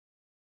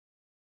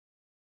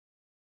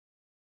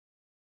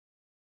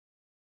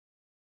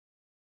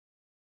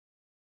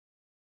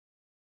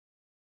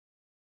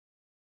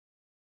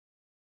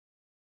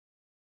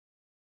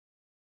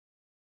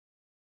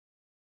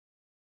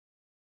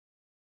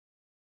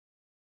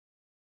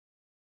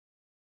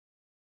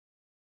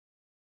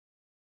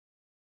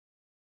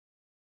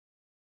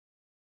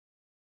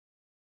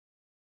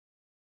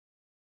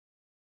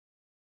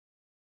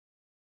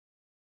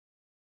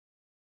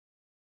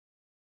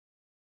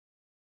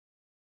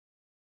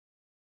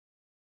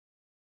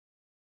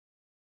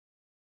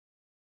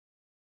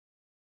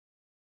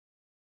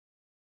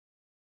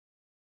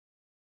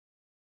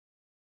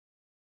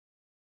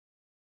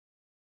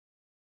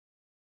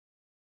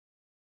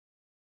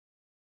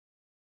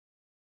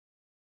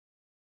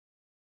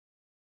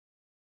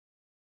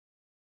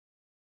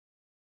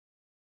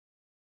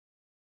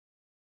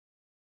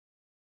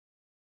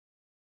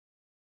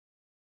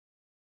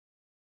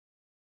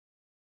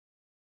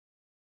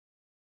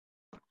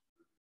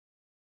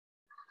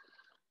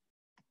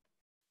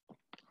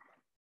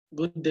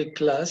Good day,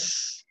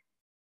 class,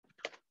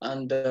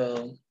 and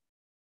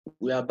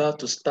we are about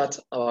to start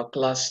our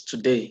class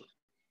today.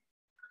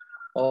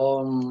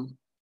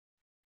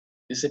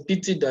 It's a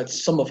pity that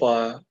some of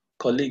our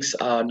colleagues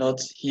are not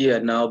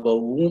here now, but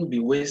we won't be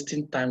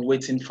wasting time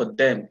waiting for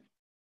them.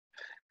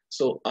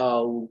 So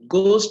I'll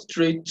go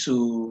straight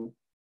to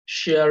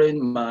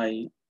sharing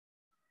my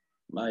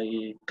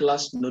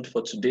class note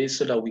for today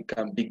so that we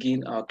can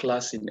begin our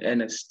class in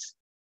earnest.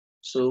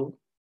 So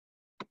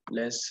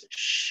let's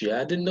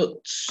share the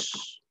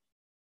notes.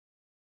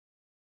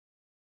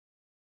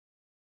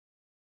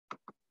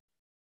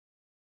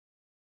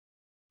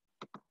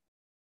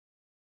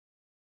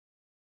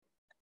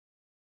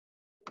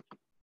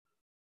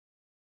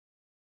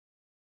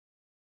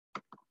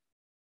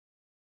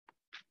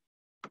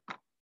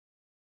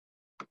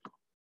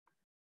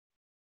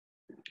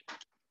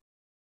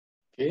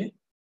 Okay.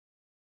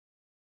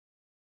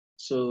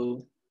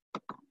 So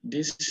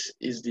this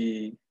is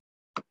the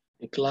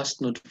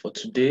class note for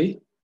today.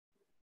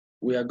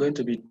 We are going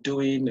to be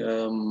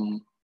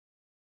doing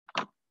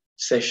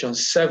session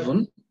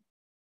 7.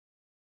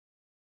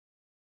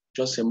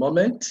 Just a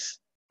moment.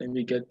 Let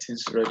me get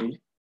things ready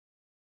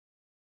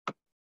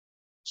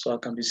so I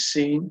can be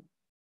seeing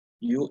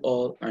you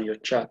all and your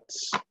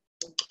chats.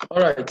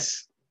 All right.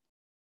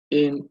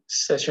 In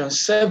session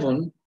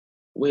 7,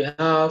 we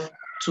have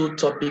 2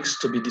 topics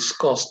to be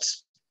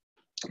discussed.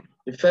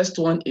 The first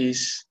one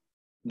is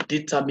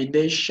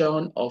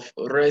determination of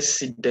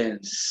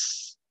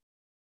residence.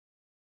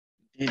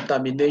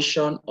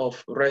 Determination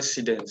of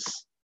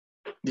residence.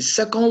 The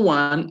second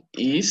one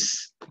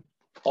is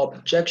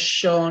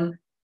objection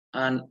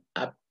and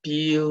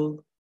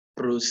appeal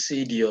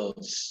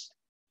procedures.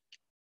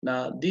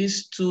 Now,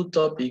 these 2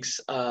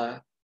 topics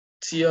are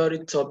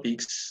theory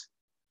topics,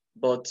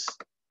 but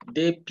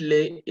they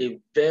play a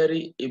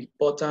very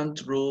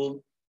important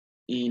role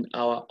in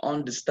our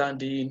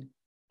understanding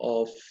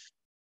of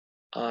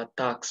our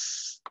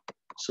tax.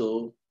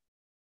 So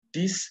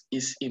this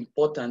is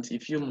important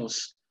if you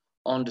must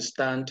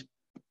understand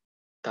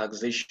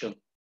taxation.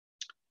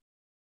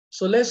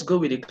 So let's go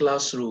with the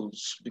class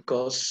rules,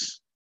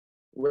 because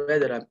where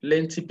there are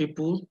plenty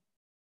people,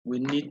 we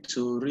need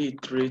to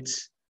reiterate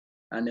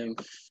and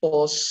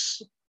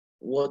enforce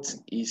what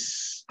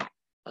is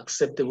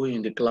acceptable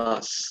in the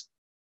class.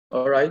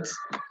 All right.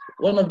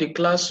 One of the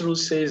class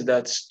rules says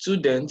that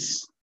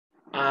students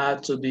are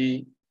to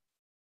be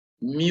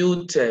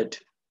muted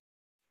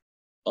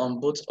on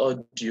both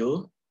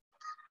audio,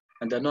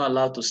 and they're not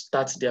allowed to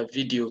start their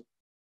video.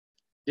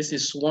 This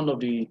is one of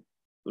the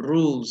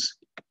rules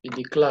in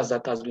the class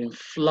that has been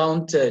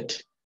flaunted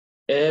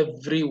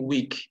every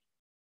week.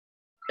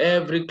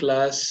 Every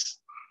class,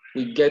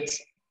 we get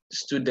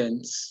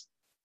students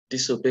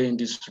disobeying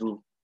this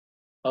rule.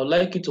 I would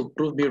like you to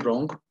prove me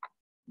wrong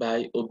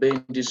by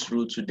obeying this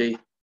rule today.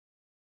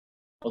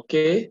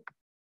 Okay?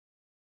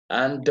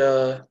 And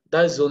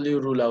that's the only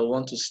rule I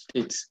want to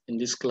state in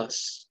this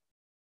class.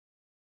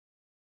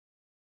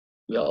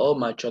 We are all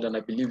matured, and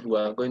I believe we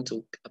are going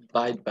to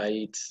abide by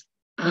it.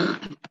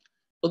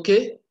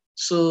 Okay,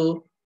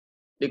 so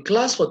the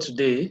class for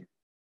today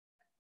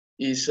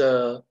is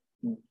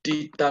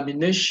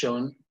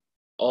determination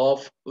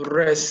of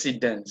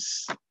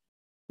residence.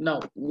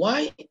 Now,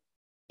 why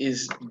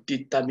is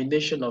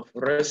determination of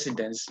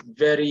residence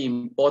very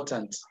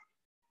important?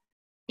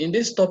 In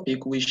this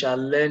topic, we shall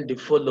learn the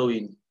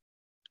following.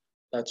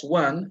 That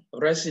 1,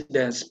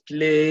 residents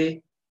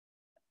play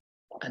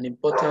an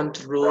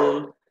important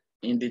role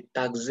in the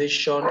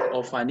taxation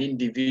of an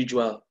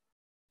individual.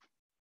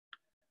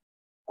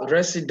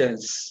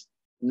 Residence,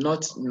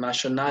 not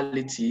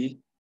nationality,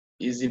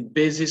 is the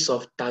basis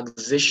of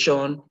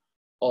taxation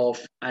of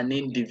an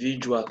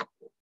individual.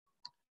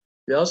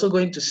 We're also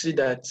going to see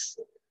that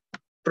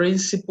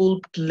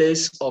principal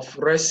place of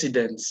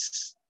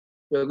residence.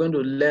 We're going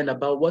to learn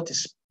about what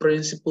is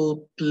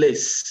principal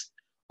place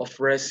of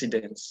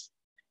residence.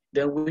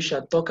 Then we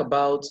shall talk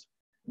about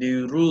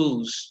the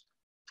rules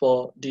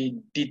for the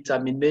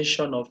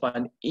determination of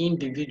an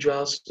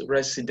individual's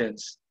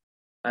residence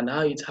and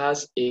how it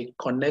has a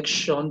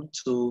connection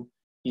to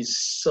his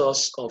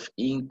source of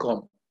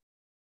income.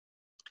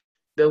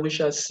 Then we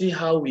shall see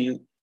how we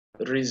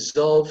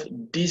resolve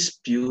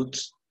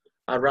disputes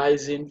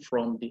arising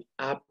from the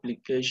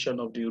application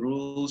of the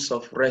rules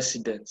of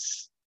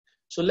residence.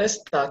 So let's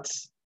start.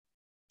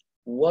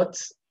 What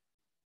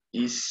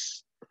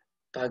is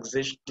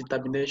taxation,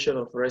 determination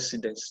of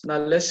residence? Now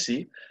let's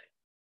see.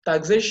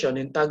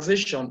 In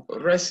taxation,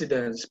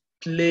 residents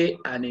play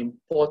an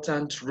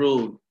important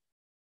role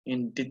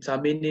in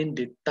determining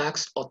the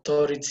tax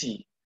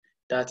authority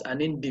that an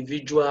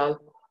individual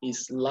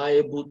is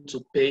liable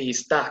to pay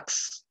his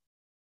tax.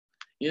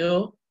 You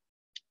know,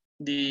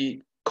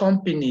 the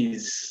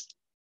companies,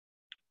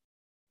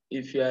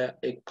 if you are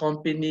a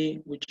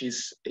company which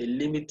is a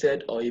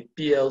limited or a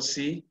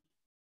PLC,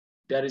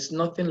 there is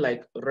nothing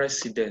like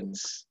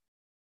residence.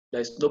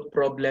 There is no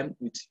problem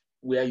with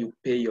where you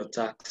pay your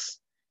tax.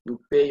 You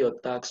pay your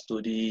tax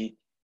to the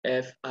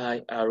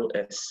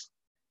FIRS.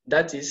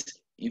 That is,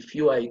 if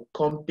you are a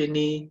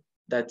company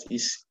that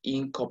is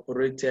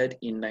incorporated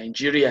in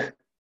Nigeria.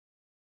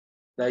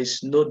 There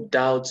is no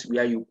doubt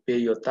where you pay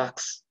your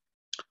tax.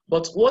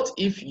 But what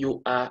if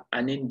you are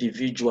an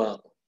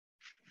individual?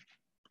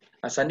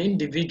 As an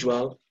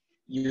individual,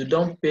 you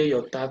don't pay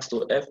your tax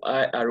to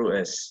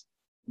FIRS,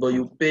 but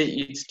you pay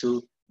it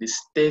to the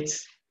State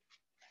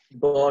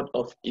Board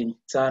of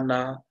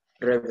Internal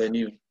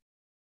Revenue.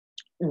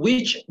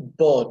 Which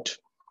board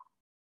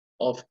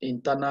of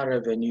Internal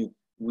Revenue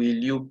will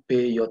you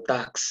pay your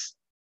tax?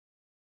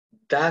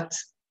 That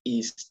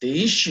is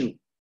the issue.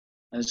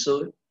 And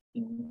so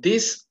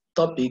this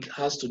topic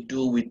has to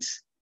do with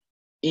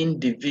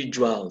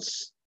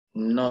individuals,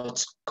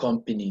 not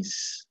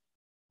companies.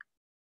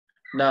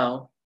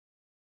 Now,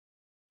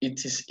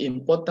 it is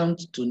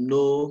important to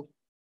know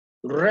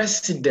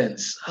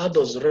residents. How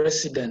does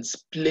residents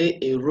play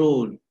a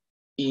role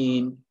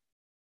in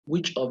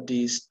which of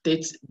the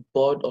State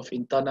Board of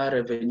Internal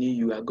Revenue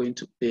you are going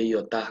to pay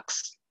your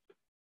tax?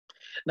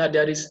 Now,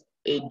 there is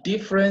a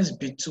difference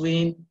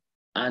between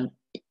an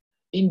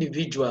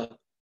individual,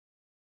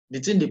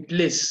 between the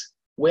place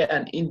where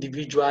an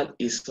individual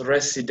is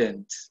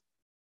resident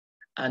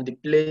and the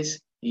place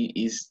he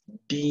is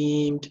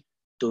deemed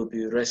to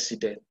be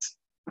resident.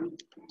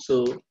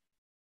 So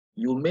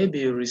you may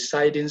be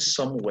residing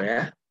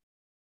somewhere,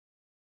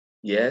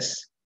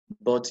 yes,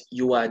 but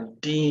you are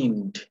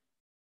deemed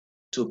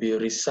to be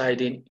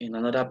residing in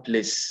another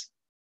place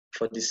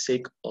for the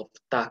sake of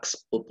tax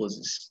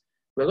purposes.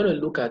 We're going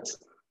to look at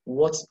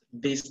what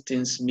these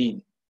things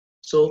mean.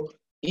 So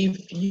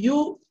if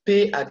you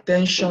pay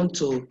attention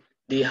to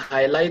the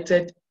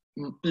highlighted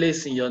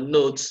place in your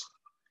notes,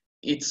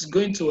 it's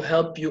going to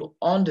help you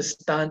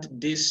understand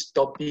this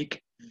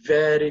topic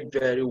very,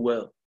 very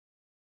well.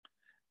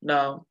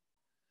 Now,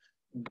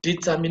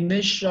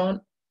 determination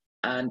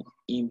and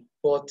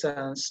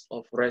importance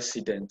of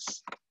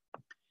residence.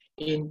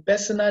 In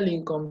personal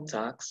income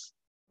tax,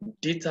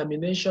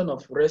 determination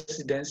of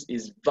residence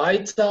is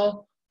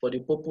vital for the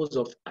purpose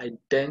of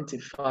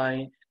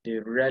identifying the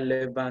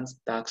relevant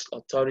tax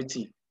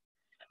authority.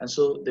 And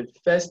so the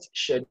first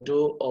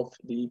schedule of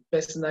the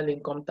Personal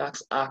Income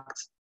Tax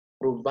Act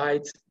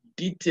provides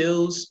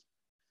details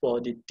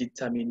for the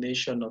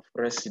determination of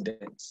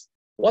residence.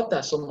 What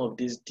are some of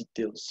these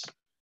details?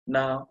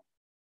 Now,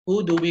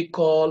 who do we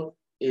call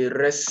a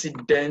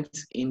resident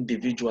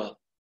individual?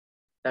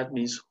 That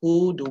means,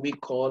 who do we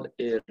call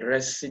a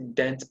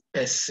resident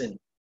person?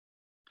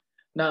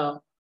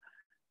 Now,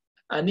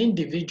 an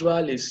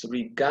individual is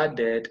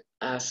regarded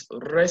as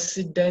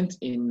resident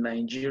in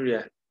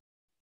Nigeria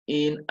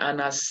in an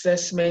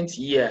assessment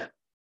year.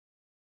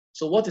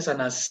 So what is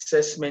an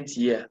assessment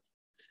year?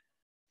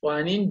 For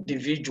an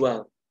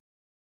individual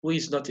who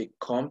is not a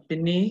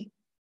company,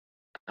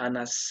 an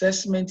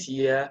assessment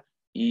year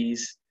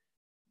is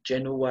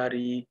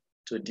January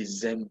to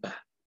December.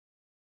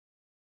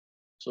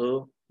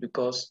 So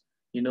because,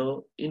 you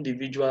know,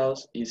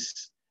 individuals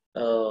is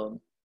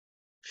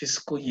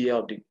fiscal year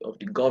of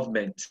the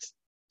government.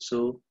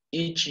 So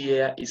each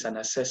year is an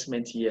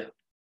assessment year.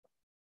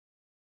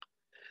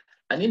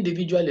 An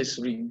individual is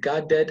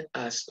regarded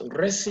as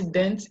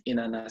resident in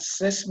an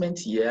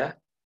assessment year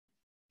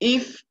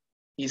if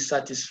he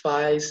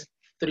satisfies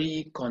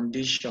three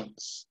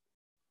conditions.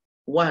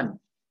 One,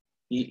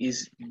 he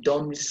is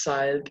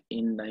domiciled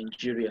in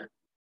Nigeria.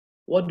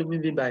 What do we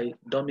mean by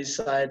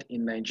domiciled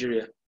in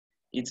Nigeria?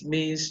 It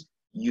means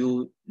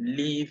you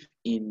live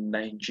in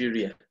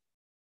Nigeria.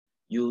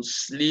 You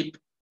sleep,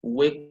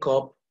 wake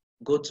up,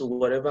 go to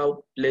whatever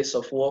place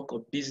of work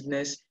or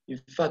business. In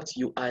fact,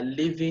 you are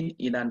living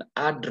in an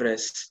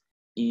address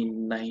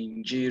in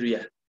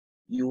Nigeria.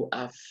 You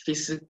are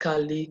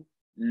physically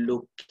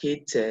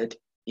located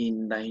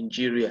in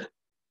Nigeria.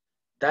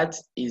 That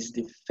is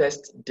the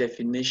first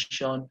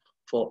definition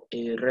for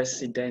a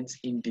resident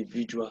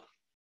individual.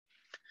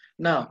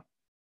 Now,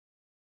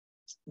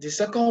 the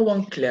second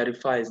one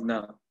clarifies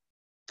now.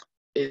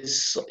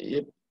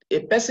 A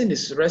person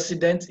is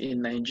resident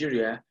in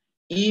Nigeria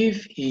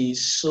if he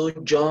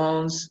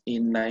sojourns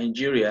in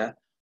Nigeria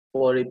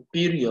for a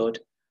period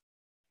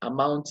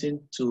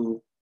amounting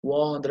to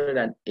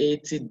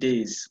 180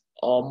 days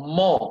or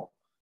more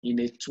in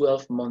a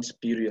 12-month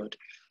period.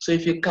 So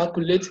if you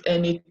calculate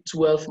any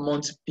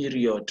 12-month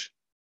period,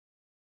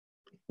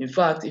 in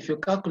fact, if you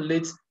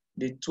calculate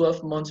the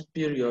 12-month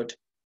period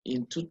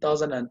in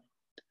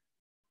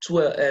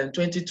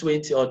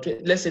 2020 or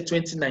let's say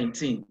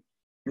 2019,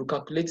 you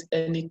calculate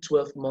any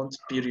 12-month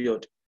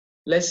period.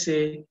 Let's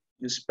say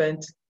you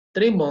spent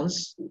 3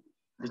 months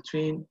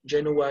between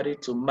January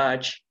to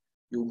March,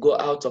 you go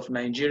out of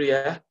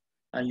Nigeria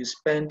and you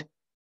spend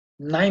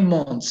 9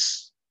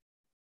 months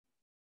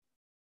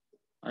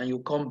and you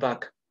come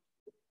back.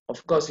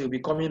 Of course, you'll be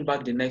coming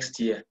back the next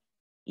year.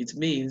 It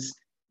means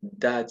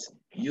that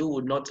you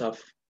would not have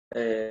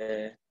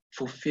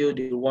fulfilled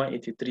the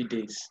 183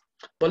 days.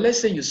 But let's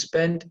say you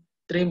spend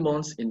 3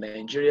 months in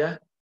Nigeria,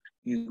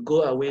 you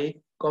go away,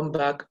 come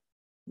back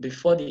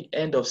before the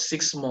end of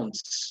 6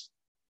 months.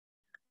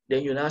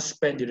 then you now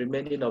spend the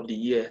remaining of the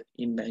year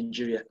in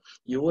Nigeria,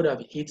 you would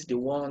have hit the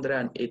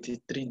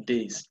 183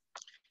 days.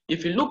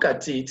 If you look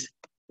at it,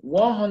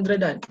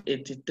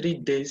 183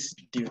 days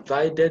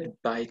divided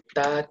by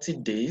 30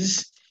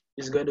 days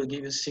is going to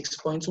give you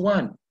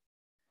 6.1.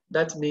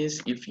 That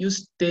means if you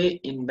stay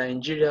in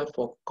Nigeria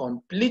for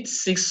complete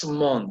 6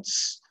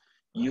 months,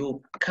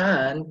 you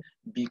can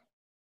be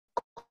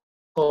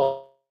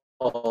called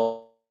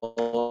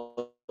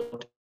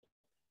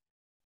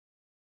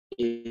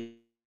a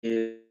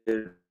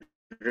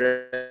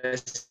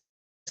resident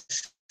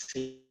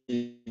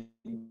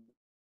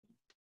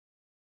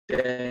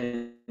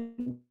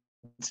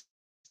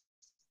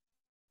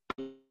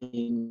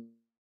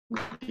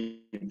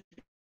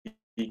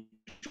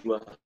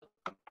individual.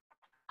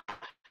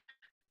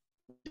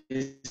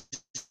 The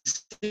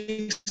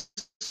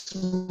 6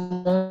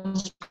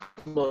 months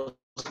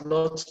must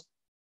not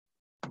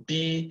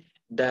be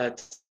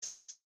that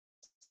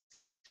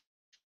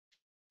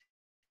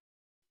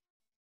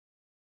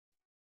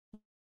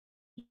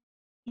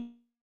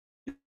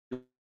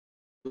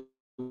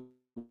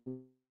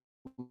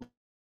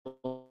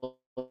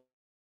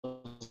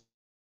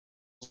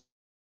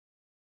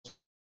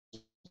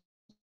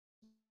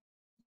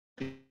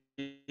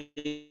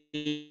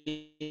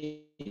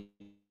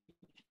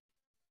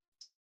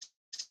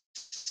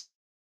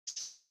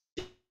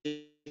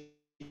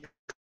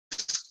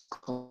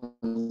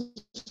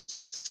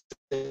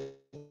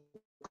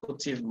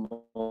consecutive months.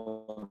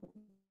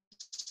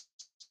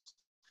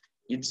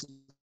 It's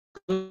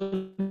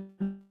going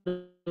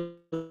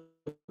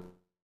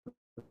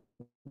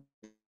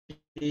to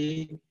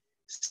be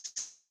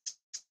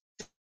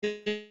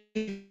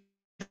 6.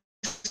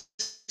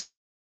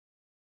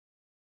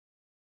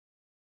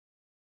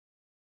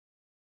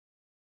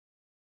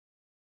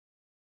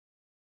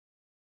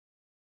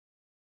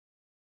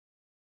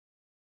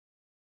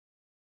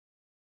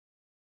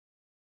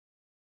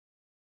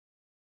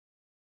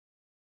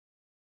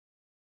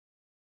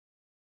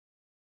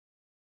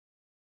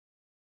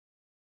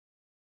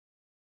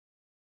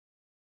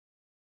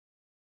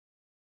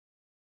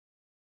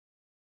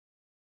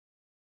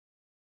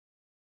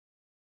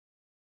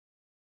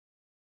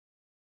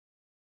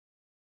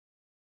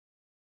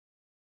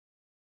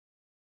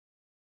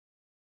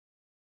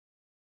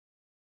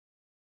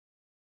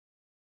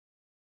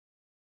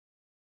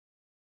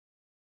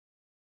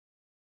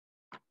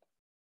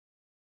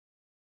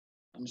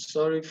 I'm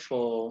sorry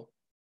for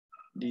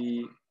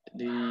the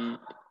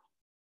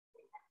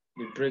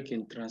break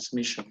in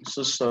transmission.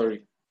 So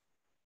sorry.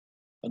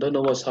 I don't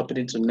know what's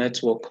happening to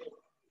network,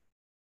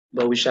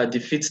 but we shall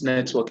defeat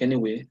network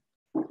anyway.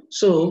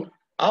 So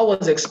I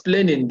was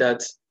explaining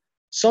that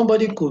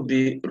somebody could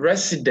be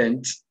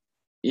resident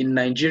in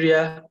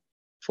Nigeria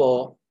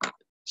for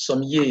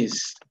some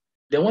years.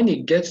 Then when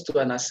it gets to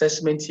an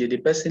assessment year, the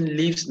person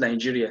leaves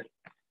Nigeria.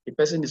 The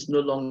person is no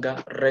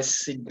longer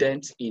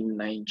resident in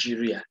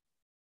Nigeria.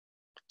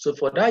 So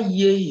for that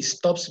year, he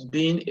stops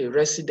being a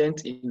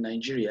resident in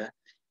Nigeria.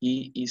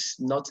 He is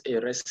not a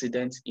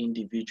resident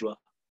individual.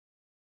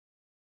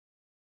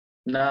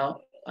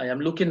 Now, I am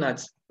looking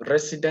at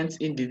resident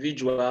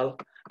individual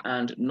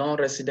and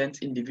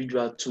non-resident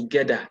individual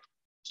together.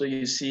 So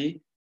you see,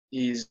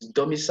 he's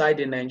domiciled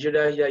in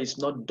Nigeria, here is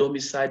not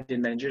domiciled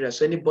in Nigeria.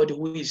 So anybody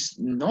who is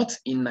not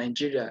in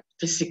Nigeria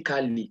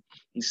physically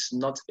is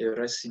not a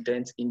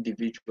resident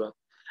individual.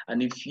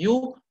 And if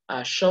you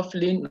are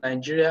shuffling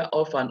Nigeria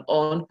off and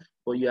on,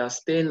 but you are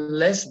staying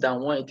less than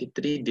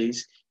 183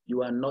 days,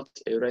 you are not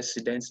a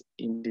resident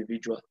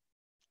individual.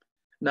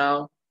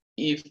 Now,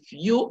 if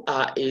you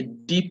are a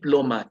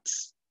diplomat,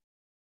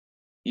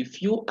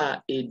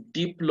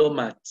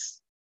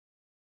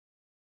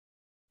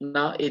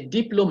 now a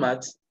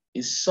diplomat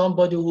is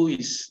somebody who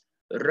is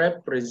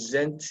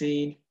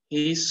representing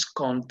his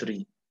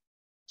country.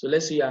 So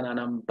let's say you are an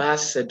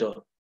ambassador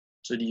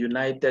to the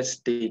United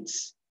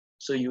States.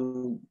 So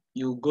you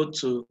go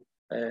to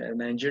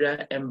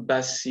Nigeria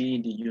embassy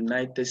in the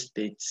United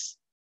States.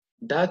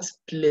 That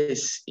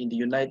place in the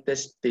United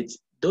States,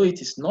 though it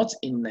is not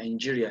in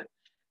Nigeria,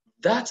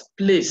 that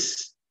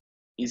place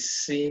is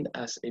seen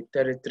as a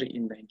territory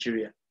in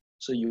Nigeria.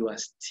 So you are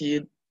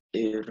still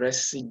a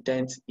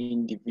resident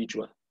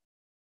individual.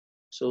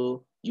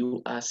 So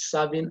you are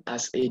serving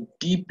as a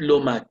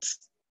diplomat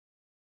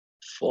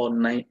for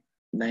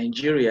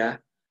Nigeria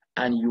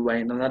and you are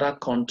in another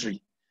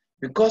country.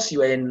 Because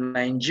you are a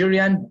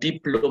Nigerian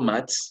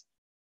diplomat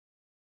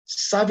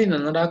serving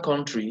another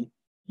country,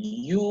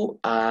 you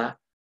are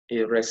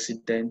a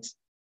resident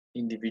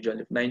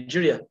individual of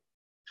Nigeria.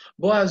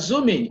 But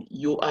assuming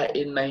you are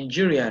a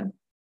Nigerian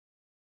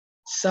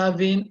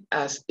serving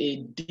as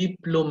a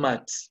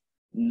diplomat,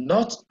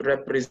 not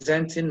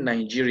representing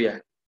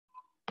Nigeria,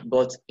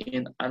 but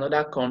in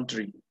another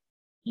country,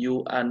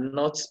 you are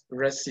not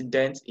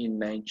resident in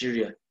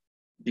Nigeria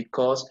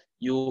because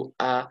you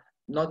are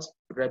not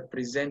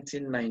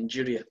representing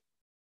Nigeria.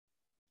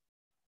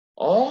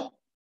 Or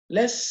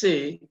let's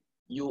say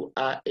you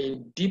are a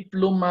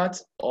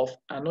diplomat of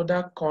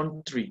another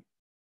country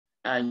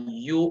and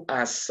you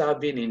are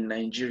serving in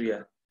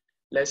Nigeria.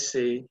 let's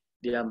say,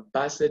 the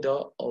ambassador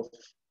of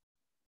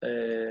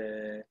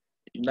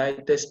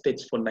United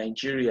States for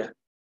Nigeria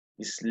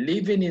is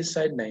living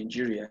inside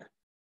Nigeria.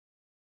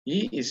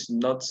 He is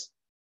not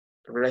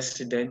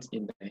resident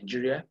in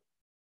Nigeria,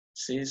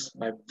 since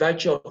by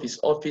virtue of his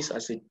office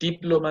as a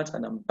diplomat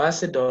and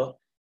ambassador,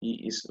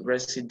 he is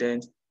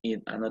resident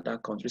in another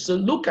country. So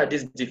look at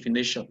this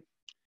definition.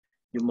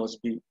 You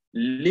must be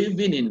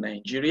living in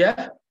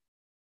Nigeria.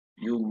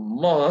 You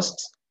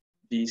must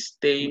be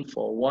staying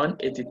for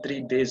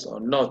 183 days or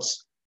not.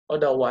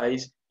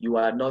 Otherwise, you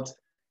are not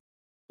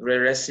a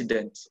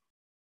resident.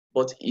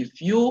 But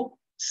if you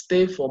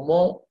stay for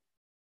more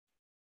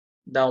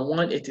than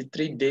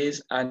 183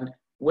 days, and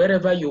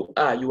wherever you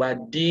are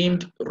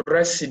deemed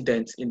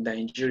resident in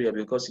Nigeria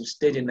because you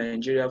stayed in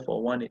Nigeria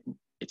for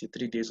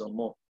 183 days or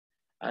more.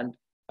 And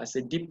as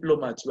a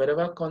diplomat,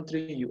 wherever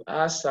country you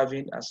are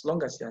serving, as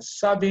long as you are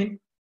serving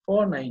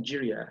for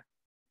Nigeria,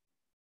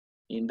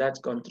 in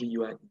that country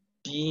you are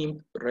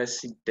deemed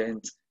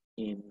resident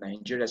in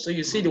Nigeria. So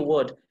you see the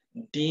word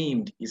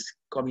deemed is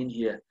coming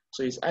here.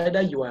 So it's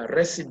either you are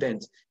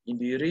resident in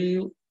the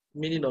real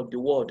meaning of the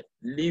word,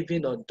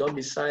 living or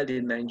domiciled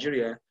in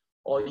Nigeria,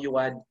 or you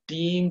are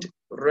deemed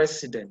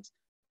resident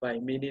by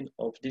meaning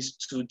of these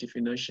two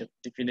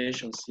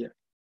definitions here.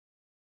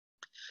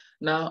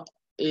 Now,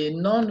 a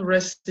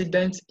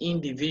non-resident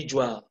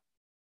individual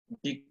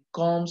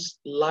becomes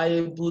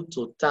liable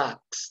to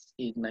tax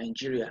in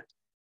Nigeria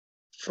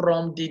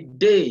from the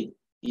day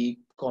he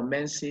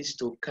commences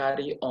to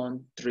carry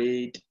on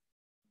trade,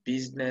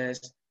 business,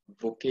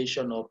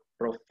 vocation, or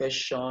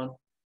profession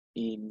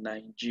in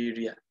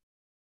Nigeria.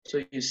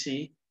 So you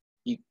see,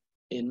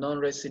 a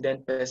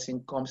non-resident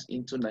person comes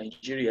into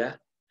Nigeria,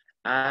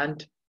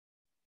 and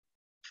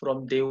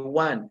from day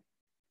one,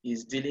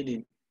 he's dealing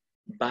in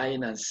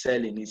buying and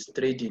selling, he's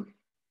trading.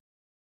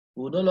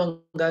 We will no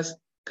longer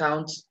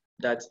count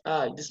that,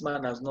 this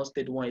man has not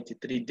stayed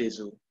 183 days.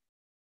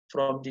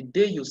 From the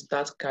day you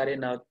start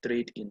carrying out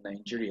trade in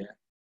Nigeria,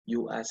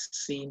 you are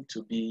seen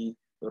to be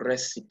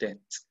resident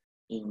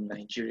in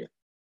Nigeria.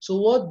 So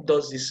what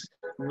does this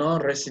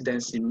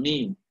non-residency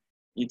mean?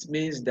 It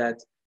means that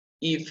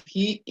if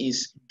he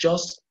is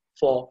just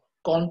for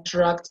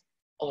contract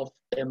for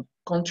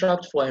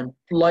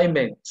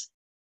employment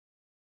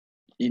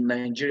in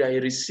Nigeria, he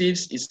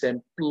receives his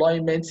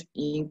employment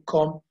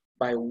income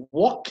by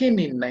working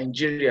in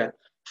Nigeria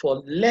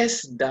for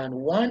less than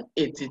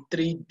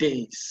 183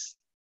 days.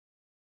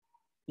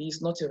 He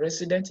is not a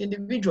resident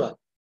individual.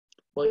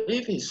 But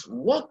if he's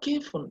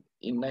working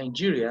in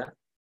Nigeria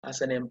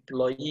as an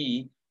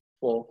employee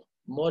for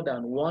more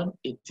than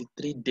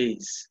 183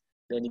 days,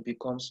 then he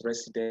becomes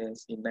resident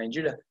in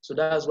Nigeria. So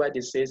that's why they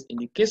say in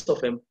the case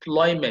of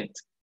employment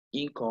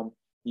income,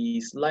 he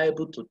is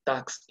liable to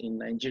tax in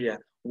Nigeria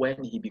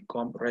when he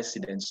becomes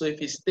resident. So if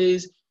he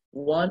stays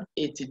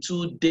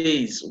 182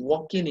 days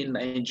working in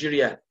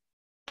Nigeria,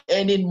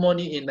 earning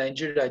money in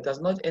Nigeria, it has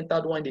not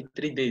entered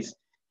 183 days,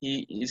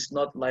 he is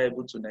not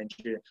liable to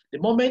Nigeria. The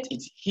moment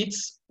it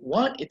hits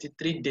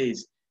 183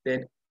 days,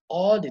 then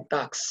all the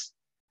tax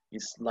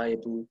is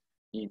liable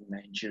in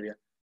Nigeria.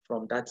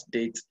 From that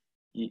date,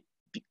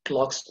 he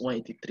clocks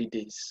 183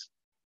 days.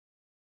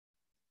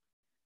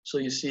 So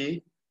you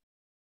see,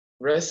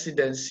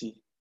 residency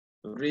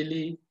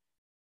really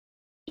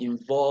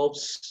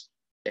involves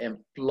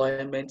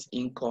employment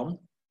income.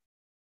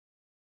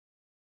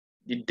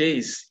 The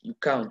days you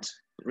count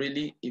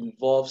really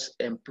involves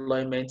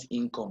employment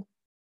income.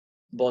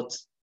 But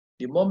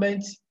the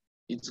moment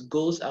it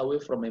goes away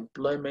from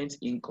employment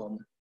income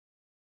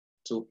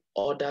to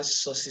other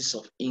sources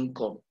of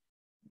income,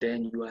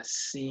 then you are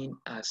seen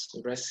as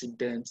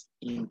resident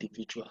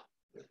individual.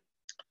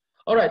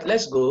 All right,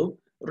 let's go.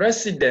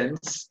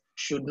 Residence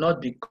should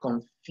not be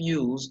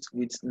confused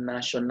with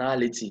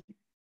nationality.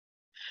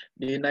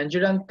 The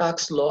Nigerian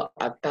tax law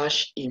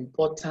attach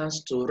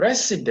importance to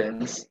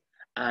residence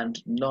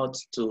and not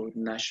to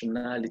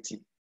nationality.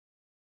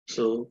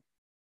 So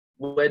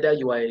whether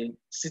you are a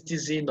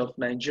citizen of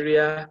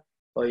Nigeria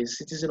or a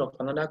citizen of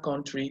another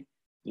country,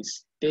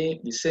 the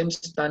same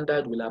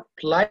standard will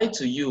apply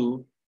to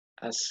you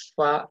as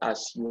far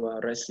as you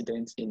are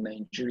resident in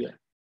Nigeria.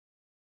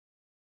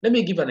 Let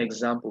me give an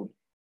example.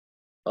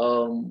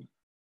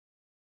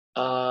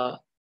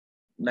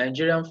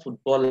 Nigerian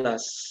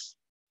footballers,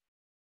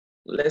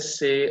 let's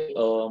say,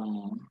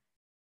 who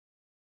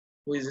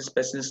is this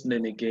person's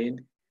name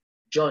again?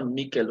 John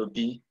Mikel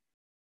Obi.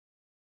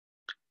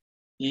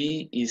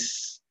 He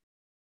is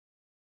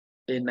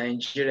a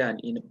Nigerian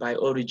by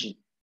origin.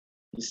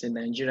 He's a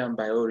Nigerian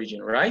by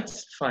origin, right?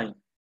 Fine.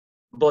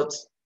 But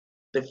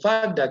the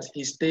fact that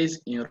he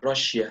stays in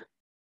Russia,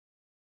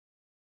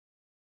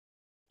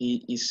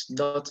 he is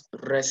not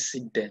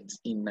resident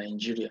in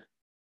Nigeria,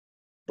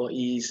 but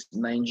he is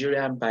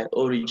Nigerian by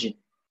origin.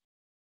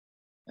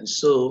 And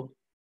so,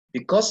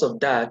 because of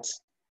that,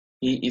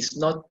 he is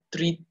not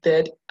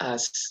treated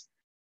as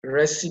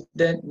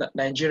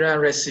Nigerian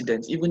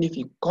resident, even if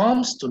he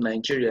comes to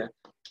Nigeria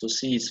to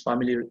see his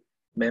family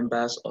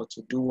members or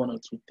to do one or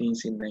two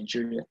things in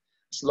Nigeria.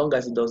 As long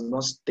as he does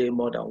not stay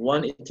more than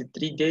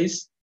 183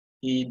 days,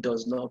 he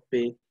does not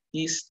pay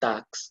his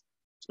tax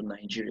to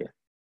Nigeria.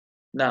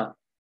 Now,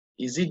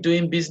 is he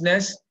doing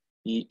business?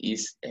 He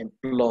is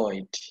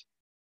employed.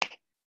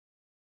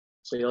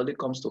 So he only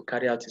comes to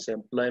carry out his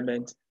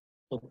employment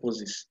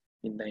purposes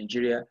in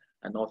Nigeria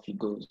and off he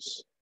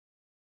goes.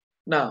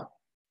 Now,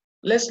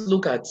 let's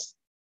look at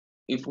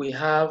if we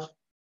have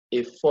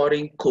a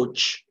foreign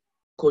coach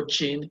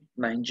coaching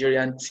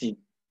Nigerian team.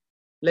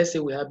 Let's say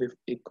we have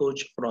a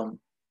coach from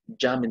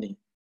Germany.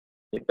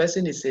 The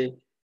person is a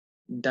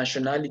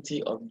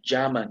nationality of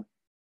Germany,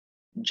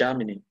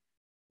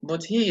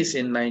 but he is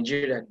in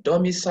Nigeria,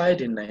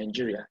 domiciled in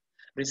Nigeria,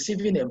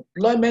 receiving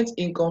employment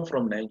income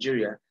from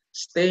Nigeria,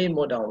 staying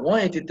more than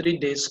 183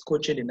 days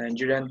coaching the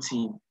Nigerian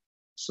team.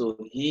 So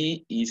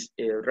he is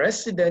a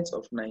resident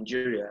of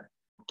Nigeria,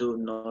 though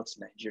not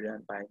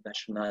Nigerian by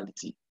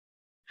nationality.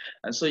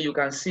 And so you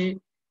can see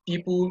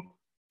people,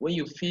 when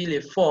you fill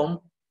a form,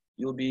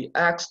 you'll be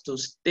asked to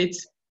state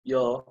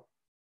your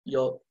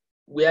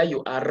where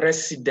you are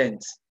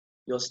resident.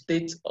 Your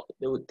state,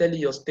 they will tell you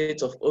your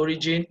state of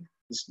origin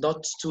is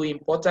not too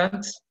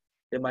important.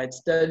 They might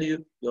tell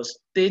you your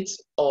state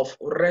of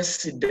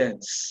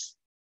residence,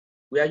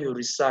 where you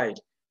reside.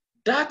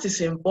 That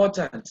is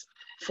important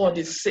for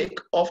the sake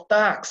of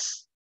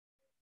tax.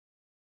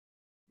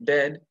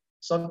 Then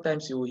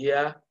sometimes you will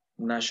hear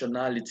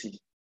nationality.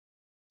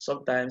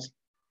 Sometimes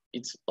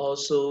it's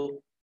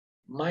also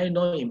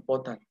minor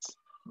importance,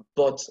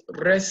 but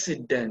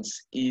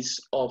residence is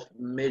of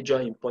major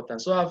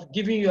importance. So I've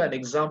given you an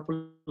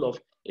example of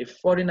a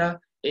foreigner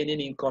earning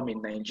income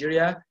in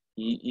Nigeria.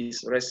 He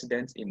is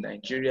resident in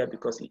Nigeria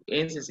because he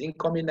earns his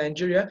income in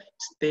Nigeria,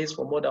 stays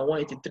for more than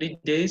 183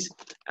 days,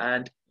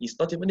 and he's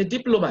not even a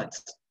diplomat.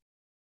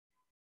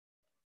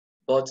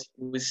 But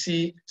we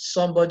see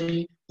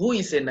somebody who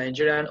is a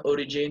Nigerian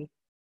origin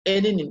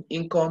earning an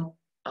income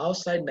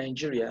outside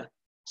Nigeria.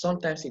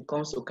 Sometimes he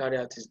comes to carry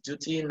out his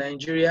duty in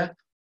Nigeria,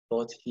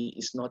 but he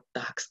is not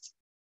taxed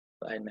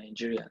by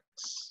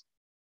Nigerians.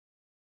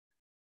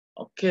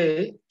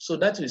 Okay, so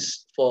that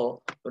is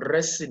for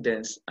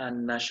residence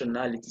and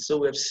nationality. So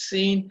we have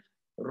seen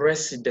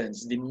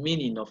residence, the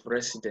meaning of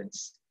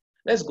residence.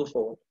 Let's go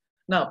forward.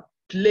 Now,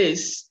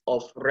 place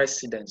of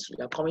residence.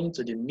 We are coming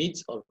to the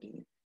meat of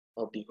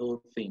the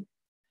whole thing.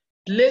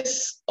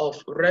 Place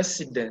of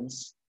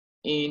residence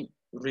in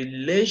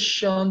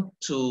relation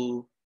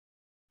to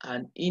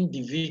an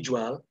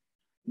individual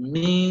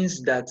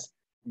means that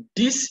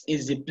this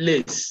is the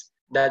place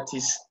that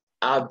is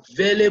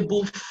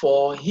available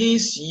for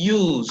his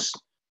use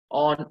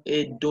on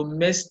a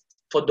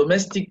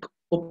domestic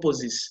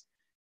purposes.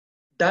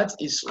 That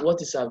is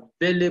what is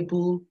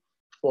available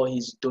for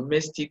his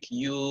domestic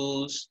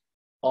use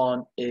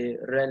on a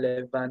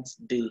relevant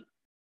day.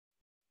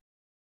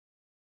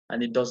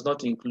 And it does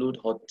not include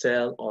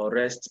hotel or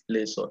rest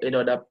place or any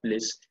other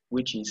place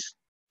which is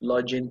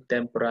lodging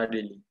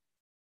temporarily,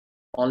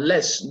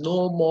 unless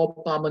no more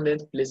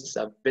permanent places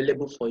are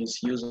available for his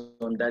use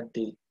on that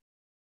day.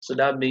 So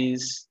that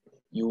means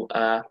you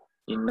are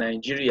in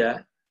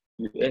Nigeria,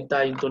 you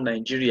enter into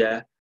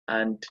Nigeria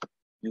and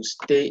you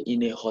stay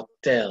in a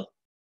hotel.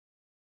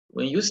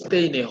 When you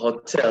stay in a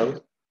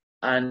hotel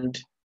and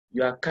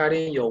you are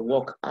carrying your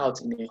work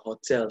out in a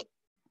hotel,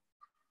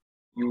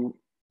 you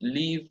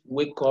leave,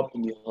 wake up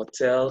in the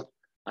hotel,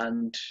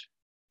 and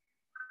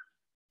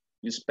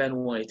you spend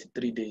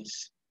 183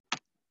 days.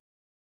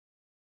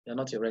 You're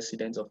not a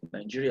resident of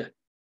Nigeria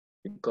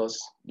because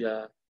you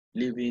are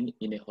living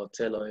in a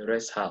hotel or a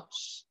rest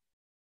house.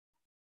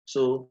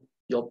 So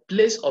your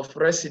place of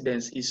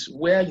residence is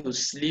where you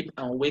sleep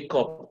and wake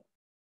up,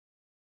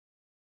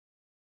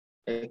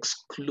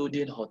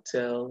 excluding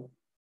hotel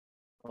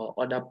or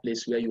other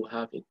place where you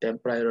have a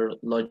temporary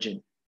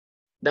lodging.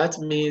 That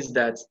means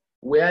that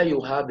where you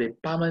have a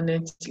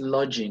permanent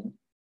lodging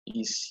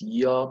is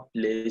your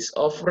place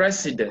of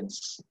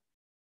residence.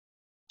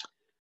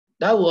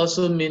 That will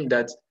also mean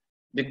that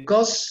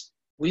because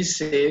we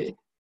say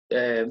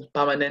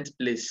permanent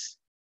place,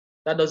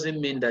 that doesn't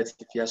mean that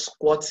if you are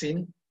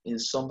squatting in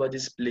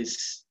somebody's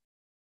place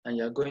and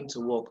you're going to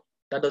work,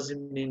 that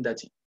doesn't mean that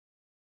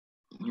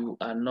you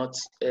are not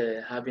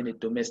having a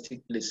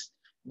domestic place.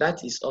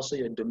 That is also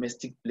your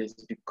domestic place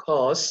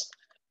because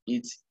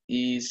it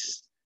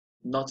is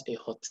not a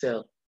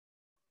hotel.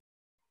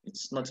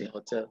 It's not a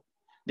hotel.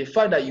 The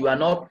fact that you are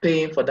not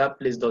paying for that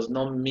place does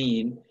not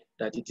mean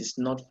that it is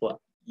not for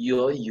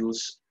your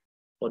use,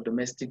 for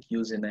domestic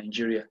use in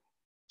Nigeria.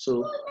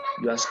 So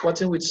you are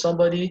squatting with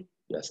somebody,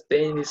 you are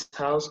staying in his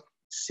house,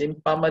 seem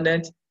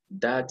permanent,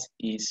 that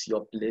is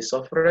your place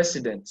of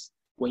residence.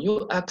 When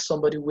you ask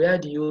somebody,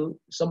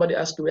 somebody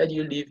asks you, where do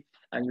you live?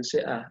 And you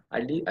say,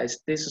 I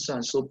stay so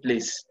and so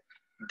place.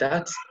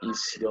 That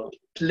is your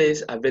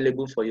place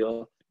available for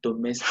your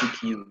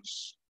domestic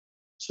use.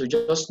 So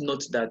just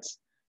note that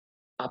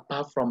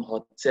apart from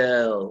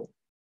hotel,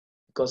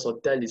 because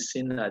hotel is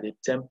seen as a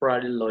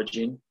temporary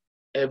lodging,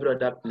 every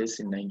other place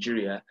in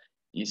Nigeria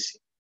is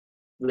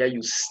where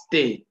you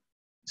stay,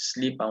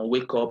 sleep and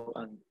wake up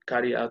and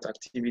carry out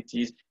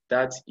activities,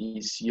 that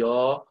is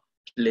your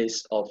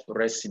place of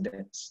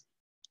residence.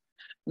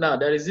 Now,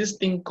 there is this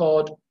thing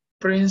called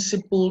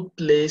principal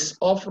place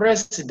of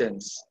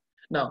residence.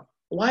 Now,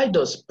 why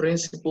does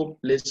principal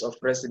place of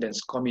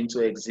residence come into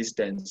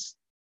existence?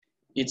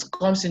 It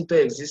comes into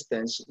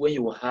existence when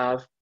you have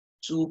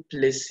two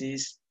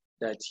places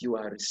that you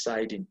are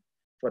residing.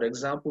 For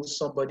example,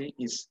 somebody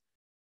is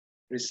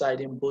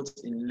residing both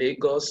in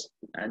Lagos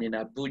and in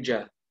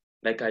Abuja,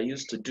 like I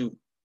used to do.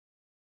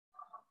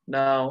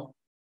 Now,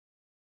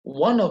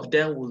 one of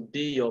them will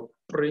be your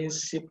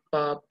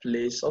principal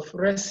place of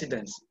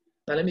residence.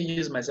 Now, let me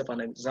use myself as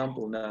an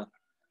example now.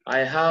 I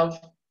have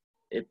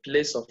a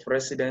place of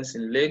residence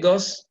in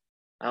Lagos.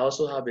 I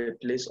also have a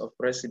place of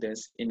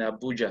residence in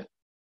Abuja.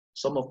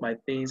 Some of my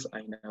things are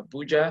in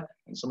Abuja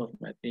and some of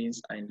my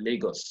things are in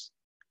Lagos.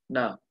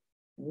 Now,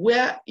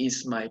 where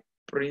is my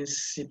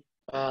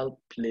principal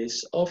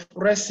place of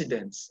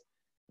residence?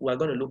 We're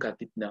going to look at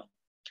it now.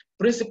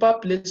 Principal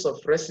place of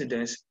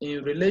residence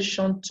in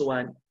relation to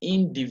an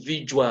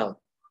individual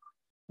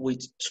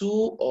with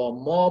two or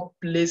more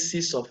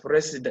places of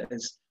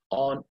residence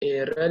on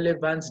a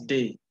relevant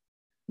day,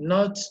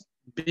 not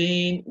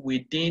being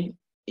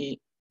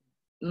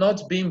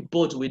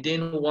both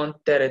within one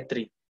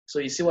territory. So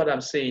you see what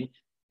I'm saying?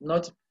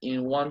 Not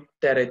in one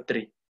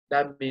territory.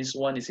 That means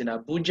one is in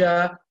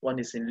Abuja, one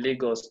is in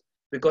Lagos.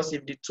 Because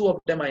if the two of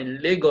them are in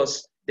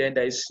Lagos, then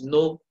there is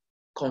no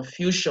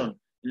confusion.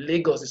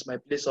 Lagos is my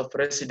place of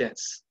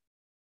residence.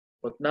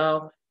 But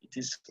now it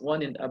is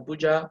one in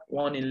Abuja,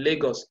 one in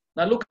Lagos.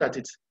 Now look at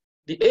it.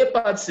 The A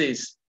part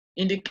says,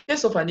 in the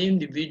case of an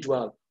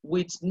individual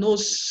with no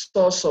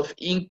source of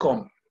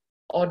income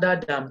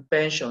other than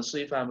pension. So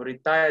if I'm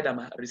retired,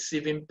 I'm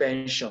receiving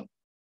pension.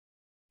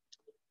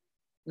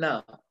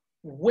 Now,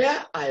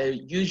 where I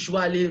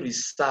usually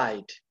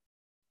reside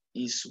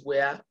is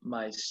where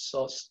my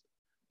source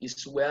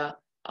is, where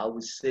I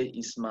would say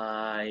is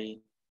my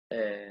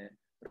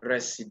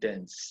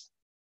residence.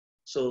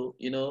 So,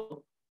 you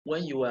know,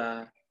 when you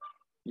are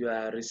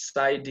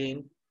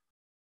residing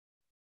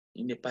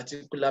in a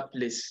particular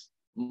place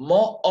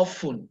more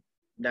often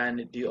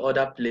than the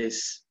other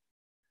place,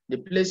 the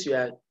place you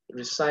are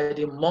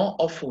residing more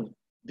often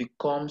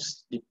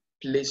becomes the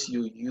place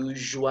you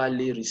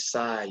usually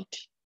reside.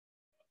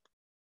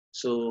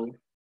 So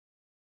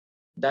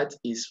that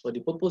is for the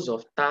purpose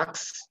of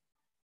tax,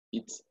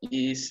 it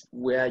is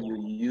where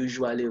you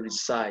usually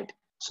reside.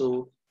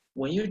 So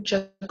when you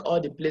check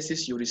all the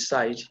places you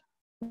reside,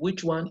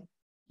 which one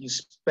you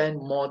spend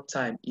more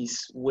time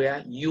is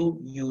where you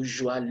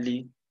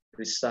usually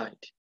reside.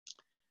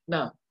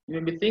 Now, you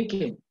may be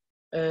thinking,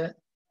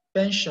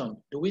 pension,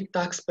 do we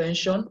tax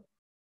pension?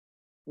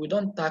 We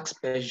don't tax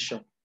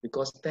pension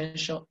because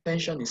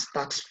pension is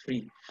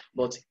tax-free,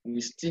 but we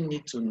still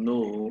need to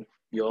know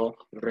your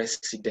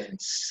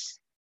residence,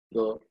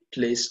 your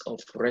place of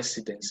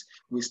residence.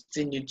 We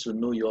still need to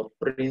know your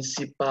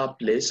principal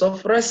place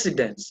of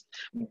residence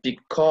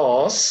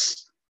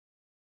because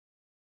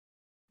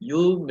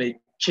you may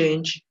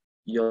change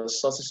your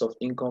sources of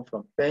income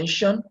from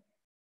pension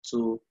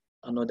to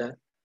another,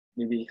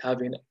 maybe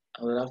having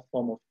another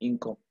form of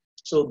income.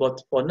 So,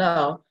 but for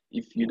now,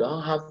 if you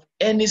don't have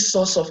any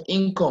source of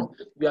income,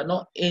 you are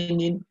not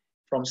earning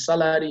from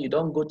salary, you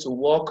don't go to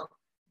work,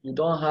 you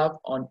don't have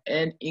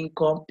unearned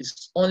income,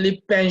 it's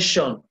only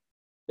pension,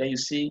 then you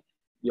see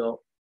your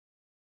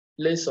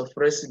place of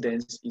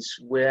residence is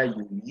where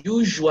you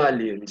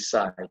usually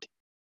reside.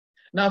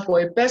 Now, for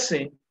a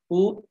person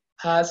who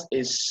has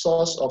a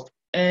source of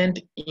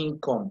earned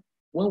income,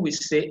 when we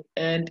say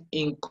earned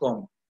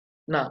income,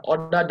 now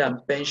other than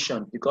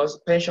pension, because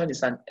pension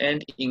is an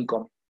earned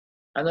income,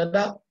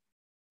 another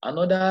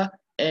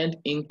earned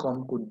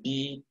income could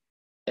be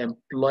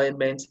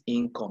employment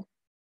income.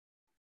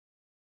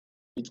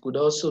 It could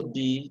also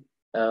be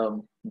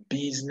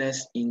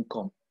business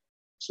income.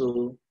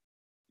 So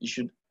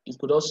it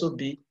could also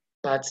be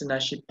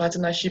partnership.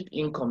 Partnership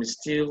income is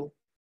still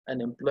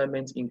an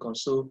employment income.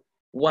 So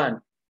one,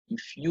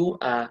 if you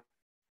are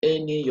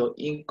earning your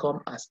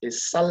income as a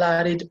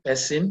salaried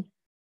person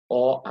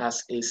or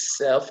as a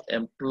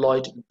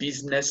self-employed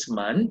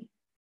businessman,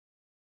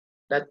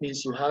 that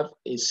means you have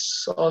a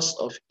source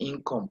of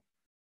income.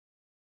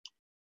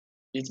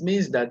 It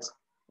means that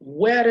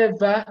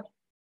wherever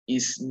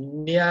is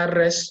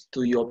nearest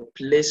to your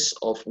place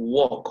of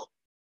work,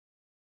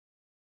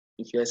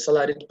 if you're a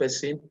salaried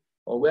person,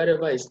 or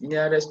wherever is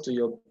nearest to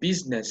your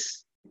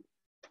business,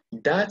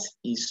 that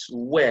is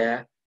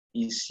where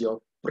is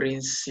your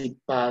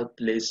principal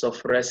place of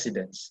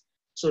residence.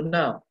 So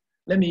now,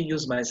 let me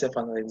use myself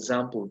as an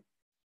example.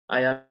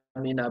 I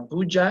am in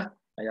Abuja,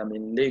 I am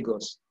in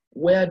Lagos.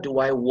 Where do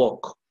I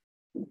work?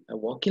 I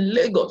work in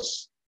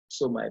Lagos.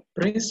 So my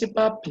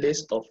principal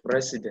place of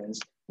residence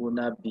will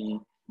not be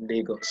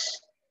Lagos.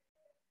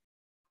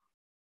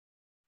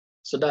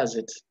 So that's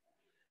it.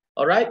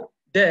 All right.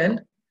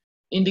 Then,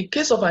 in the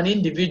case of an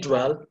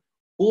individual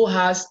who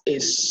has a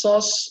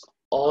source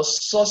or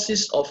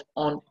sources of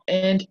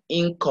unearned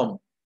income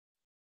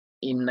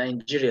in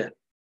Nigeria,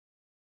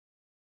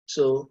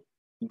 So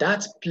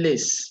that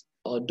place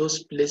or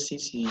those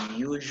places he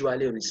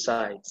usually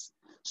resides.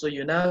 So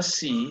you now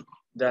see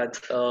that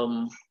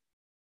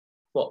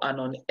for an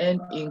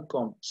unearned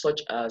income,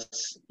 such as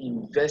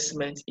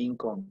investment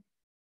income,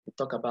 we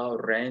talk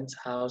about rent,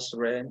 house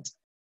rent,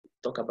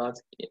 talk about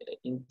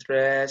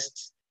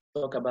interest,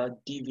 talk about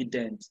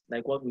dividends,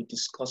 like what we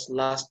discussed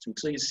last week.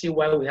 So you see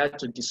why we had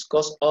to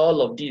discuss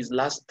all of these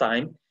last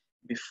time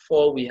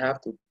before we have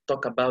to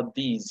talk about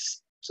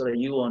these so that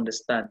you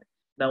understand.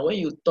 Now, when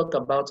you talk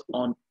about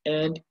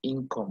unearned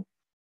income,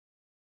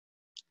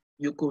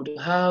 you could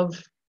have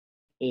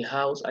a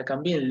house. I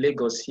can be in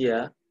Lagos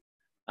here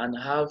and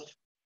have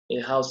a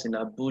house in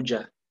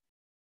Abuja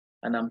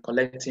and I'm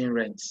collecting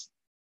rent.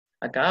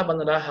 I can have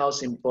another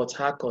house in Port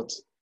Harcourt.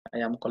 I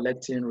am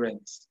collecting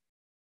rent.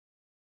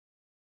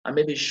 I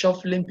may be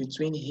shuffling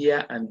between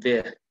here and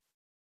there.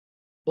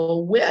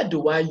 But where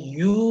do I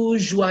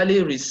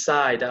usually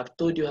reside? I've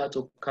told you how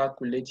to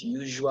calculate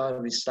usual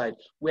reside.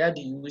 Where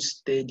do you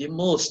stay the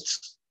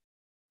most?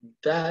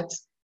 That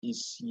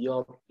is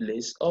your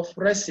place of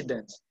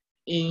residence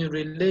in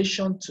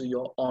relation to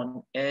your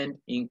unearned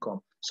income.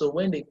 So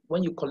when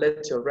you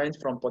collect your rent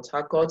from Port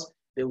Harcourt,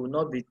 they will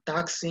not be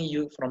taxing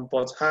you from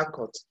Port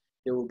Harcourt.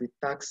 They will be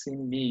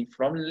taxing me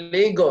from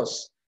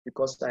Lagos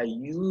because I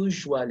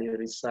usually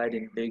reside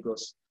in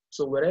Lagos.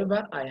 So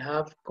wherever I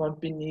have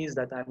companies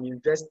that I'm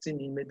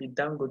investing in, maybe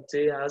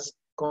Dangote has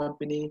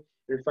company,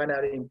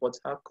 refinery in Port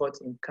Harcourt,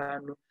 in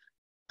Kano,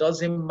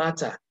 doesn't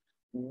matter.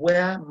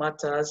 Where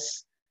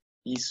matters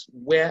is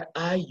where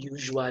I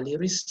usually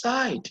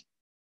reside.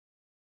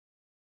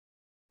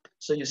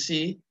 So you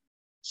see,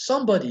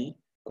 somebody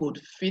could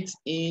fit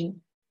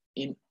in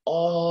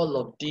all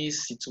of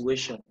these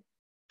situations.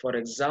 For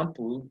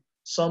example,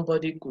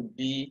 somebody could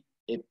be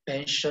a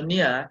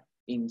pensioner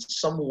in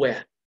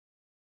somewhere,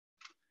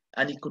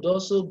 and it could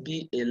also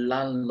be a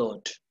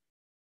landlord.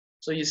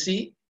 So you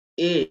see,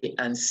 A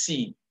and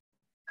C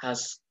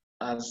has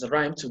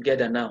rhymed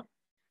together now.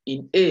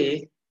 In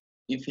A,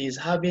 if he's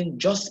having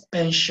just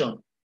pension,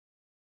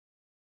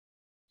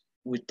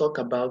 we talk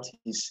about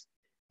his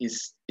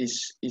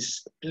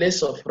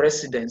place of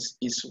residence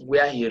is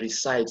where he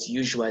resides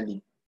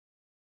usually.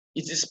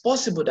 It is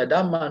possible that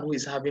that man who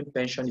is having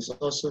pension is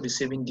also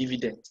receiving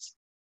dividends.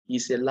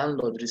 He's a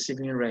landlord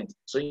receiving rent.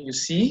 So you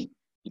see,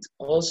 it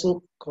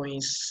also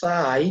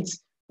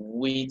coincides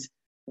with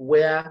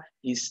where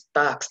he's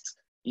taxed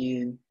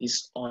in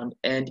his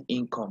unearned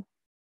income.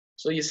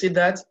 So you see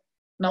that?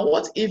 Now,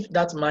 what if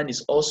that man is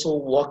also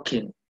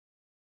working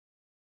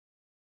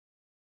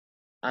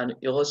and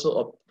also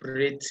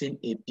operating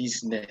a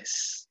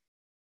business?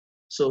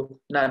 So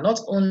now not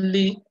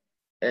only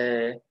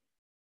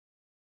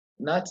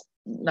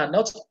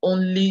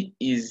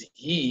is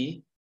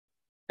he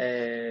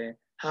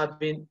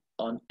having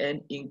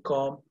unearned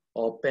income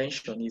or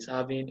pension, he's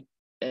having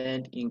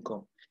earned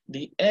income.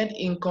 The earned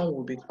income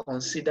will be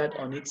considered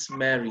on its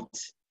merit.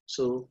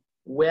 So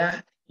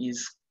where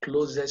is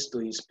closest to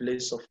his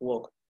place of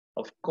work?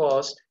 Of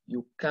course,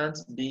 you can't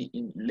be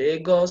in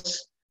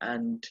Lagos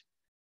and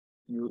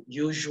you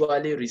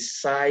usually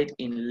reside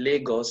in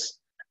Lagos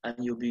and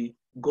you'll be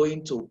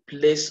going to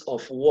place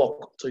of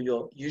work, to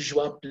your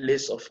usual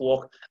place of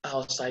work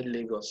outside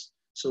Lagos.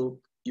 So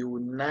you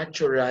will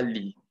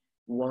naturally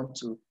want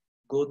to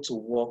go to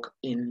work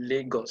in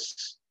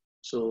Lagos.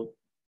 So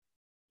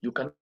you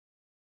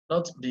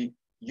cannot be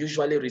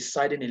usually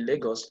residing in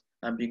Lagos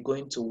and be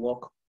going to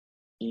work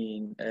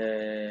in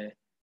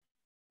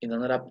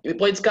another,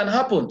 but it can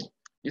happen.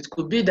 It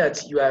could be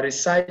that you are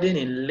residing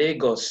in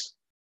Lagos,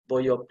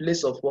 but your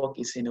place of work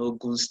is in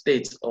Ogun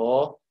State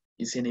or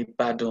is in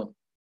Ibadan.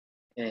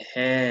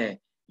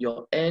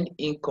 Your earned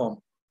income,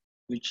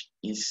 which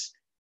is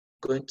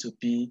going to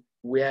be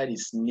where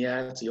it's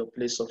near to your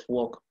place of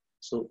work.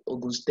 So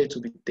Ogun State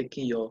will be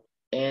taking your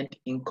earned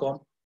income,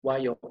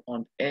 while your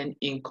unearned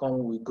income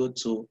will go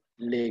to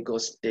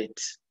Lagos State.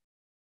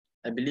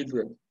 I believe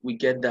we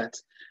get that.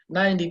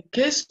 Now, in the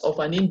case of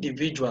an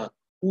individual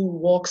who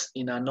works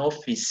in an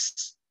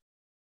office,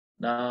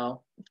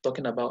 now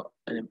talking about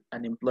an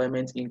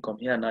employment income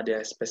here, now they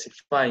are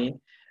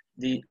specifying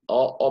the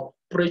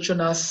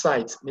operational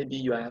site. Maybe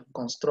you are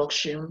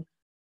constructing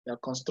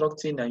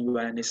and you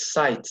are in a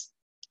site.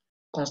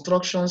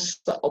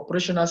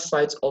 Operational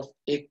site of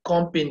a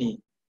company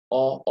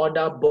or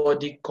other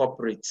body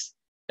corporate.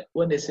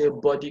 When they say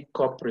body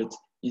corporate,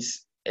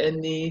 is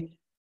any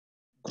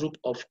group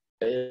of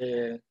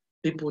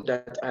people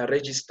that are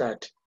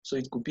registered. So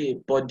it could be a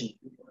body.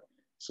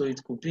 So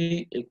it could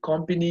be a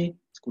company,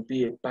 it could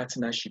be a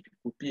partnership, it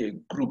could be a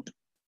group.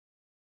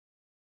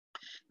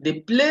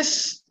 The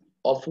place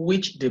of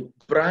which the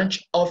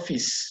branch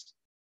office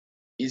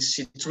is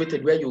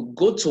situated, where you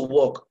go to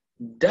work,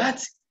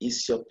 that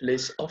is your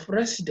place of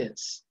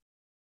residence,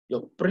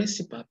 your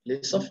principal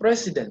place of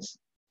residence,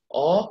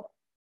 or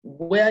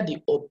where the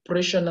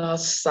operational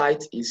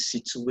site is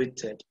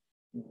situated,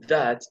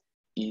 that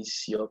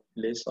is your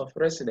place of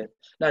residence.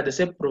 Now they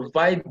say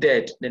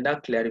provided, then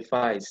that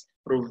clarifies,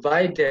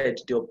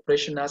 provided the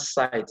operational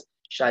site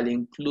shall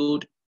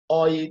include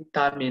oil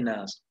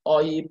terminals,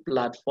 oil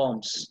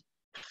platforms,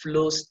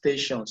 flow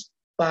stations,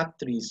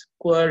 factories,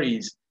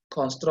 quarries,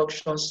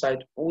 construction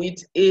sites with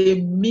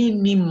a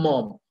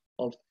minimum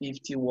of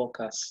 50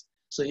 workers.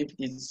 So if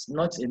it's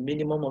not a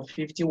minimum of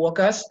 50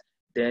 workers,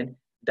 then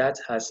that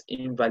has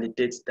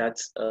invalidated that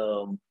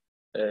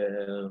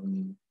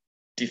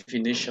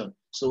definition.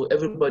 So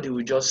everybody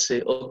will just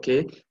say,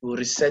 okay, we'll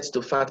reset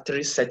to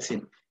factory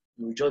setting.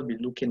 You'll just be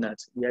looking at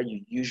where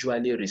you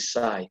usually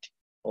reside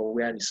or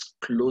where is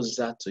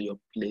closer to your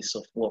place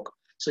of work.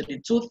 So the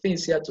two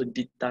things here to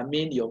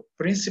determine your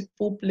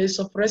principal place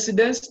of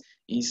residence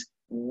is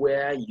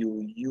where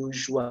you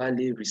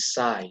usually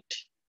reside.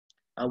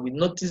 And we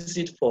notice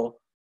it for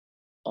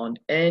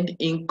unearned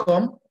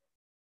income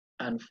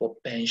and for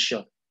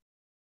pension.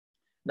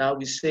 Now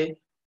we say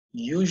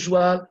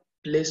usual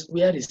place,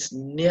 where is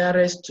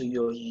nearest to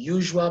your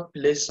usual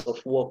place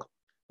of work.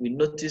 We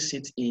notice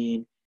it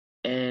in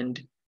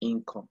earned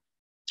income.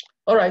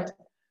 All right,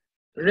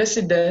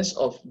 residence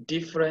of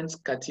different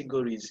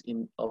categories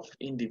of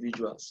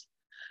individuals.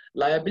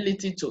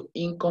 Liability to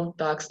income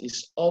tax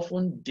is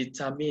often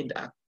determined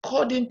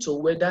according to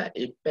whether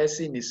a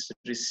person is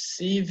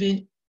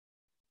receiving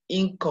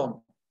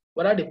income,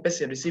 whether the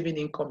person receiving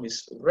income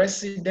is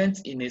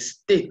resident in a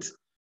state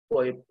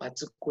for a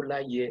particular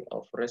year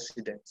of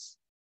residence.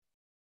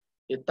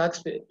 A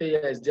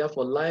taxpayer is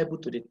therefore liable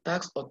to the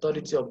tax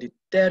authority of the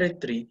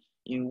territory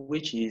in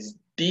which he is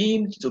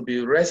deemed to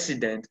be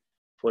resident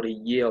for the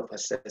year of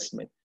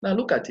assessment. Now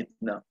look at it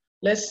now.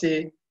 Let's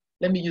say,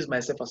 let me use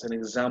myself as an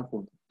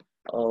example.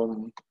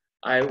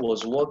 I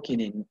was working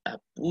in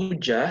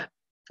Abuja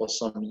for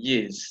some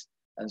years,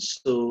 and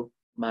so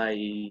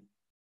my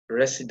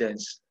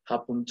residence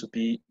happened to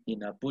be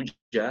in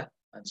Abuja,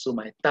 and so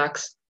my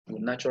tax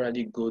will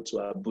naturally go to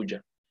Abuja.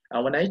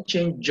 And when I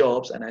changed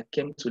jobs and I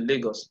came to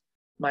Lagos,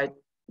 my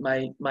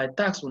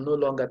tax will no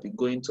longer be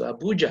going to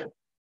Abuja.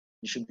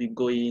 It should be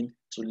going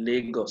to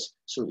Lagos.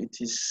 So it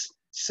is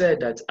said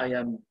that I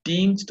am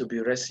deemed to be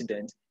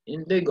resident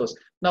in Lagos.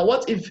 Now,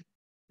 what if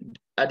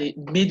at the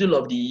middle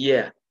of the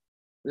year,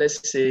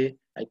 let's say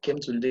I came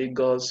to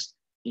Lagos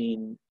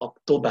in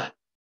October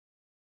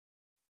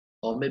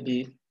or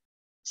maybe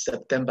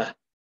September.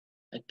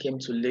 I came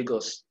to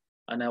Lagos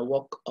and I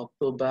work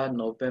October,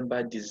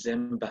 November,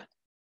 December.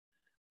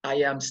 I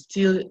am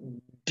still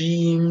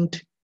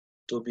deemed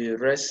to be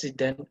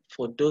resident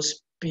for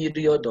those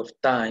period of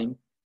time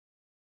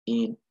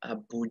in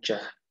Abuja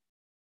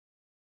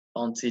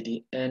until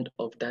the end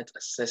of that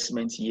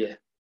assessment year,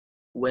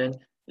 when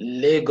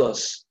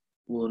Lagos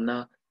will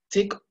now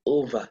take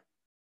over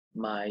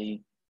my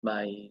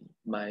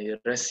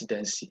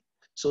residency.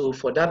 So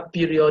for that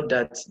period,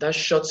 that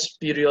short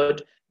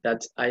period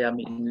that I am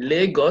in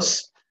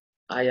Lagos,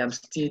 I am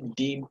still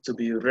deemed to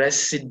be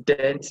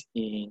resident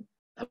in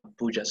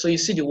Abuja. So you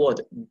see the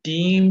word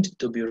deemed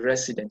to be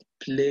resident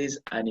plays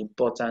an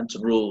important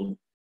role.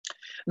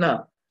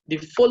 Now, the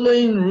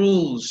following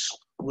rules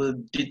will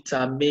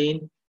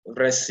determine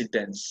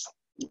residence.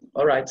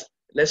 All right,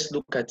 let's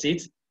look at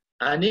it.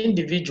 An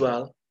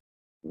individual,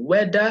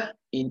 whether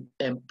in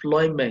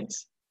employment,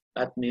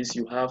 that means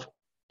you have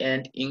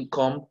earned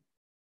income,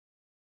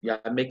 you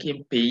are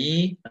making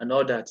pay and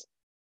all that,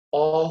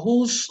 or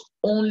whose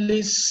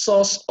only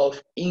source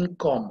of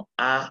income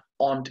are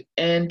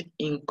unearned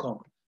income.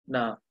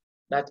 Now,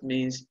 that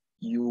means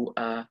you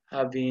are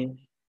having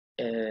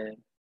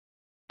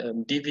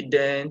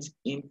dividends,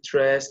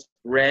 interest,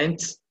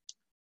 rent.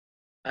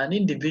 An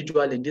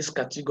individual in this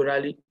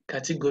category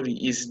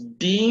is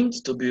deemed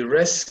to be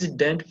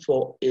resident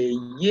for a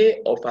year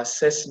of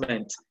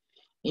assessment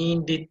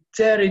in the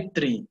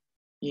territory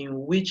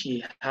in which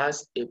he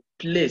has a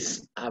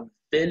place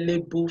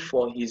available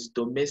for his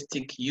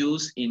domestic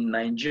use in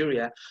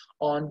Nigeria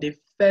on the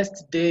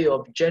first day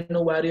of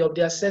January of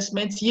the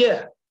assessment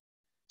year.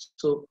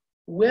 So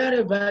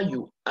wherever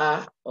you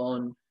are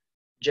on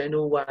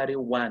January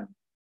 1,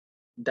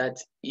 that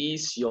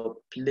is your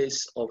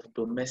place of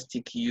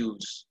domestic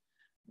use.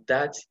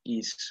 That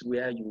is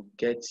where you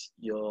get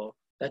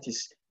that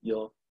is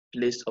your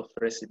place of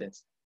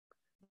residence.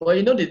 But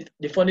you know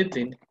the funny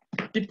thing,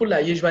 people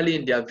are usually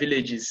in their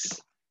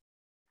villages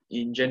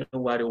in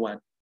January 1.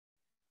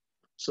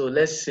 So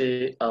let's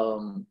say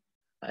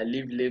I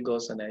leave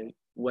Lagos and I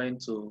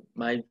went to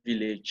my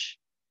village.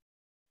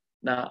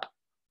 Now,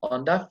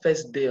 on that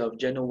first day of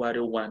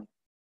January 1,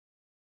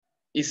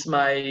 is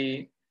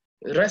my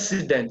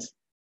residence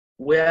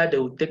where they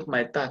will take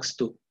my tax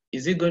to?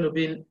 Is it going to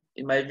be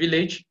in my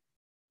village?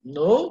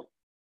 No.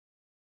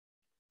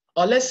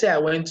 Or let's say I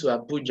went to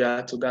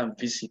Abuja to go and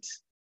visit,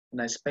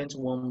 and I spent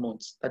 1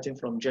 month, starting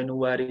from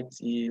January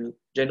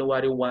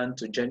 1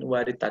 to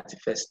January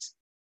 31st.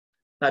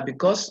 Now,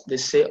 because they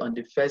say on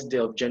the first day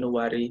of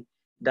January,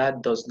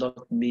 that does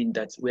not mean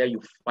that where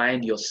you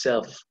find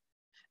yourself,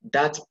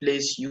 that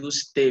place you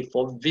stay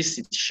for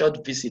visit,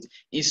 short visit,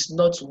 is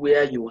not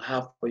where you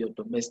have for your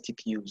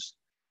domestic use.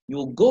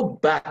 You go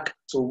back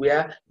to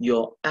where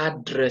your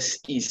address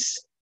is.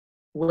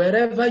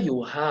 Wherever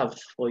you have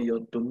for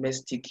your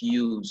domestic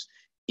use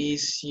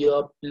is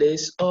your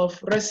place of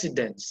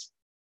residence?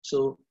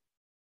 So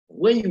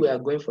when you were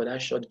going for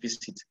that short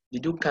visit,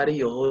 did you carry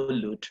your whole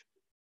load?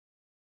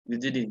 You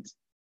didn't,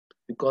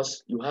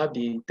 because you have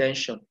the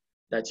intention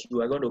that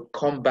you are going to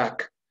come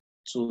back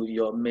to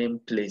your main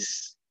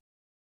place.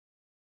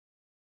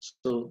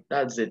 So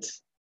that's it.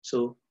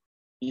 So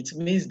it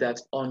means that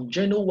on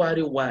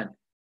January 1,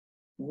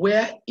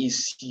 where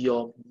is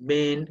your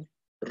main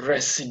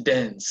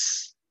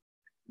residence?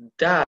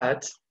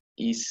 That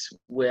is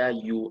where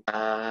you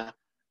are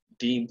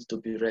deemed to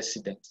be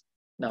resident.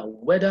 Now,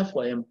 whether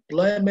for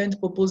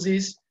employment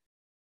purposes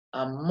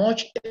and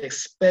much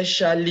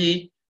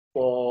especially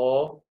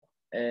for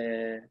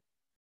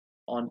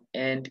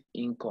unearned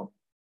income.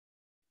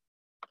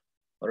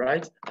 All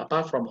right,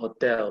 apart from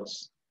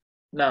hotels.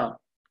 Now,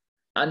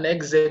 an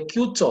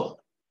executor.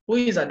 Who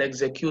is an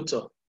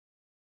executor?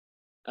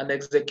 An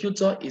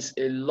executor is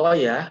a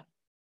lawyer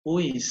who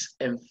is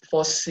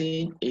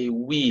enforcing a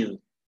will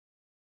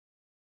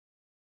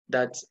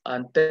that's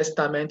a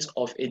testament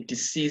of a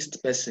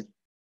deceased person.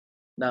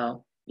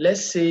 Now,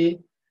 let's say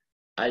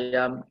I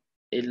am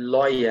a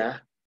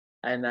lawyer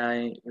and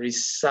I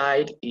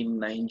reside in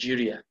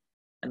Nigeria.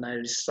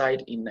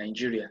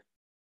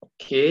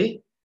 Okay?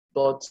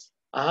 But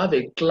I have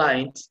a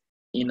client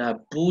in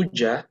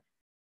Abuja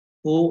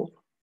who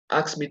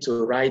asked me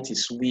to write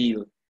his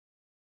will.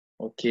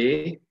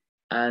 Okay?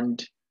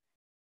 And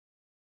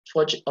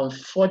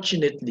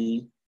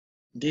unfortunately,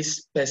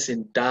 this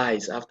person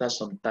dies after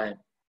some time.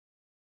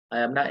 I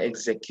am not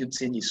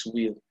executing his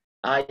will.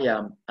 I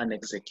am an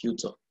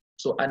executor.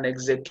 So an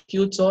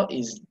executor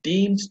is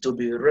deemed to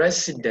be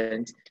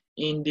resident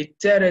in the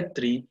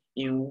territory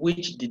in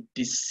which the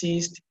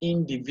deceased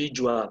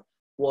individual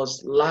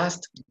was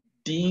last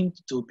deemed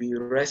to be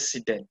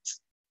resident.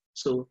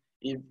 So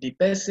if the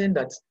person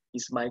that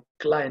is my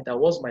client, that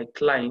was my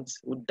client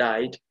who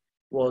died,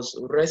 was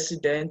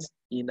resident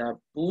in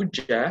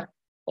Abuja,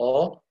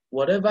 or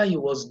whatever he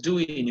was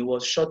doing, he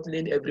was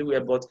shuttling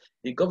everywhere, but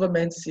the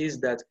government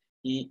says that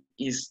he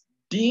is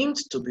deemed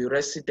to be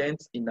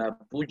resident in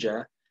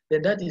Abuja,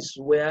 then that is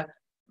where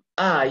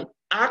I,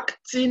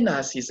 acting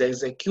as his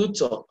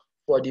executor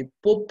for the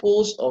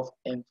purpose of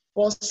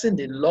enforcing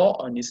the law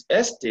on his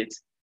estate,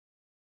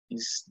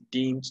 is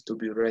deemed to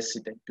be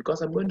resident,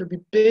 because I'm going to be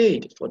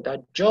paid for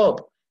that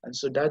job. And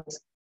so that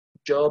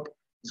job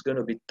is going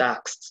to be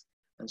taxed.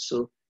 And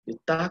so the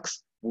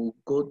tax will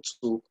go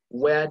to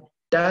where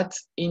that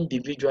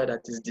individual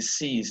that is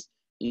deceased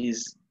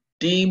is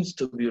deemed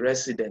to be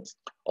resident.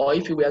 Or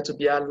if he were to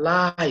be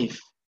alive,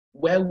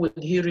 where would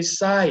he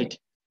reside?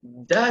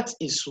 That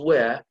is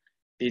where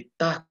the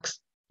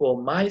tax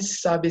for my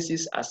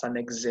services as an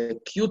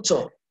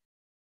executor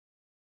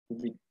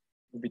will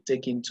be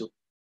taken to.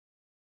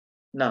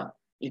 Now,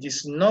 it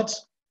is not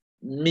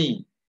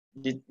me.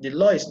 The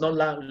law is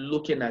not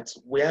looking at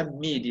where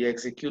me, the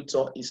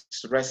executor, is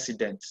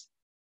resident.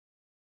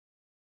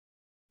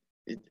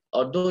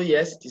 Although,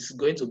 yes, it is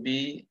going to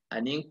be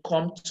an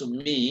income to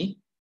me,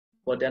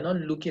 but they're not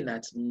looking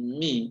at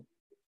me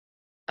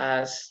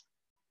as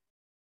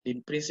the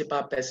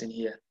principal person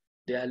here.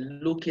 They are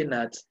looking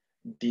at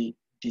the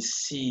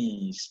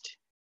deceased.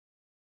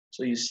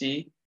 So you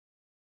see,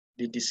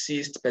 the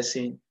deceased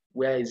person,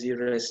 where is he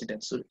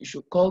resident? So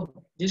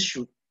this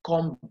should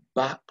come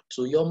back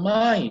to your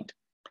mind.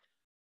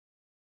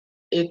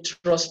 A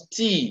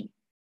trustee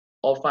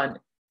of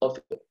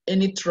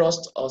any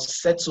trust or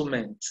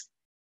settlement,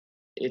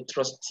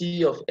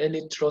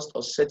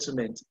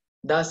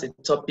 that's a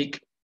topic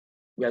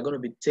we are going to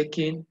be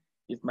taking.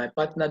 If my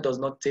partner does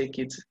not take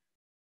it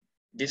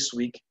this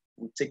week,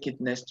 we'll take it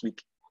next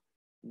week,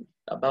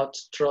 about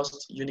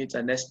trust, units,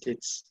 and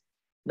estates.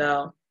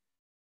 Now,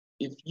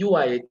 if you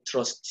are a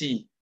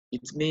trustee,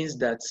 it means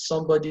that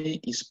somebody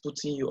is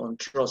putting you on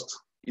trust.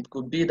 It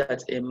could be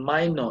that a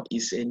minor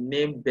is a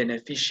named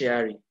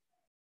beneficiary.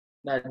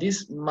 Now,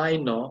 this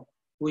minor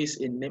who is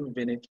a named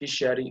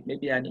beneficiary,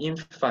 maybe an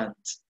infant,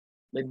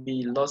 maybe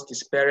he lost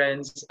his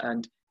parents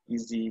and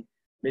is the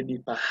maybe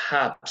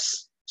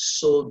perhaps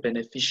sole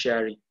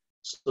beneficiary,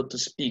 so to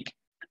speak.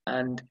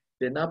 And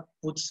they now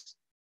put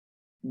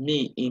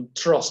me in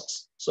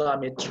trust. So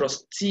I'm a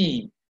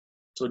trustee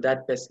to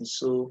that person.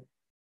 So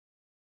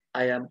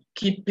I am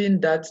keeping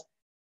that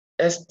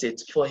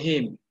estate for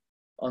him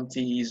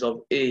until he is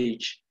of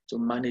age to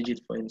manage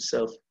it for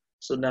himself.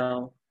 So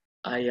now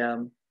I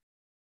am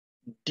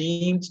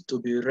deemed to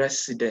be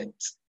resident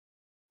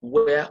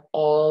where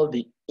all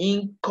the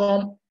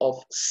income of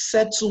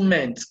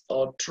settlement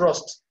or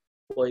trust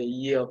for a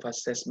year of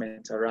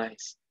assessment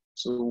arise.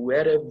 So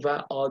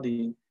wherever all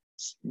the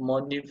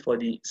money for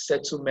the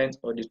settlement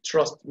or the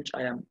trust which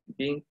I am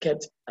being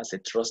kept as a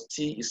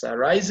trustee is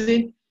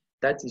arising,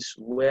 that is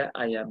where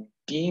I am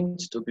deemed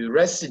to be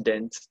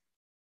resident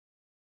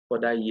for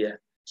that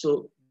year.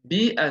 So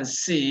B and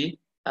C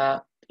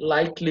are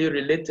likely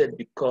related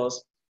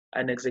because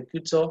an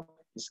executor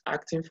is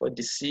acting for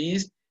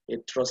deceased, a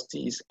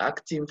trustee is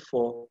acting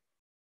for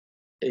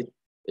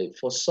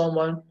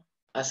someone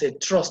as a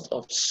trust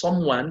of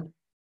someone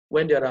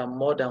when there are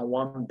more than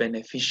one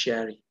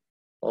beneficiary,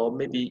 or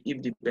maybe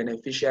if the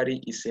beneficiary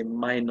is a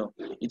minor,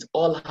 it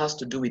all has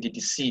to do with the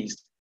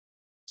deceased.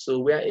 So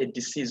where a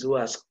deceased who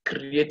has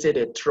created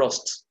a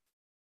trust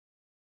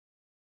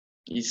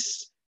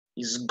is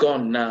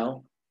gone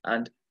now,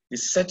 and the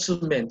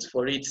settlement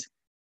for it,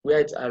 where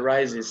it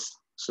arises.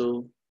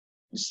 So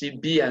you see,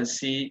 B and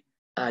C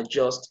are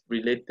just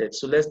related.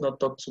 So let's not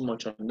talk too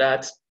much on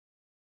that.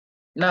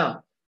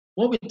 Now,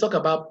 when we talk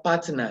about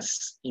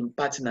partners in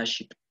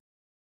partnership,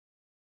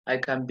 I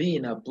can be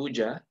in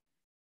Abuja.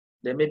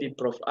 There may be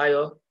Prof.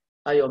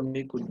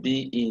 Ayomi could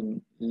be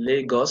in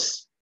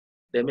Lagos.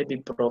 There may be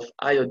Prof.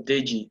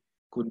 Ayodeji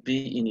could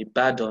be in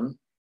Ibadan.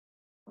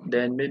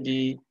 Then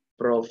maybe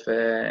Prof.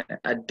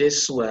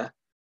 Adesua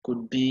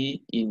could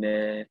be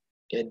in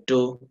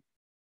Edo.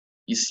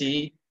 You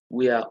see,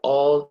 we are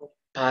all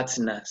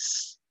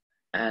partners,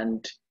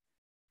 and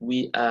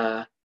we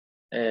are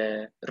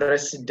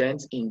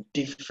residents in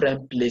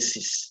different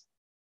places.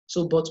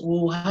 So, but we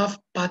will have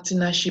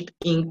partnership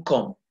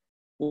income.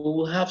 We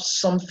will have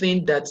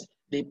something that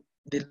the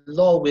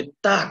law will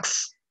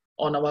tax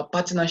on our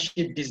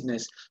partnership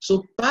business.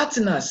 So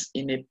partners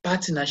in a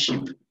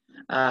partnership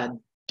are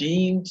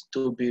deemed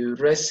to be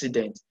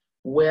resident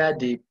where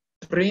the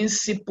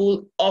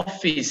principal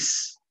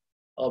office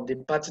of the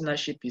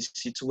partnership is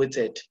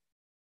situated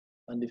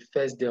on the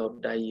first day of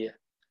that year.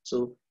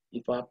 So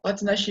if our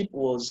partnership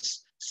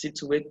was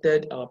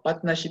situated, our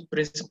partnership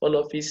principal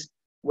office,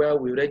 where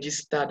we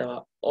registered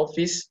our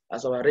office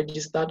as our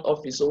registered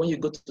office. So when you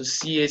go to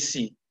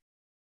CAC,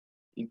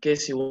 in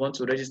case you want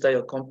to register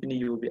your company,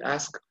 you will be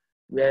asked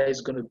where is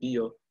going to be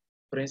your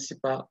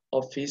principal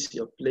office,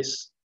 your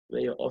place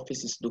where your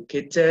office is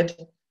located.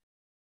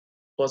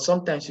 But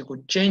sometimes you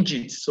could change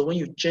it. So when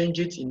you change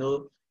it, you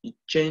know, it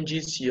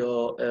changes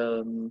your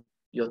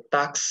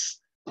tax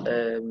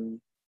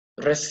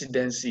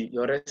residency.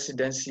 Your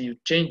residency, you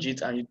change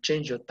it and you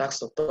change your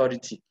tax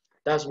authority.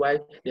 That's why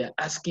they're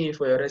asking you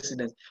for your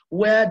residence.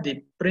 Where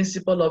the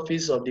principal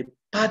office of the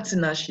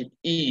partnership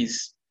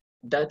is,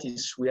 that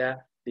is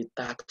where the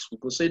tax will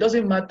go. So it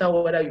doesn't matter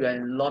whether you are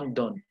in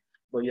London,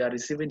 but you are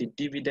receiving the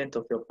dividend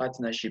of your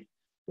partnership.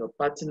 Your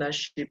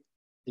partnership,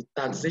 the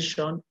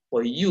taxation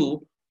for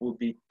you will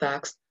be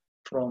taxed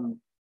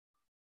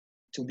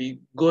to be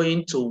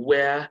going to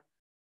where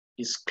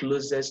is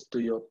closest to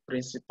your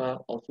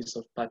principal office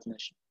of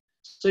partnership.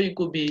 So you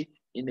could be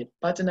in a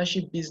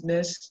partnership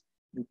business.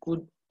 You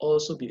could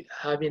also be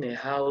having a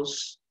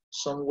house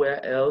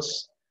somewhere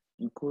else.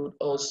 You could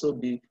also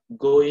be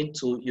going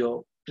to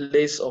your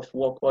place of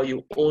work, or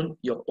you own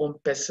your own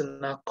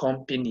personal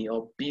company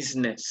or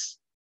business.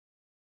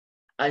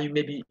 And you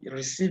may be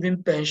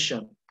receiving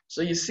pension.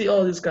 So you see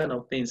all these kind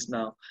of things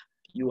now.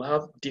 You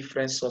have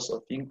different source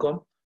of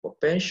income. For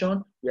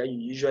pension, where you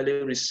usually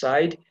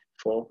reside.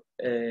 For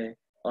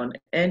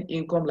on-end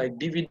income like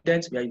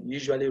dividends, where you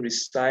usually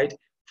reside.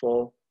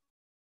 For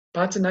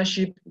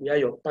partnership, where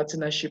your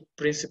partnership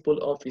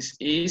principal office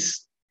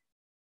is.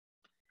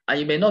 And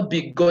you may not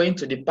be going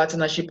to the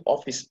partnership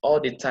office all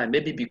the time,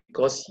 maybe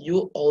because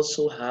you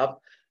also have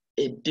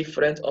a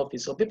different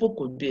office. So people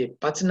could be a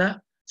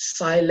partner,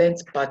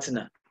 silent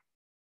partner,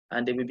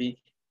 and they will be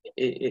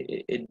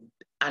an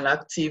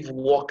active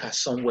worker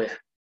somewhere.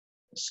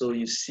 So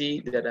you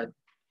see that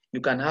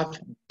you can have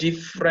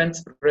different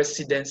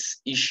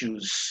residence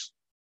issues.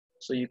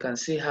 So you can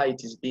see how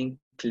it is being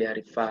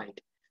clarified.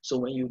 So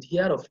when you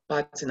hear of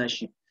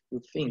partnership,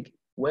 you think,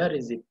 where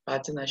is the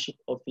partnership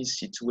office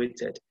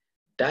situated?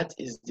 That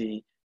is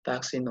the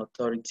taxing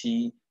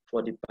authority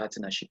for the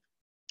partnership.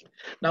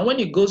 Now, when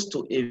it goes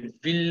to a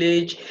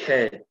village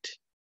head,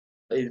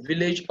 a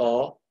village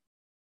or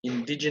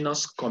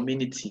indigenous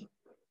community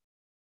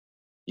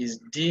is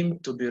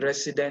deemed to be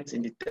resident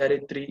in the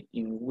territory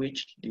in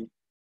which the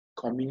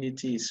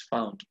community is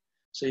found.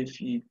 So if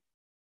the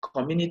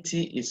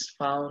community is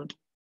found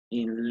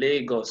in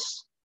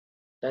Lagos,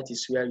 that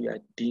is where you are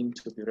deemed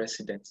to be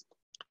resident.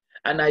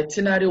 An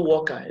itinerary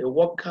worker, a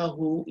worker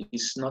who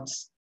is not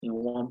in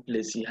one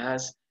place, he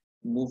has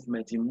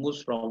movement, he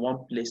moves from one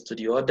place to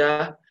the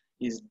other,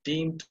 is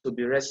deemed to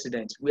be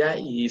resident where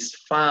he is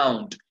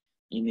found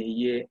in a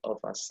year of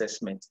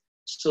assessment.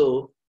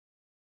 So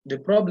the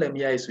problem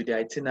here is with the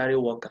itinerary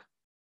worker.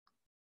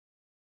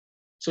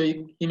 So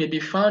he may be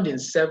found in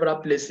several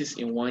places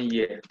in 1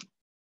 year.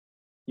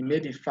 He may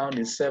be found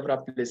in several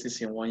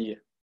places in 1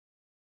 year.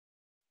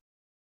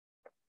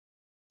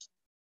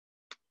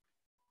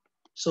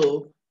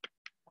 So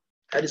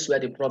that is where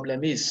the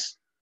problem is.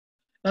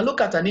 Now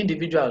look at an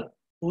individual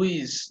who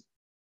is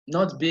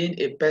not being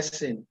a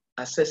person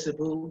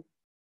accessible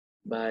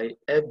by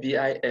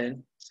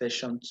FBIN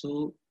section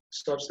 2,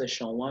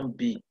 subsection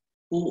 1B,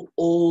 who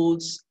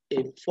holds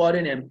a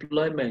foreign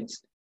employment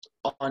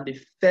on the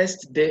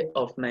first day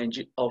of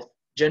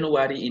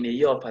January in a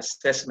year of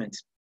assessment,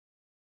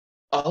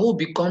 or who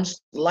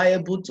becomes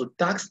liable to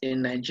tax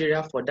in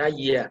Nigeria for that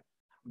year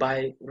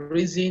by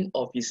reason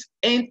of his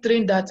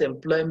entering that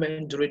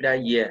employment during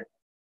that year,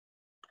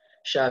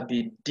 shall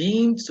be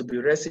deemed to be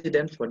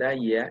resident for that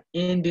year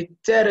in the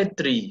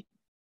territory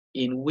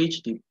in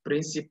which the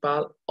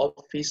principal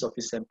office of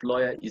his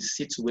employer is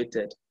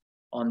situated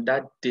on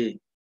that day,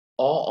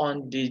 or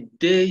on the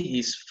day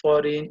his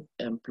foreign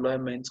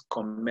employment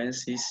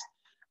commences,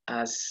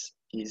 as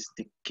is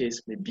the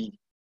case may be.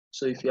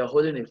 So if you are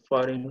holding a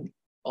foreign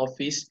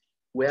office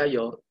where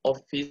your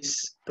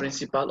office,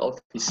 principal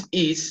office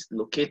is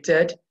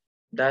located,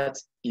 that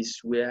is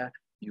where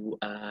you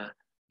are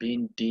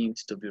being deemed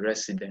to be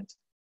resident.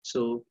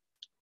 So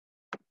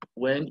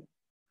when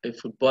a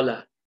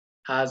footballer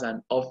has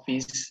an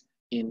office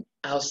in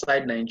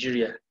outside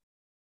Nigeria,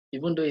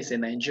 even though he's a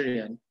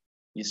Nigerian,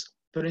 his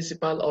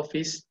principal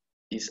office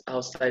is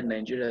outside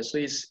Nigeria, so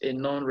he's a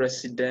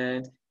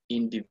non-resident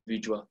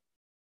individual.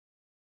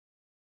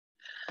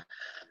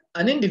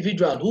 An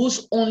individual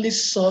whose only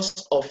source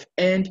of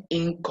earned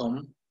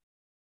income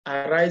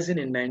arising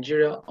in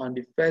Nigeria on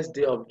the first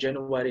day of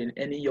January in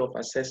any year of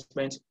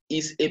assessment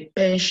is a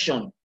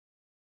pension,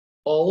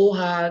 or who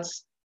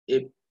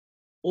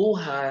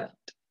had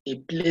a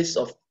place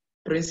of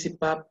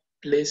principal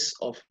place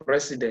of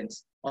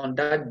residence on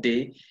that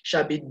day,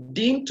 shall be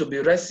deemed to be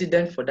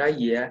resident for that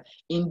year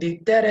in the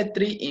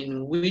territory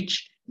in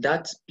which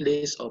that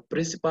place or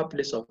principal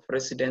place of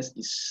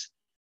residence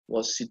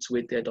was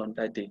situated on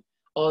that day.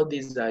 All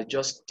these are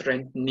just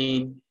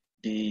strengthening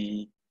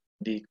the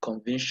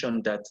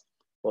conviction that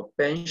for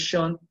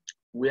pension,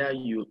 where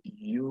you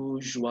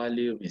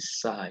usually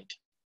reside.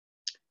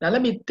 Now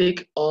let me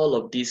take all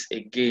of this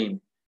again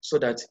so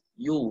that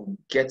you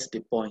get the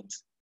point.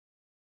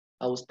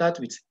 I will start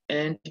with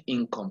earned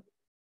income.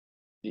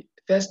 The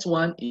first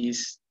one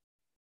is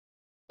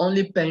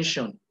only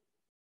pension.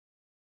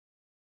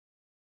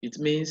 It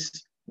means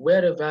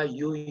wherever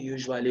you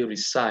usually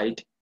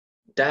reside,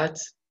 that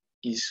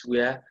is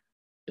where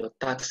your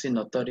taxing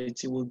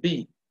authority will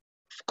be.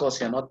 Of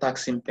course, you're not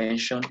taxing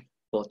pension,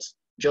 but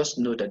just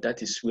know that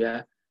that is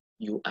where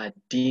you are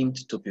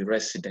deemed to be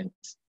resident.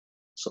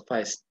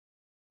 Suffice.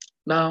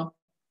 Now,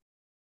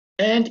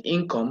 earned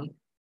income,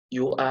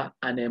 you are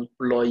an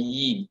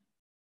employee,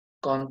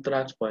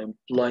 contract for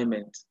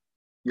employment.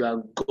 You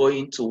are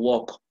going to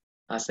work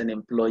as an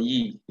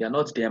employee. You are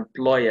not the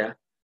employer,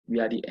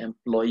 you are the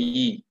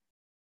employee.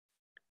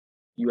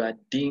 You are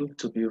deemed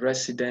to be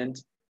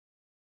resident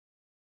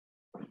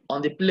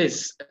on the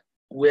place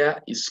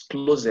where is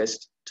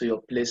closest to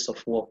your place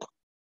of work.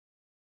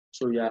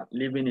 So you are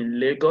living in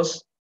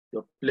Lagos,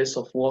 your place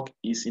of work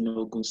is in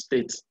Ogun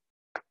State.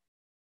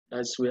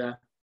 That's where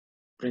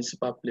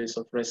principal place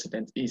of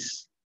residence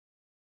is.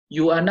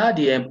 You are now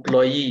the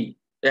employee,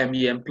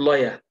 the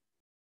employer.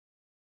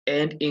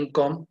 Earned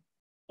income,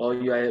 or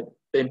you are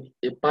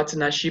a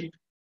partnership,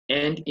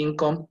 earned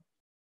income,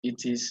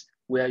 it is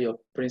where your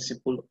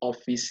principal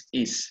office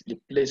is. The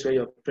place where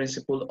your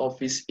principal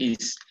office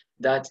is,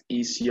 that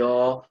is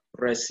your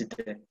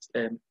residence,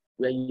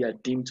 where you are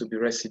deemed to be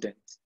resident.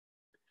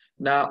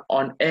 Now,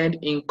 unearned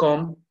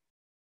income,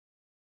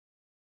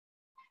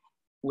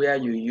 where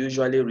you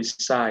usually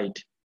reside,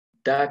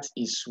 that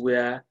is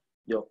where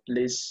your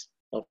place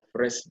of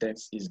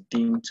residence is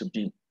deemed to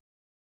be.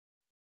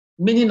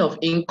 Meaning of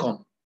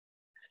income.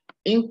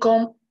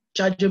 Income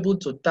chargeable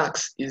to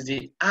tax is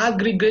the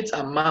aggregate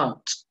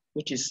amount,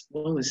 which is,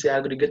 when we say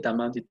aggregate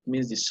amount, it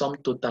means the sum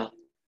total,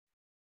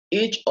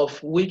 each of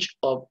which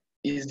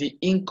is the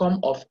income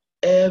of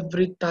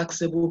every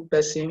taxable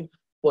person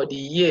for the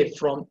year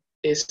from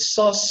a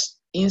source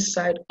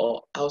inside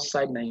or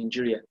outside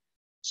Nigeria.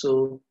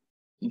 So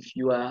if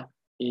you are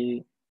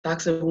a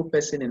taxable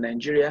person in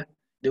Nigeria,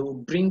 they will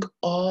bring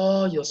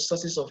all your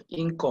sources of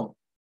income,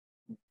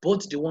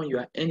 both the one you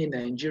are earning in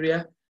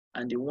Nigeria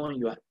and the one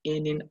you are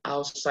earning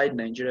outside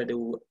Nigeria. They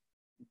will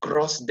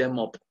gross them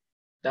up.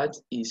 That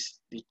is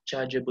the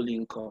chargeable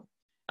income.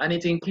 And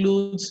it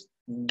includes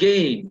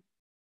gain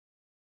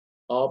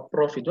or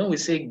profit. When we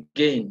say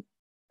gain,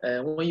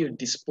 when you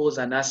dispose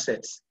an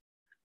asset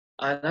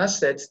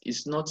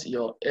is not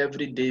your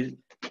everyday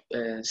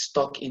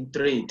stock in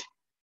trade.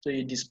 So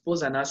you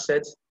dispose an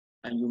asset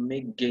and you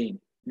make gain.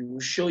 You will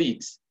show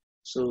it.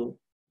 So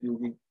you will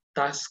be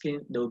they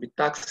will be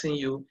taxing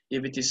you.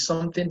 If it is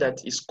something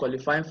that is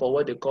qualifying for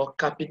what they call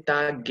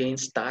capital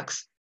gains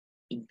tax,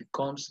 it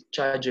becomes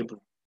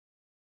chargeable.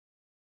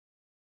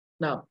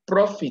 Now,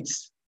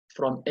 profits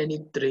from any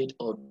trade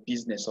or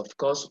business. Of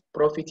course,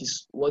 profit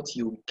is what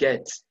you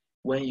get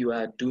when you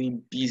are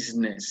doing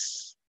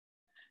business.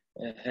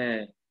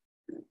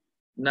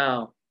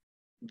 Now,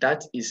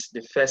 that is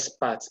the first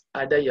part.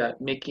 Either you are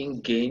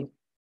making gain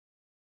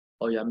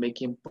or you are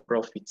making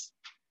profit.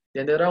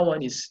 Then the other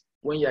one is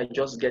when you are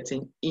just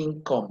getting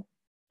income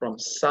from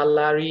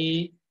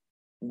salary,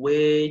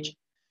 wage,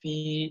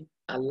 fee,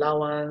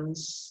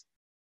 allowance,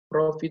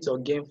 profit or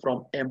gain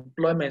from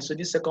employment. So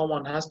this second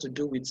one has to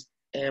do with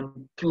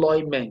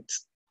employment.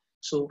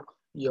 So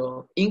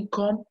your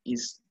income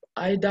is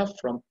either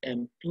from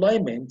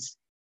employment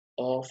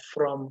or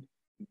from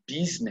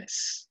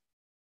business.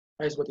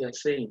 That is what they are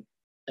saying.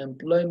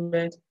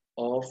 Employment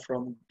or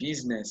from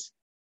business.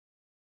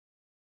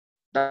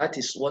 That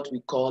is what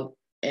we call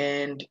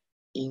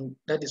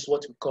that is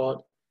what we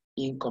call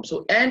income.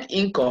 So earned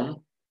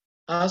income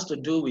has to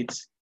do with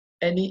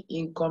any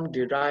income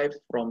derived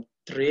from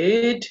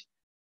trade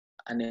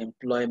and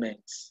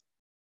employment.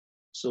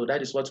 So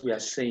that is what we are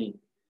saying.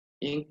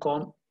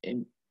 Income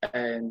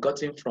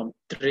gotten from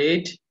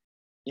trade,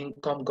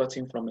 income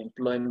gotten from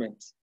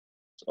employment.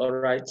 All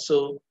right,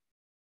 so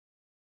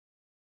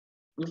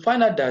we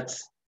find out that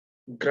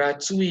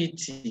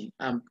gratuity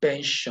and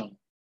pension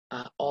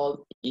are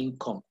all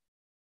income.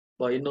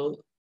 But you know,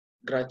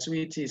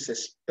 gratuity is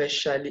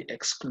especially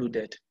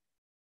excluded.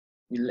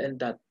 We learned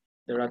that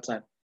the right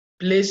time.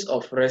 Place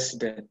of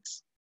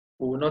residence.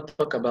 We will not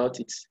talk about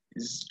it.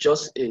 It's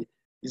just a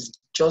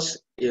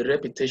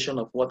repetition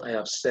of what I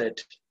have said.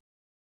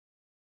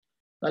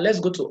 Now let's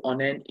go to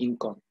unearned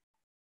income.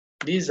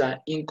 These are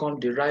income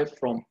derived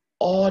from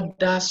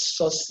other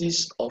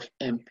sources of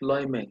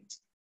employment,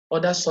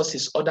 other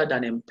sources other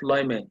than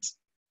employment,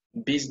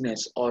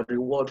 business, or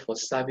reward for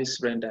service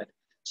rendered.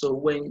 So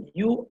when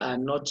you are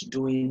not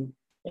doing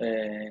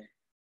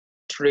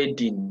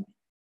trading,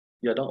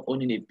 you are not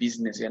owning a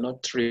business, you are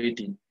not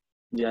trading,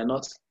 you are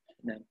not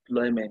in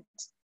employment,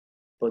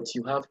 but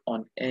you have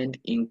unearned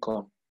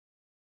income,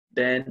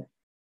 then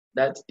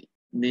that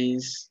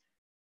means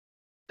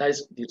that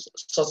is the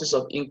sources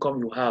of income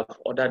you have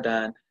other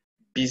than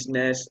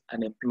business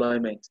and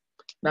employment.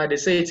 Now they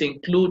say it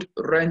includes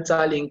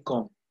rental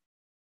income,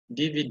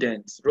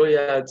 dividends,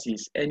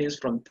 royalties, earnings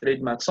from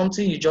trademarks,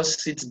 something you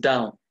just sit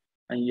down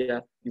and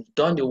you've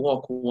done the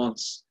work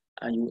once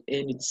and you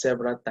earn it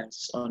several times.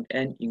 It's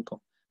unearned income.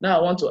 Now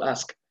I want to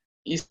ask,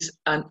 is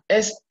an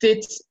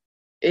estate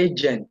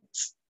agent,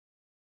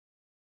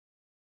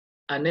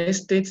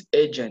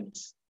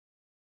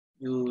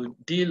 you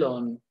deal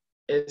on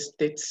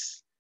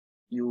estates,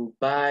 you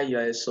buy,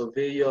 you're a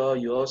surveyor,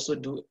 you also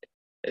do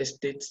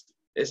estate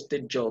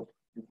job,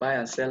 you buy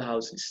and sell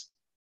houses.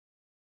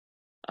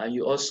 And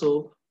you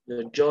also,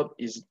 your job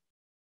is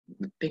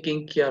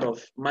taking care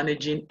of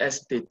managing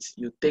estates.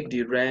 You take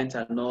the rent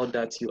and all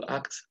that, you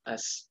act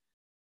as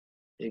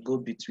a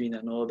go-between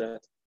and all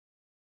that.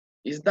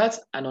 Is that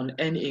an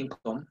unearned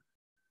income?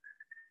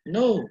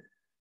 No,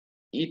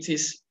 it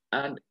is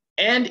an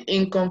earned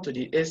income to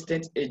the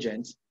estate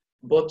agent,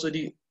 but to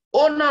the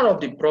owner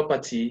of the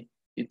property,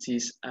 it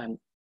is an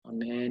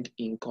unearned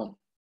income.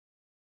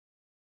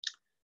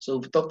 So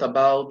we've talked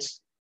about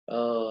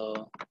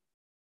the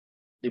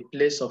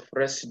place of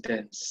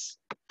residence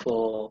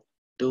for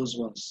those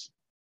ones.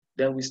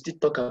 Then we still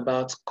talk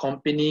about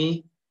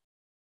company,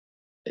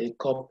 a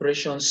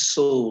corporation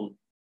soul.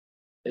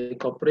 A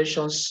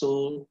corporation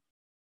soul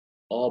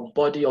or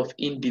body of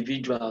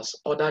individuals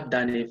other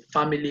than a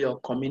family or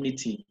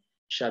community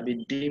shall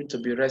be deemed to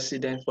be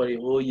resident for a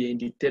whole year in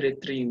the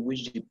territory in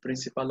which the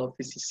principal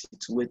office is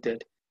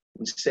situated.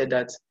 We said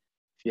that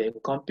if you're a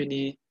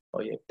company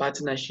or a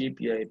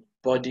partnership, you're a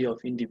body of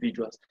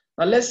individuals.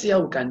 Now let's see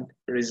how we can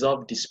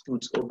resolve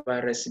disputes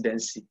over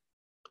residency.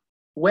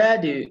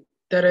 Where the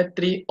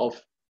territory of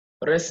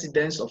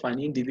residence of an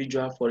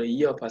individual for a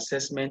year of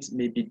assessment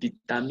may be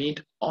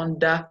determined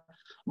under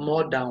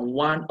more than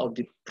one of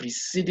the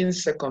preceding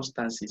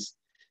circumstances,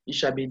 it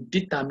shall be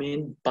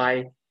determined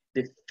by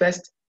the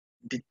first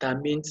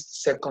determined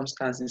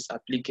circumstances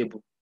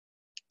applicable.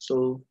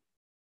 So,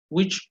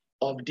 which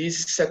of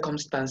these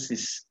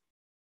circumstances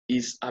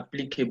is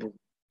applicable?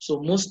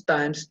 So, most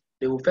times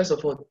they will first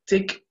of all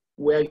take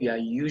where you are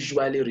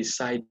usually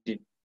residing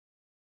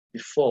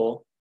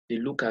before they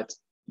look at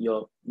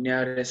your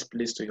nearest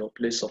place to your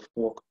place of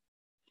work.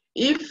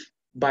 If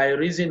by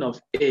reason of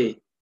a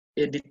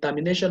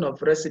determination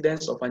of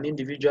residence of an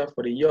individual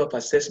for the year of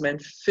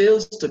assessment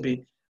fails to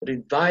be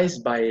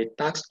revised by a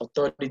tax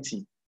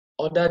authority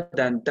other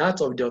than that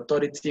of the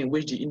authority in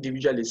which the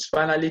individual is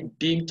finally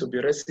deemed to be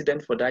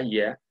resident for that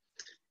year,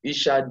 it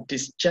shall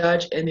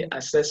discharge any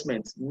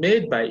assessment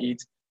made by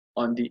it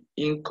on the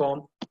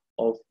income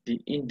of the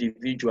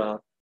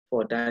individual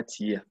for that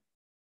year.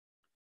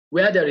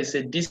 Where there is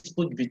a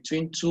dispute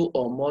between two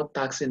or more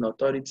taxing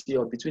authority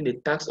or between the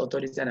tax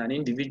authority and an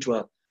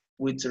individual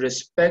with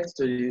respect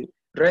to the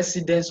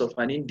residence of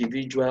an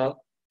individual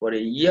for a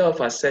year of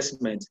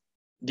assessment,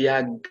 the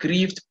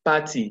aggrieved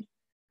party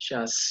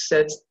shall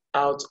set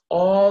out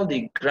all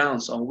the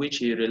grounds on which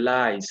he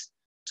relies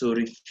to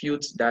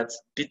refute that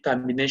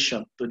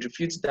determination,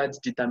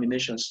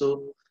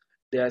 So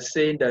they are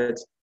saying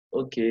that,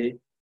 okay,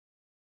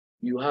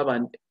 you have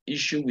an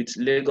issue with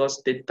Lagos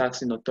State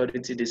Taxing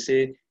Authority. They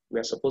say, we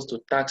are supposed to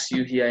tax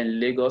you here in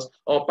Lagos.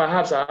 Or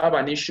perhaps I have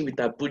an issue with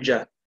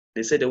Abuja.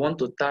 They say they want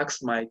to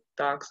tax my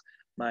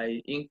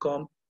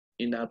income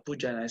in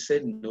Abuja. And I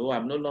said, no,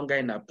 I'm no longer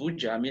in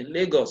Abuja. I'm in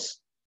Lagos.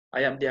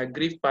 I am the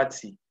aggrieved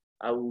party.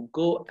 I will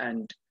go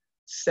and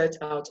set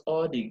out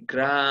all the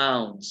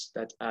grounds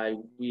that I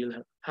will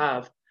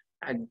have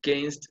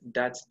against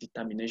that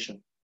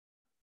determination.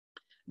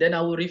 Then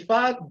I will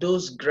refer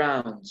those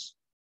grounds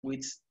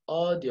with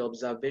all the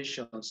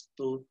observations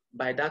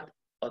by that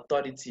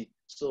authority.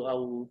 So I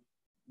will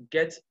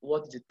get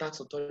what the tax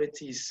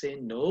authority is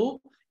saying.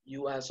 No,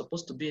 you are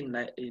supposed to be in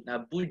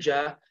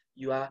Abuja.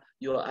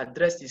 Your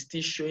address is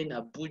still showing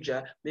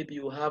Abuja. Maybe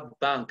you have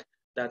bank.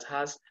 that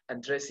has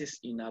addresses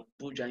in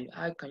Abuja.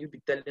 How can you be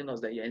telling us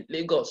that you're in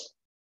Lagos?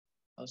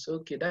 I'll say,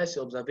 okay, that's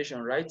your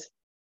observation, right?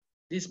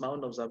 This is my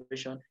own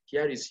observation.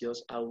 Here is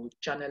yours. I will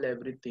channel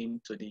everything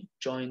to the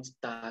Joint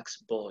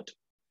Tax Board.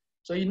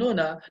 So you know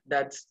now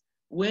that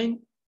when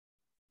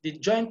the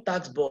Joint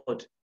Tax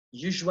Board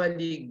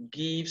usually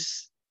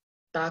gives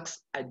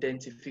tax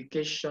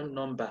identification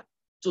number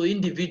to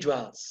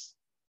individuals.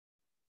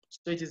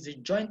 So it is the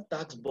Joint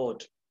Tax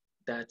Board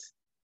that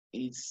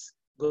is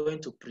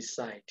going to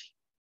preside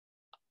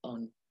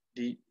on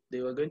they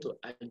were going to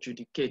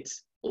adjudicate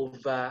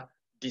over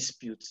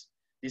disputes.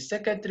 The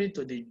secretary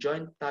to the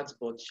Joint Tax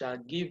Board shall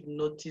give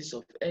notice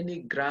of any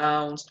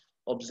grounds,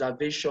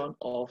 observation,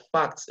 or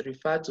facts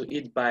referred to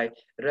it by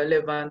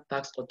relevant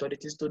tax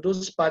authorities to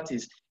those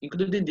parties,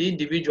 including the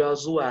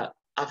individuals who are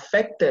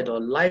affected or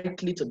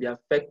likely to be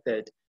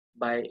affected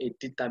by a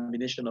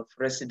determination of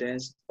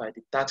residence by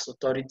the tax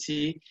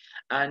authority,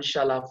 and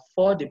shall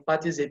afford the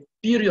parties a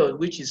period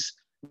which is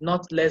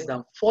not less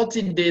than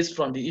 40 days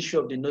from the issue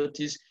of the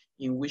notice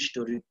in which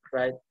to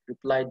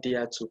reply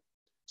thereto.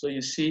 So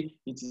you see,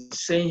 it is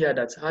saying here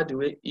that how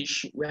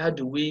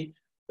do we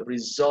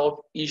resolve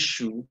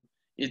issue?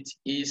 It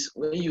is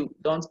when you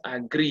don't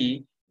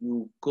agree,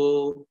 you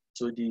go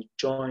to the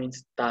Joint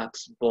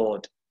Tax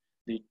Board.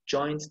 The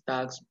Joint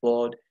Tax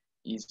Board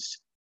is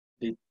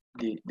the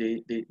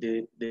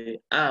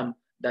arm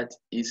that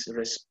is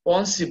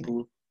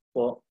responsible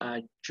for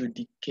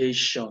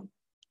adjudication.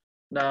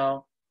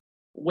 Now,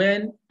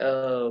 when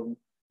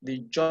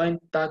the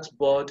Joint Tax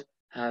Board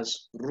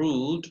has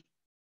ruled,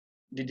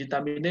 the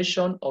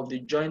determination of the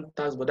Joint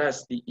Tax Board,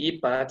 that's the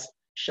EPAT,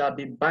 shall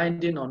be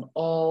binding on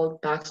all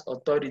tax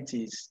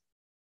authorities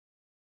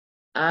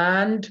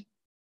and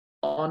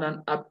on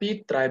an appeal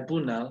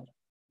tribunal,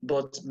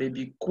 but may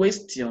be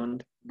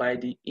questioned by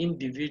the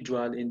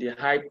individual in the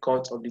High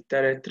Court of the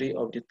territory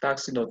of the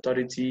taxing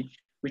authority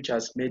which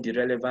has made the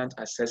relevant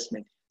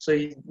assessment. So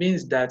it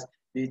means that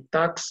the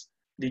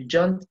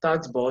Joint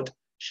Tax Board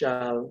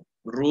shall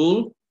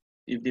rule.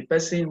 If the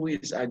person who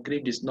is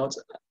aggrieved is not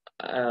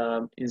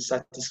in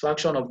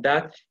satisfaction of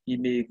that, he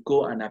may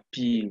go and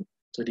appeal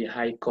to the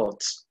High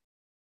Court.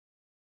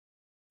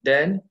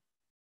 Then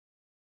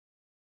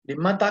the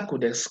matter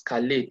could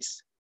escalate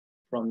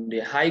from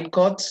the High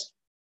Court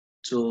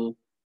to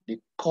the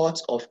Court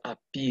of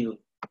Appeal,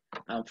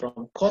 and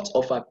from Court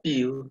of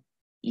Appeal,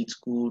 it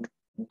could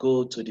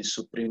go to the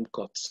Supreme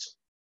Court.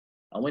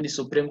 And when the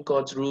Supreme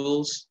Court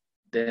rules,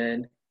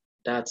 then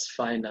that's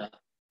final.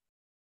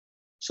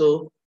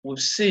 So we've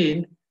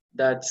seen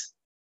that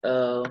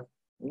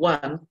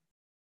one,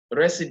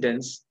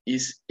 residence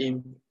is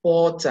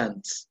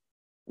important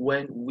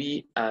when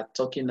we are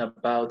talking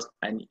about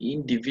an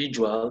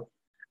individual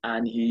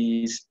and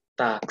his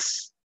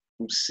tax.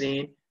 We've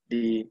seen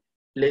the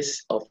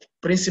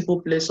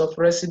principal place of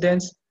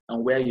residence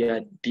and where you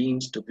are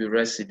deemed to be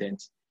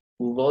resident.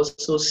 We've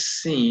also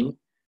seen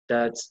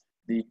that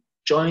the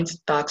Joint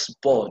Tax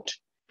Board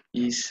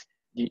is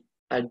the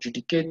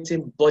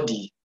adjudicating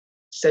body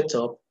set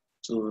up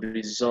to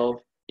resolve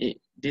a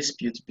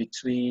dispute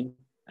between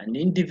an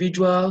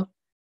individual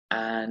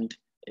and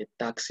a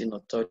taxing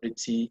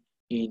authority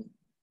in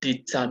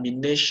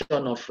determination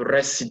of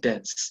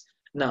residence.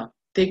 Now,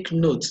 take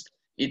note,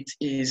 it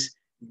is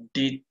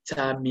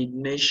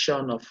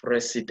determination of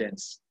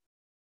residence.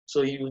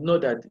 So you know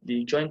that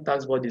the Joint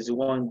Tax Board is the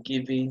one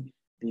giving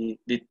the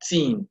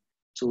theme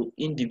to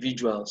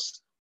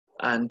individuals.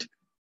 And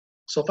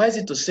suffice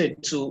it to say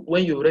too,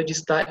 when you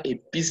register a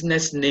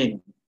business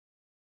name,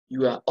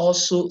 you are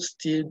also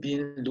still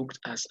being looked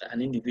as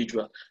an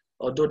individual,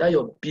 although that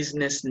your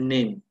business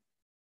name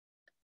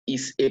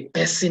is a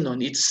person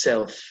on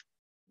itself,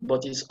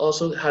 but it's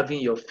also having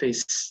your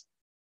face.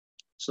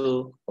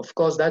 So, of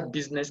course, that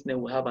business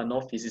name will have an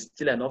office. It's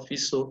still an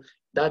office, so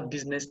that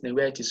business name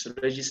where it is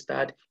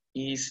registered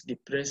is the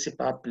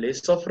principal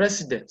place of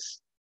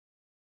residence,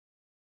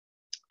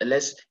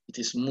 unless it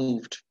is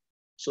moved.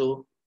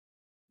 So,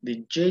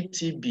 the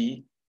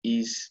JTB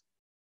is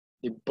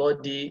the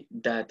body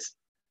that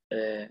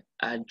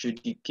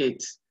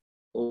adjudicates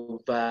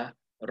over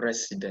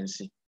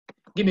residency.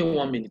 Give me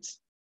 1 minute.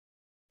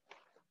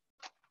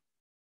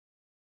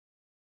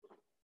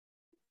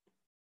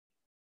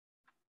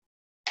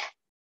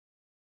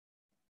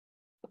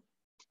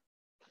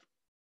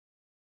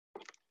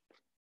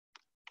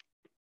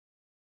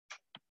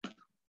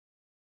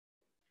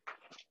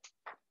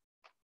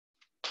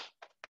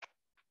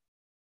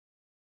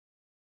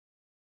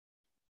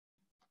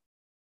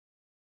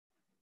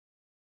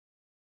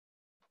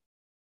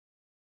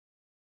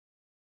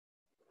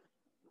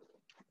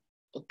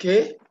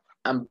 Okay,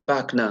 I'm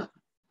back now.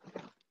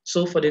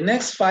 So for the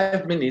next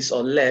 5 minutes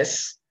or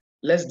less,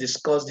 let's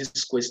discuss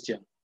this question.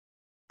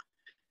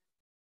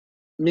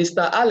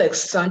 Mr.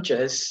 Alex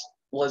Sanchez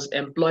was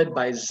employed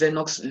by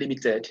Xenox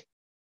Limited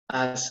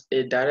as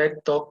a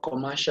director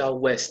commercial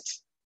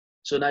West.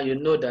 So now you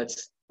know that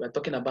we're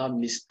talking about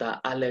Mr.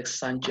 Alex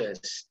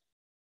Sanchez.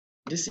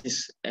 This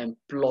is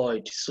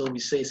employed, so we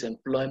say it's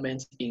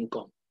employment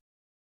income.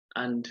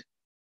 And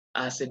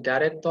as a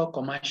Director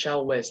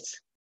Commercial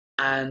West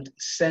and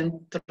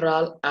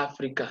Central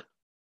Africa.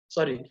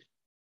 Sorry,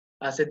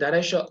 as a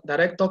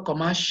Director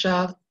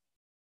Commercial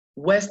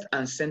West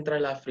and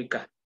Central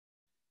Africa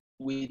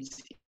with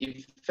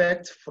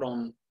effect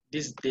from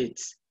this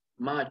date,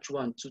 March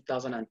 1,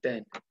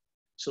 2010.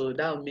 So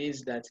that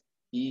means that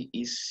he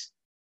is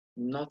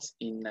not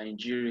in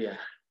Nigeria.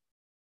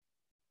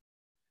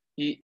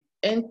 He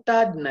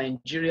entered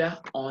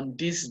Nigeria on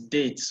this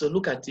date. So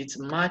look at it,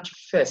 March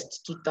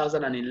 1st,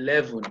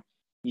 2011.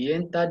 He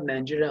entered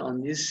Nigeria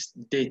on this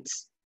date.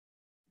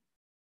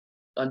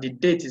 On the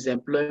date his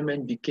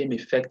employment became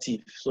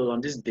effective. So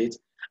on this date,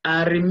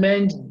 and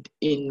remained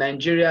in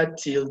Nigeria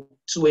till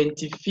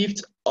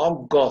 25th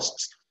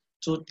August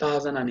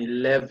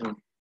 2011.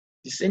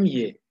 The same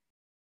year.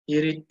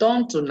 He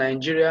returned to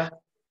Nigeria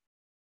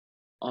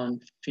on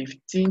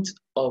 15th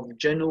of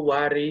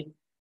January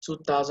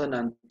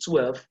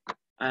 2012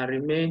 and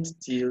remained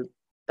till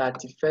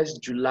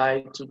 31st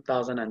July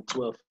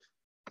 2012.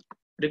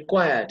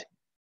 Required,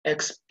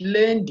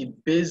 explain the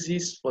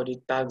basis for the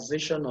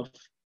taxation of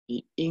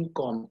the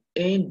income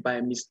earned by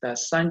Mr.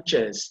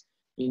 Sanchez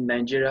in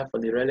Nigeria for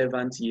the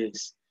relevant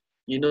years.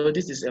 You know,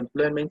 this is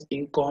employment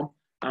income,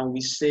 and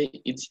we say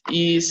it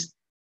is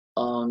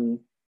on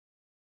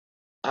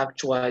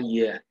actual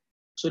year.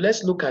 So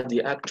let's look at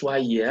the actual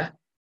year.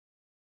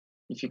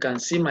 If you can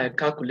see my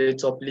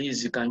calculator,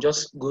 please, you can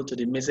just go to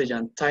the message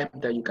and type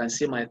that you can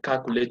see my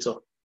calculator.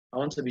 I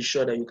want to be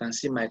sure that you can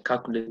see my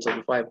calculator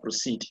before I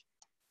proceed.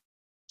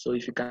 So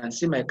if you can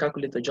see my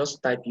calculator,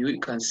 just type you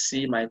can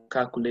see my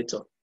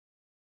calculator.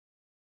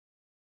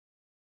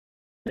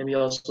 Let me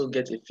also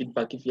get a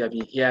feedback if you have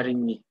been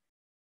hearing me.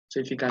 So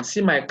if you can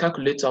see my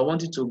calculator, I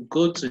want you to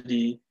go to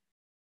the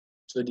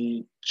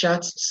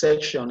chat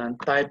section and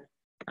type,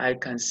 I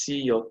can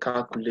see your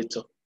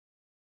calculator.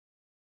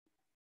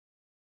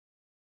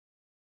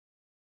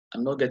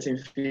 I'm not getting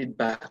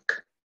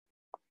feedback.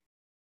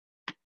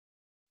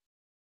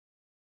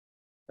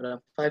 There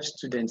are 5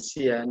 students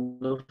here,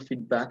 no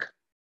feedback.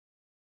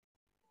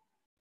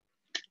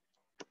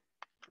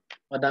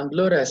 Madam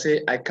Gloria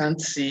say, I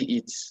can't see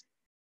it.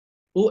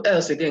 Who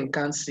else again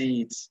can't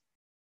see it?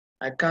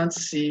 I can't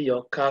see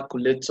your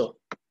calculator.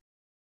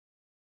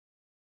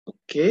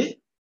 Okay.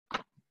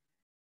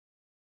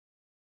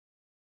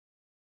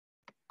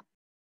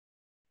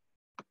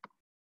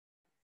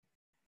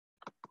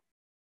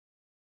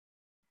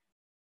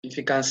 If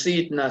you can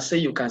see it now, say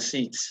you can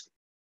see it.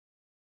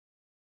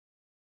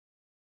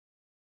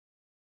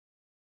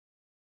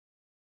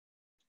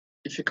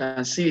 If you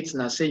can see it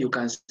now, say you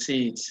can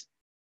see it.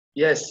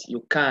 Yes,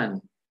 you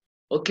can.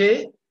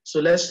 Okay, so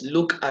let's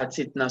look at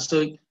it now.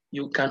 So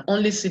you can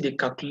only see the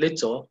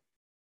calculator,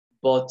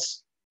 but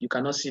you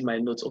cannot see my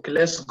notes. Okay,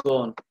 let's go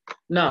on.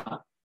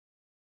 Now,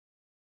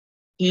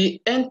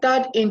 he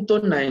entered into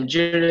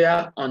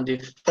Nigeria on the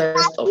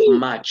 1st of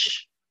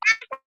March.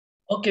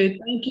 Okay,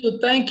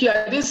 thank you.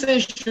 I didn't say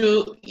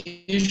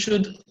you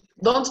should,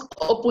 don't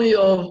open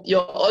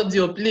your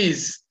audio,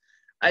 please.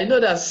 I know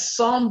that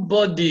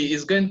somebody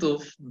is going to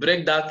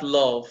break that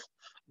law.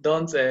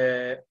 Don't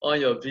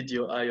on your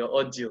video or your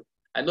audio.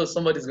 I know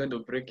somebody's going to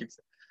break it.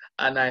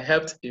 And I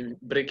helped in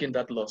breaking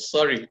that law.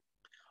 Sorry.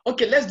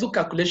 Okay, let's do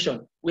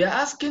calculation. We are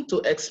asking to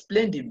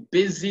explain the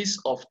basis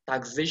of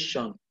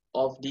taxation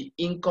of the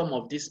income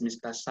of this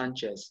Mr.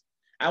 Sanchez.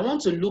 I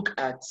want to look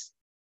at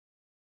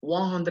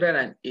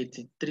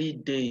 183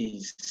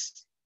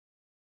 days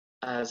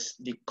as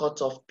the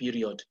cutoff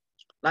period.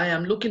 Now I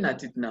am looking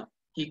at it now.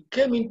 He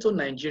came into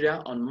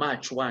Nigeria on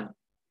March 1.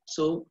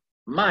 So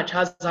March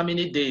has how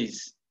many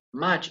days?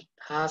 March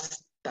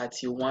has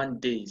 31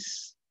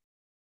 days.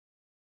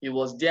 He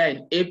was there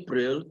in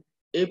April.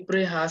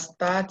 April has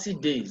 30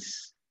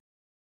 days.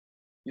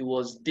 He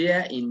was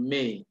there in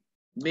May.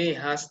 May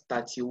has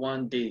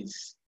 31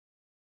 days.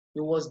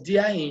 He was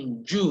there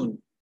in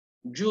June.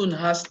 June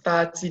has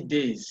 30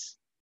 days.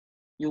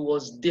 He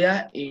was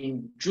there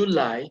in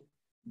July.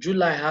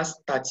 July has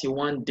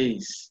 31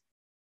 days.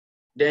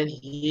 Then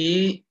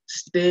he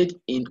stayed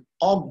in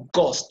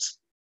August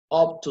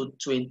up to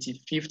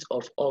 25th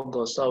of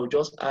August. So I'll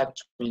just add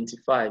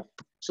 25.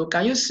 So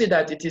can you see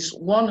that it is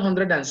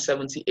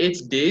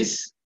 178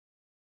 days?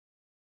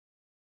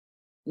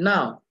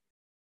 Now,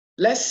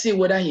 let's see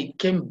whether he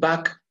came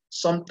back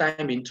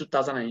sometime in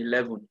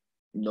 2011.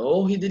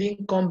 No, he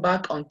didn't come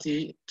back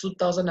until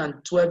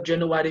 2012,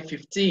 January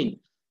 15.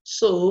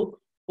 So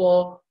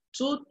for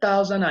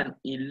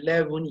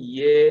 2011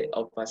 year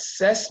of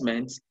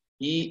assessment,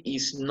 he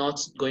is not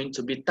going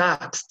to be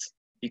taxed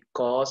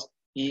because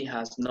he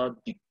has not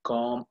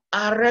become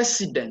a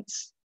resident.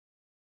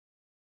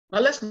 Now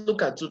let's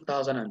look at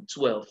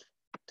 2012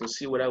 to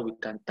see whether we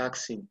can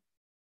tax him.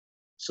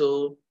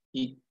 So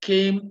he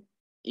came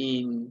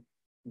in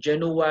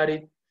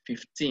January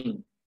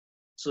 15.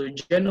 So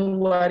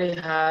January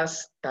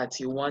has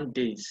 31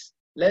 days.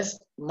 Let's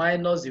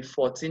minus the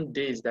 14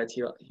 days that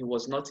he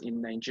was not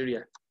in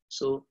Nigeria.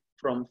 So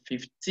from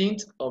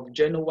 15th of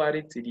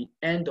January to the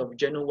end of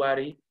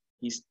January,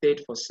 he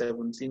stayed for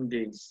 17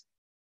 days.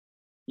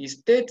 He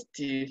stayed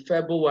till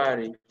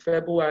February.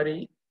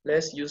 February,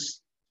 let's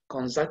use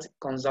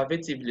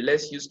conservatively,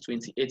 let's use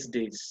 28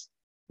 days.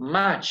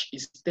 March, he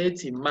stayed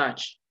till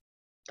March,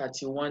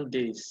 31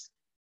 days.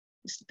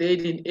 He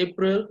stayed in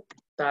April,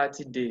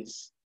 30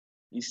 days.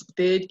 He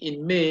stayed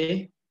in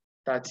May,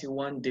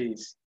 31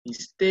 days. He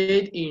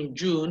stayed in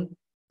June,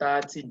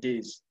 30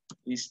 days.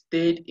 He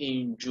stayed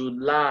in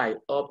July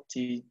up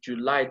to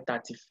July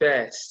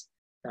 31st,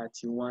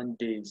 31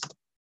 days.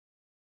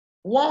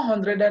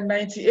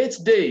 198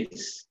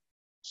 days.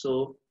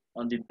 So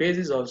on the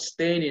basis of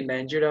staying in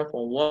Nigeria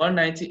for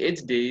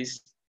 198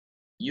 days,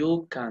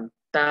 you can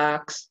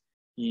tax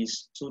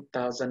his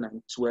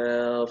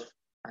 2012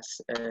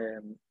 as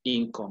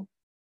income.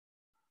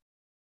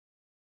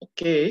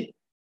 Okay,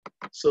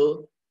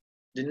 so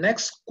the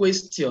next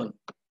question.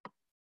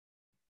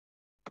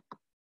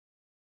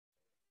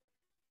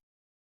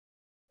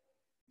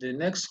 The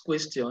next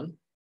question,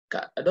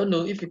 I don't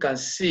know if you can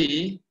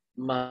see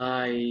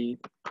my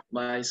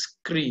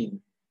screen.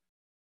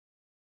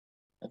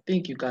 I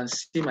think you can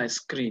see my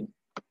screen.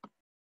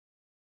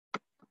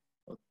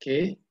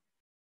 Okay.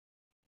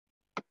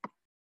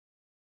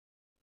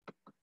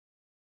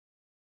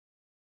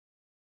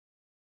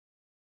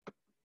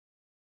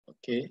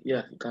 Okay,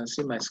 yeah, you can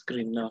see my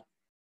screen now.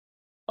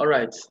 All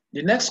right,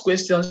 the next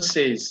question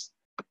says,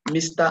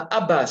 Mr.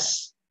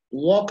 Abbas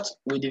worked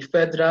with the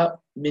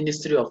Federal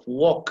Ministry of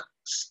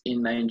Works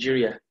in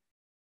Nigeria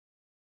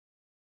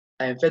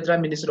and Federal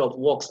Ministry of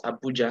Works,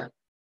 Abuja.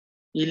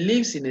 He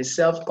lives in a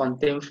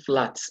self-contained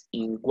flat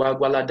in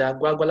Gwagwalada.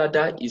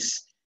 Gwagwalada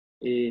is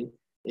a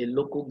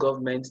local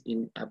government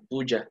in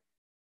Abuja,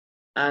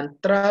 and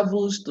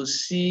travels to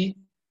see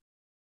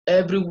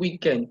every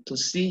weekend to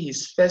see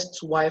his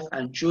first wife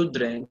and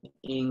children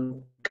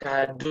in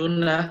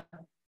Kaduna.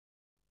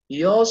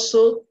 He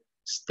also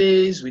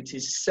stays with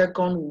his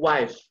second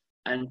wife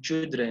and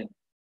children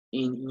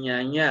in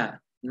Nyanya,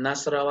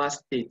 Nasarawa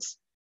State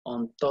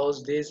on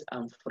Thursdays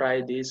and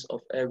Fridays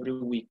of every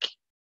week.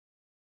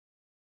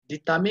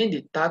 Determine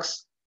the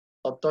tax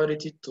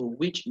authority to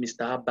which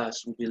Mr.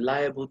 Abbas will be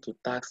liable to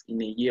tax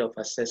in a year of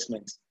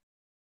assessment.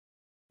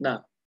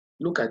 Now,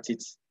 look at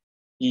it.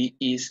 He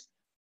is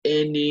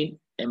earning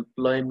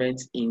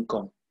employment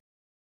income.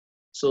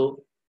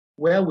 So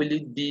where will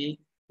it be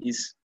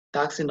his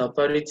taxing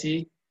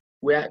authority?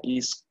 Where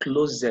is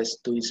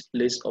closest to his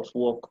place of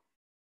work?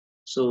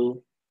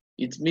 So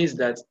it means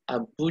that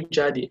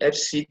Abuja, the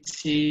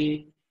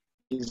FCT,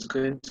 is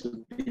going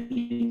to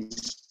be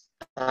his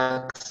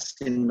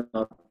taxing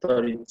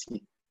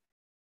authority.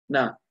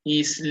 Now,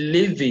 he is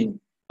living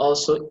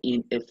also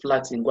in a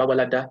flat in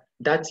Gwagwalada.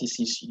 That is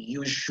his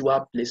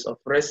usual place of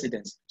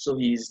residence. So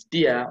he is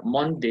there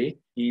Monday,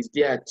 he is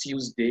there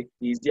Tuesday,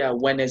 he is there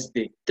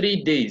Wednesday,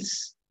 3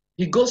 days.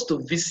 He goes to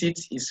visit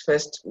his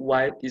first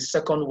wife, his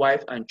second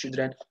wife and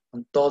children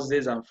on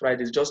Thursdays and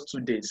Fridays, just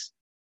 2 days.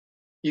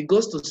 He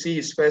goes to see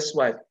his first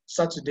wife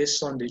Saturday,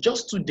 Sunday,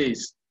 just 2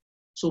 days.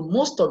 So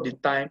most of the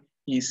time,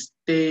 he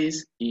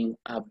stays in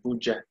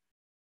Abuja.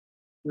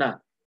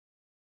 Now,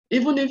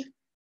 even if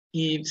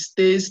he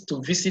stays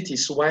to visit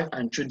his wife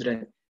and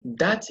children,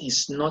 that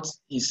is not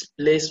his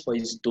place for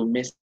his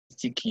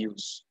domestic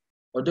use.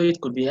 Although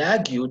it could be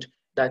argued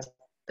that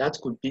that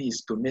could be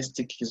his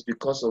domestic use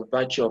because of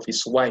virtue of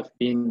his wife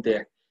being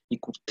there. He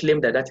could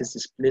claim that that is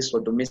his place for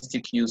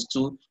domestic use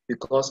too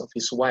because of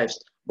his wives.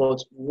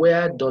 But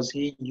where does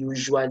he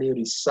usually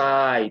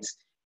reside?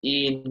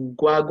 In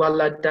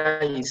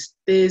Gwagwalada, he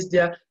stays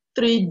there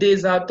 3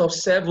 days out of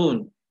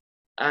 7.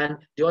 And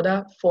the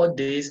other 4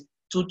 days,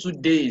 2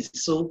 days.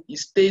 So he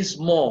stays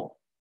more.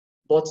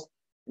 But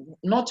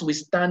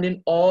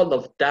notwithstanding all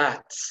of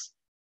that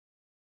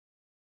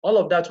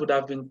would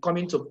have been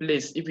coming to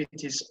place if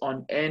it is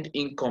unearned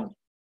income.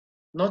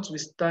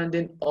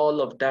 Notwithstanding all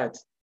of that,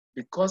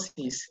 because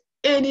he's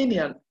earning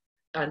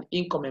an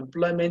income,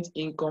 employment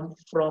income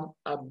from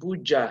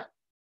Abuja.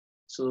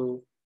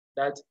 So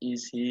that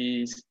is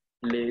his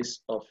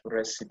place of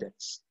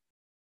residence.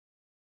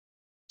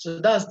 So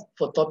that's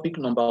for topic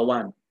number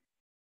 1.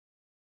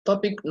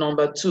 Topic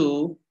number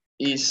 2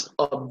 is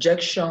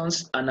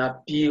objections and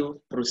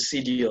appeal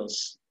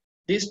procedures.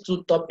 These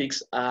 2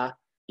 topics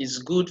is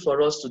good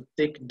for us to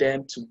take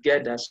them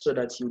together so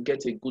that you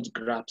get a good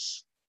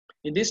grasp.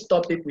 In this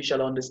topic, we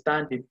shall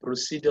understand the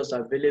procedures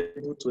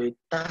available to a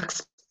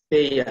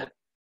taxpayer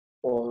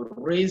for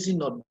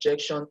raising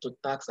objection to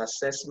tax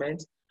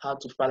assessment, how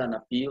to file an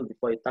appeal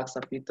before a tax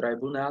appeal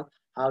tribunal,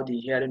 how the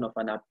hearing of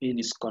an appeal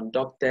is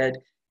conducted,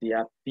 the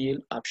appeal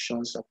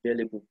options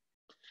available.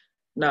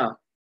 Now,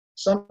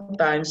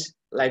 sometimes,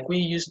 like we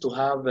used to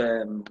have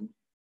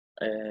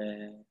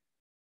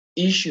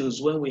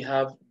issues when we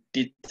have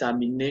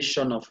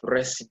determination of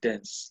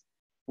residence,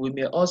 we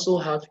may also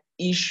have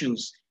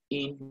issues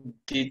in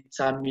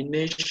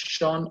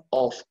determination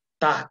of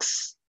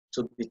tax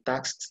to be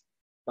taxed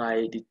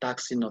by the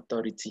taxing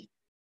authority.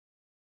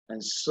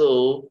 And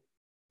so,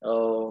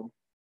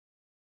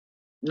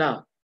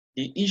 now,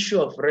 the issue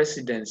of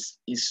residence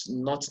is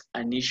not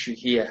an issue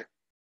here,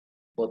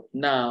 but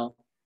now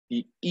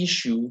the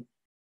issue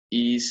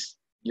is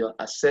your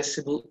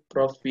assessable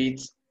profit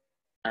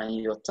and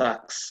your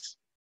tax.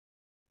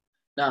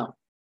 Now,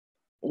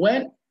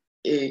 when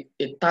a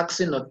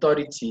taxing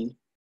authority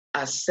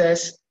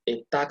assess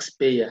a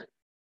taxpayer,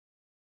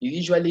 it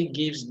usually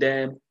gives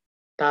them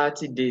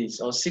 30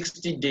 days or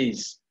 60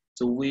 days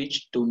to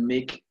which to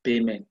make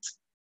payment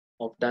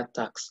of that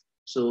tax.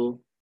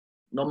 So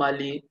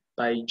normally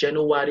by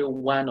January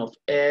 1 of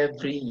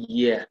every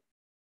year,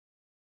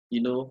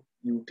 you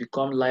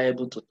become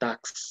liable to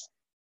tax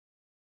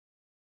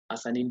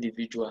as an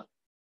individual.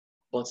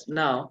 But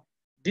now,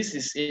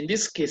 in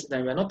this case,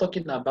 now we're not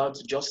talking about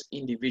just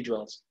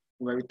individuals.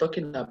 We're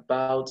talking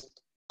about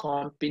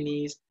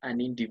companies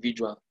and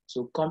individuals.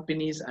 So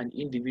companies and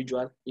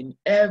individuals, in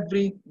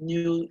every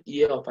new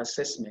year of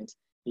assessment,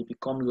 they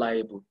become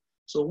liable.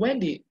 So when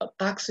the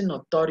taxing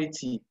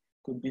authority,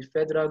 could be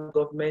federal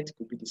government,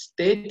 could be the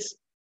state,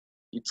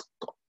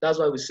 that's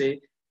why we say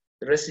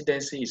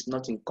residency is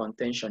not in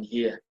contention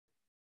here.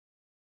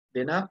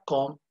 They now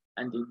come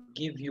and they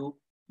give you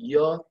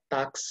your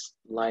tax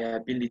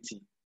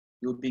liability.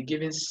 You'll be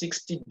given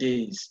 60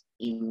 days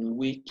in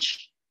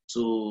which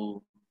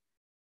to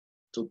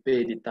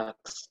pay the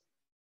tax.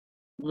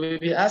 You may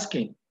be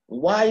asking,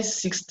 why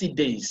 60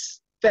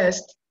 days?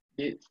 First,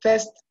 the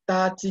first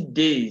 30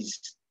 days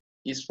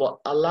is for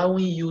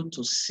allowing you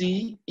to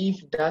see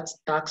if that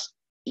tax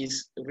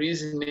is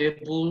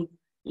reasonable,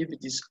 if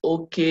it is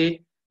okay,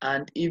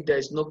 and if there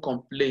is no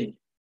complaint.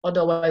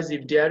 Otherwise,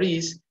 if there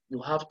is,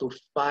 you have to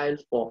file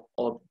for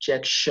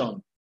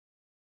objection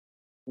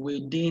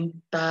within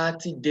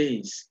 30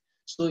 days.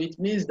 So it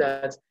means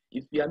that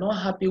if you are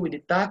not happy with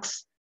the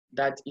tax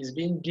that is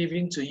being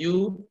given to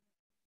you,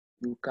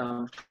 you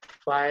can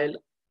file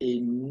a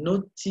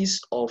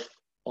notice of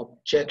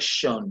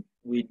objection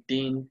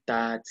within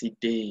 30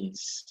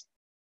 days.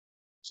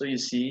 So you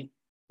see,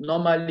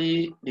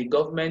 normally the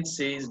government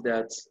says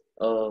that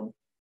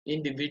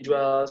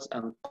individuals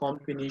and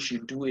companies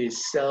should do a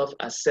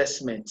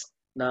self-assessment.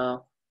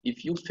 Now,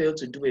 if you fail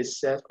to do a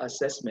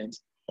self-assessment,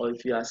 or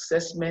if your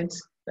assessment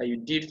that you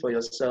did for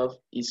yourself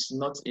is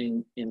not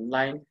in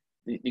line,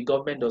 the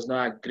government does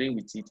not agree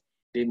with it,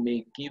 they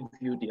may give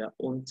you their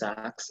own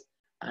tax.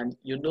 And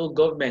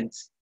government,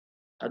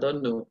 I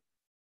don't know,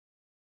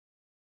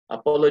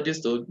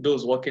 apologies to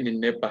those working in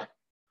NEPA.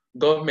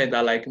 Government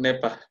are like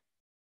NEPA.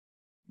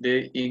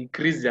 They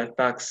increase their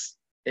tax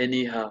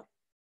anyhow,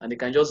 and they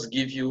can just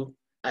give you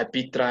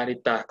arbitrary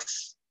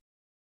tax.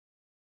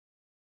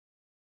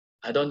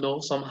 I don't know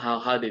somehow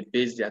how they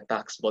base their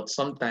tax, but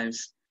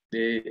sometimes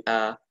they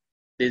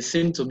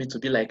seem to me to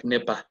be like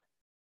NEPA.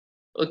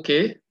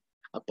 Okay,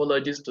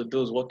 apologies to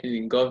those working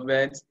in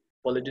government,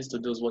 apologies to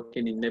those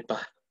working in NEPA.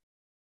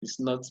 It's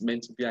not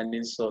meant to be an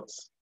insult.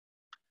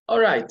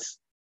 All right,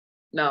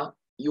 now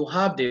you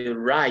have the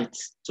right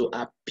to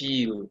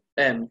appeal,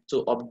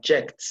 to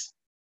object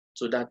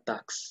to that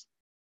tax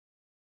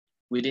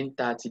within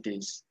 30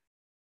 days.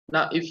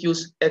 Now, if you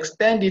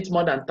extend it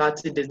more than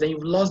 30 days, then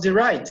you've lost the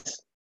right.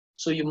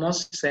 So you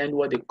must send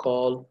what they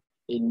call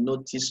a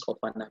notice of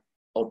an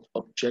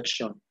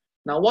objection.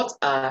 Now, what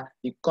are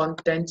the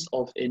contents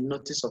of a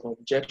notice of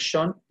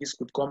objection? This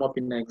could come up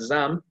in an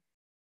exam.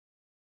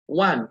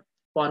 One,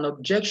 for an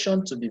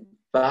objection to be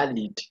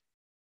valid,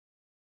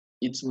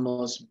 it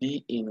must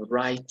be in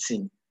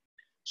writing.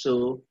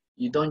 So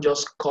you don't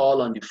just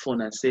call on the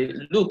phone and say,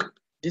 look,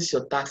 this is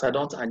your tax, I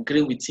don't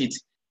agree with it.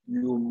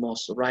 You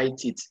must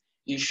write it.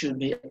 It should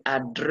be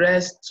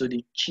addressed to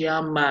the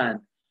chairman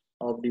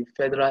of the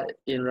Federal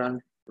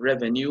Inland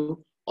Revenue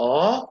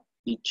or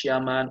the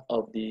chairman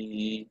of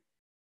the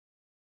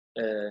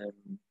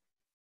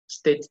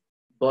State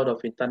Board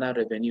of Internal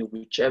Revenue,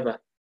 whichever.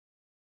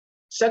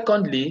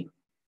 Secondly,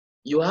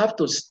 you have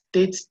to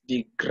state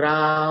the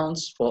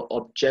grounds for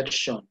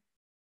objection.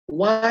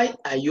 Why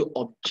are you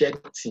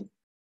objecting?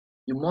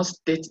 You must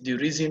state the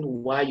reason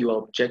why you are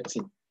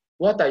objecting.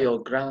 What are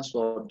your grounds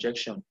for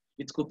objection?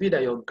 It could be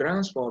that your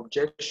grounds for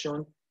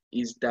objection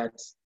is that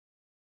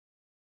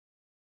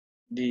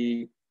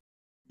the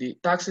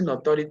taxing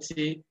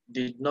authority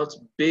did not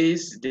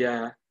base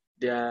their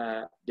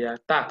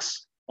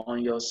tax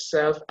on your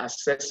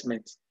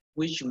self-assessment,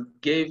 which you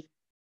gave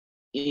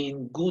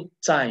in good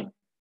time.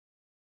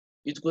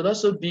 It could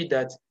also be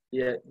that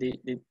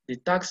the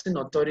taxing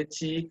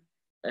authority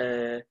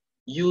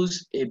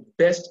use a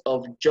best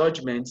of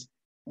judgment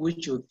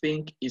which you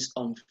think is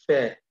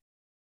unfair.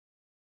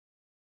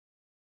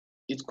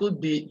 It could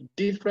be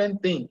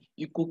different thing.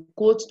 You could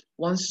quote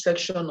one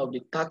section of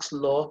the tax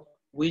law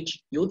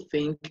which you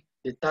think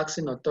the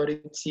taxing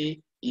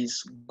authority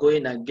is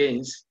going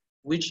against,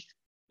 which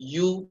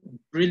you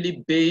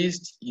really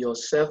based your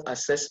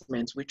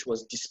self-assessment, which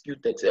was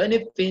disputed. So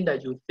anything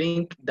that you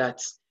think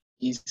that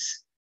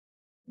is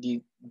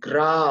the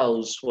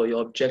grounds for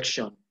your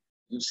objection,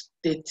 you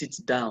state it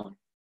down.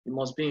 It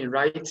must be in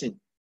writing.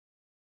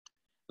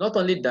 Not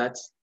only that,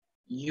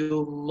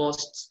 you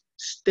must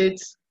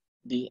state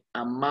the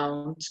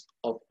amount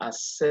of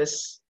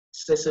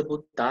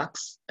assessable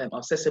tax,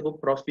 assessable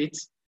profit,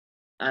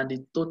 and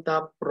the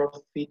total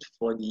profit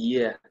for the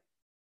year.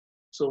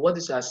 So what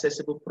is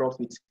assessable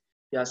profit?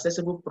 The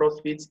assessable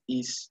profit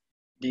is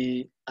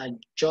the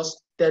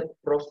adjusted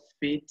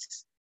profit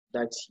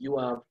that you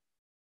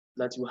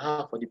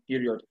have for the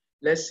period.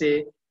 Let's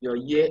say your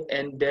year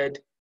ended,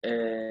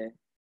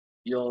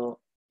 your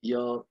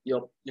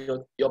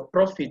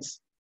profits,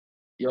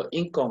 your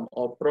income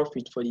or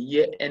profit for the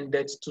year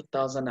ended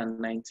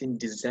 2019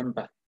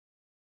 December.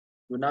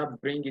 You now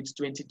bring it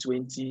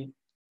 2020,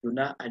 you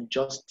now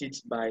adjust it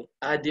by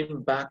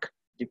adding back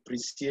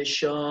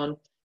depreciation,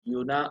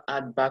 you now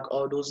add back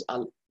all those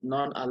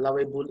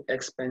non-allowable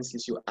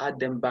expenses, you add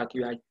them back,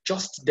 you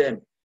adjust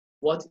them.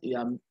 What you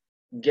are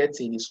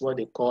getting is what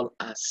they call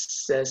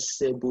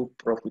assessable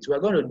profit. We're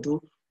going to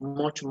do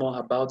much more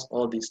about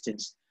all these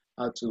things,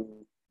 how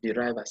to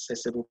derive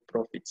assessable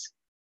profits.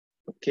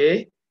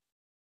 Okay?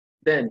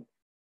 Then,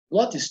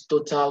 what is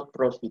total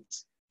profit?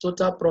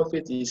 Total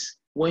profit is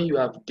when you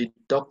have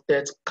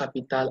deducted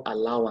capital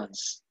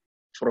allowance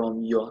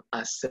from your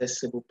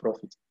assessable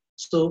profit.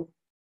 So,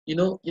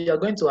 you are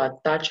going to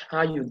attach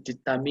how you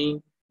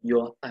determine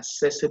your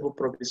assessable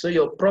profit. So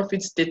your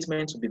profit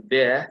statement will be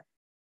there.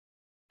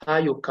 How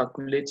you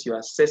calculate your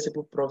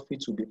assessable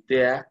profit will be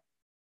there.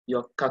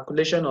 Your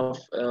calculation of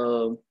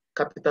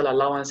capital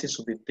allowances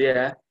will be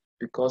there,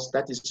 because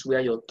that is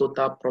where your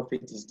total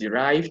profit is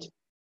derived.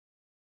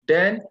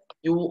 Then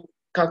you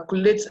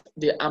calculate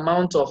the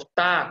amount of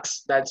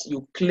tax that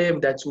you claim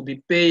that will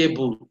be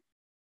payable.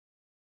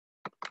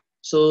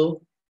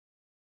 So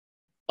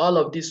all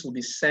of this will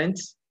be sent.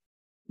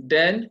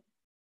 Then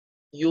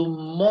you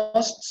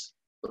must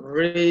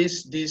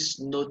raise this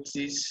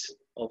notice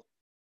of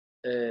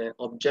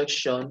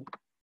objection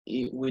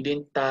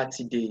within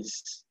 30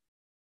 days.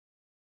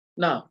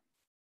 Now,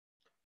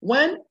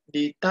 when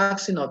the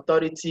taxing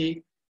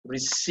authority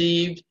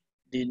received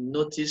the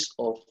notice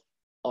of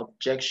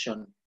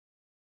objection,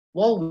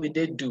 what will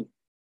they do?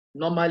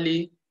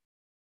 Normally,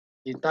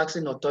 the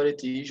taxing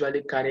authority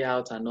usually carry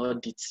out an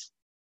audit,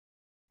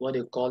 what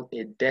they call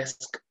a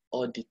desk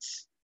audit,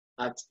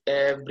 at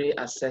every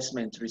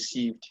assessment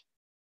received,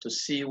 to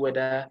see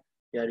whether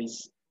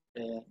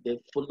they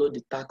follow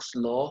the tax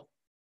law,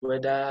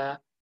 whether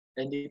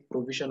any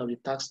provision of the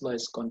tax law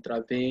is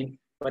contravened,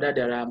 whether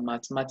there are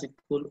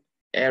mathematical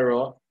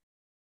error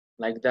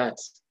like that.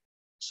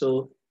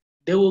 So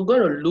they will go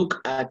to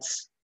look at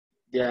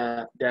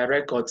their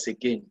records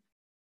again.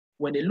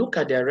 When they look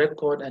at their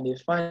record and they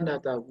find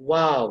out that,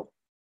 wow,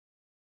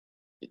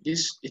 it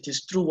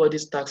is true what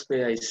this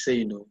taxpayer is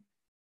saying.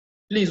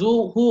 Please,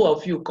 who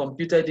of you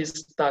computed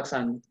this tax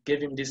and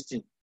gave him this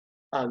thing?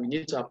 We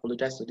need to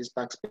apologize to this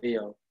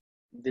taxpayer.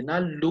 They now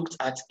looked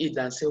at it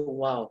and said,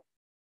 wow,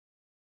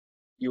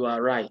 you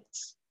are right.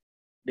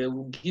 They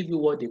will give you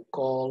what they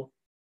call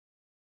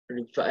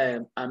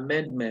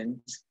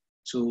amendment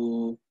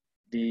to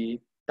the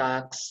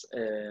tax.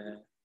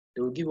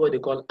 They will give what they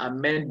call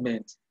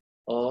amendment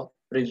or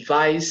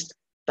revised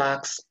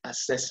tax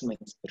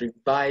assessment.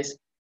 Revised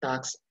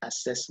tax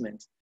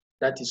assessment.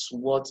 That is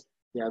what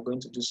they are going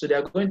to do. So they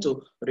are going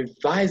to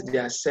revise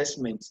the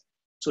assessment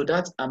to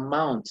that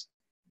amount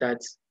that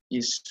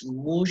is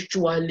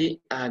mutually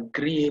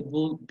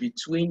agreeable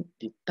between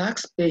the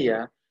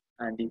taxpayer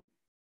and the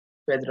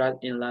Federal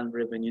Inland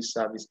Revenue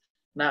Service.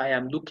 Now I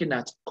am looking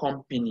at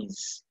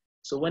companies.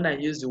 So when I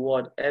use the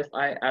word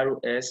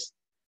FIRS,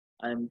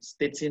 I'm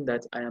stating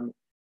that I am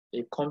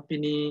a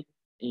company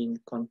in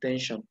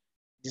contention.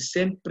 The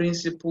same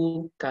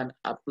principle can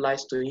apply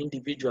to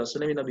individuals. So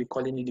let me not be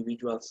calling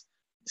individuals.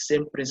 The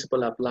same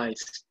principle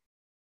applies.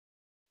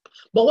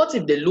 But what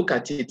if they look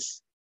at it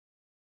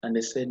and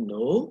they say,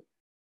 no,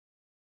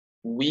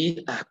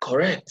 we are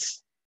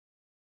correct.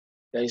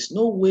 There is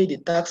no way the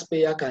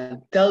taxpayer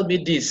can tell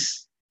me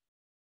this.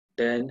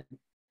 Then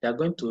they're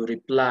going to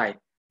reply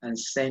and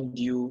send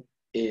you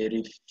a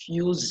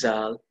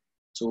refusal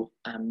to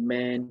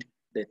amend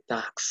the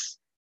tax.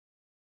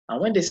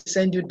 And when they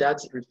send you that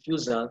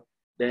refusal,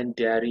 then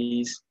there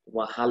is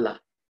wahala.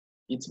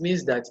 It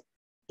means that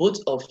both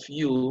of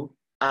you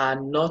are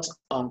not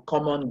on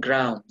common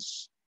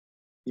grounds.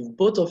 If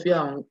both of you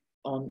are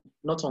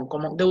not on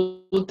common, they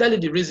will tell you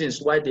the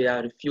reasons why they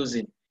are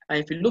refusing.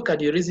 And if you look at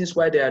the reasons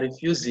why they are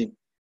refusing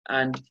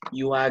and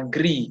you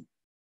agree,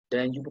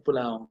 then you people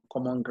are on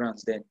common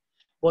grounds then.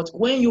 But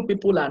when you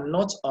people are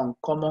not on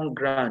common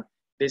ground,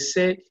 they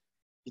say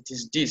it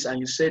is this, and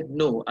you said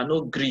no, I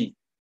no agree,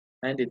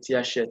 and they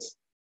tear shirts.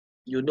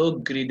 You no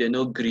agree, they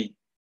no agree.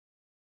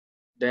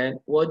 Then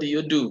what do?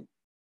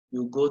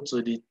 You go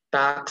to the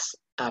tax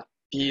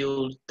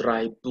appeal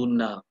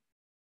tribunal.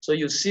 So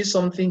you see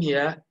something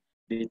here,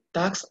 the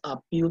tax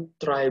appeal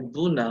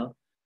tribunal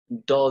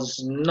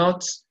does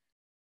not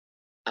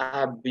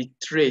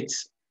arbitrate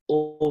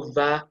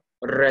over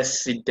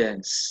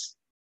residence,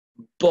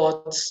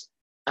 but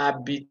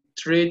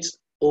arbitrate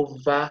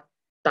over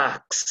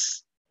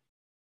tax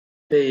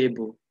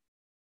payable.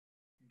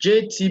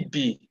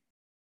 JTB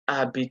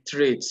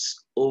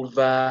arbitrates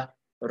over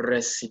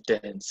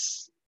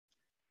residence.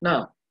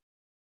 Now,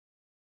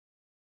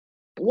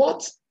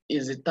 what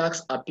is the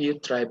tax appeal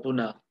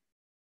tribunal?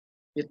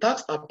 The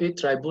tax appeal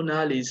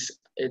tribunal is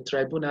a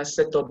tribunal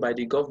set up by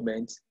the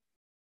government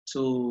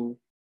to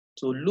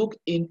look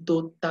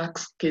into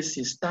tax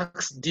cases,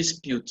 tax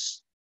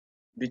disputes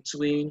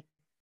between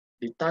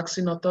the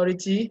taxing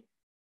authority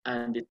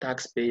and the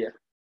taxpayer.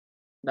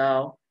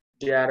 Now,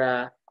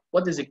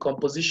 what is the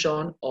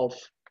composition of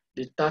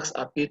the tax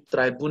appeal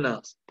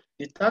tribunals?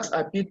 The tax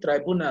appeal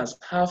tribunals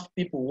have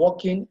people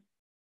working,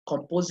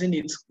 composing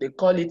it. They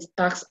call it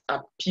tax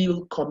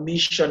appeal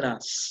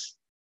commissioners.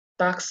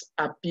 Tax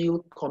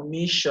appeal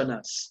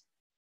commissioners.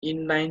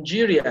 In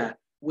Nigeria,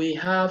 we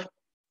have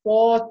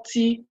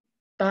 40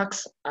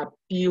 tax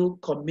appeal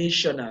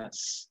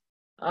commissioners.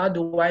 How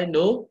do I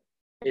know?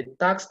 A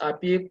tax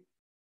appeal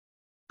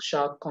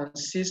shall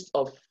consist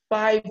of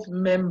 5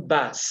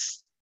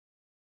 members,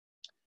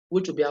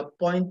 which will be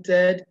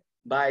appointed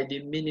by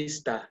the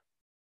minister.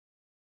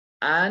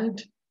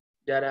 And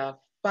there are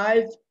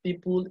 5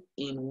 people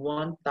in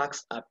one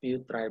tax appeal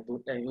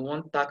tribunal, in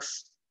one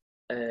tax,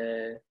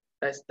 there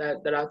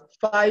are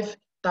 5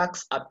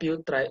 tax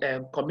appeal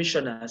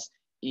commissioners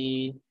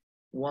in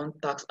one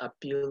tax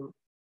appeal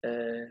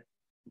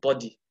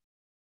body.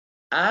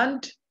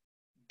 And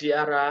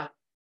there are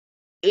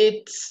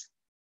 8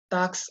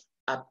 tax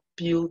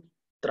appeal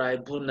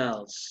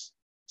tribunals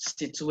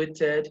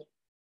situated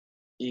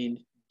in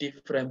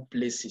different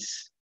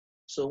places.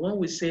 So when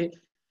we say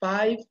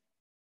 5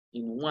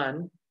 in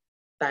 1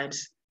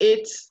 times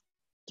 8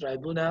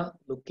 tribunal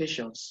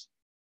locations,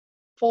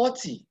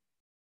 40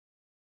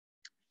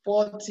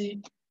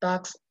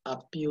 tax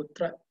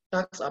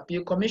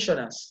appeal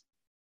commissioners.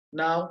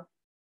 Now,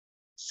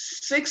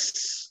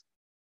 6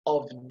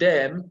 of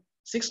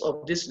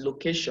these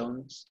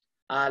locations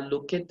are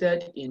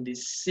located in the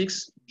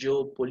 6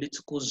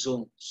 geopolitical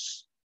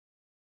zones.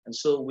 And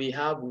so we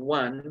have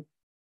 1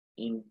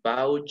 in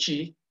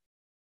Bauchi,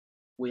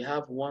 we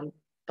have 1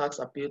 tax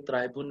appeal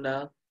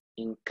tribunal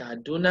in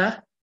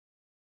Kaduna,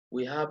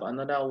 we have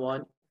another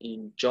one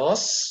in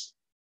Jos,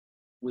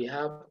 we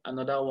have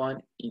another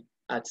one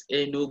at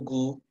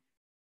Enugu,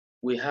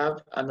 we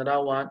have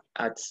another one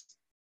at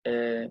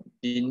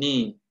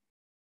Benin.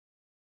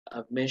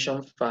 I've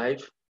mentioned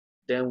 5.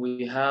 Then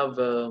we have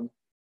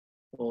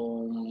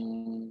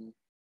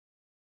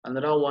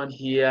another one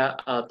here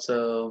at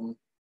I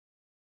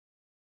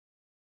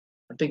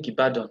think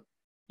Ibadan.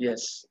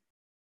 Yes,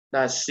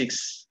 that's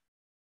 6.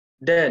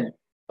 Then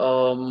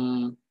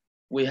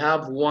we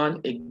have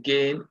 1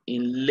 again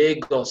in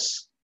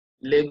Lagos.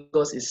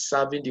 Lagos is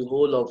serving the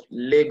whole of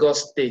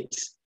Lagos State,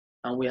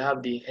 and we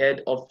have the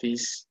head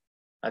office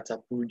at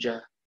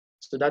Abuja.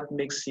 So that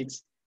makes it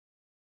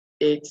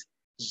 8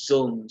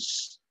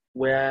 zones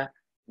where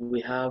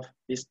we have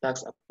this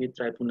tax appeal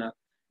tribunal.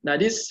 Now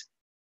this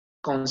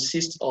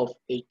consists of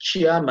a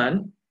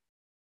chairman,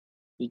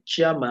 the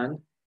chairman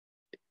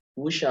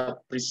who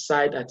shall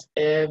preside at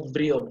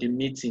every of the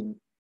meeting.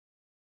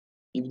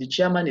 If the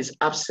chairman is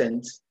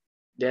absent,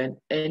 then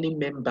any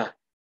member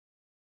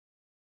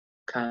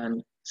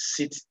can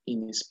sit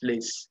in his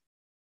place.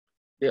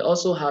 They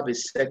also have a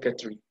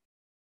secretary.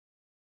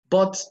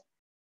 But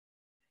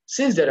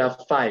since there are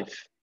 5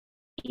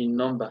 in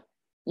number,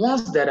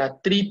 once there are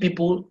 3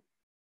 people,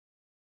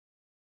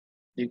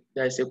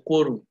 there is a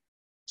quorum.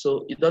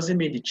 So it doesn't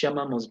mean the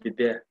chairman must be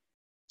there.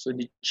 So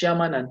the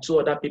chairman and 2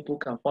 other people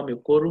can form a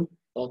quorum,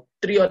 or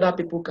 3 other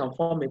people can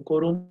form a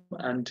quorum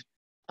and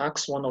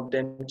ask one of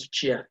them to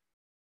chair.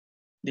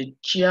 The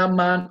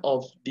chairman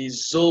of the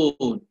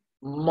zone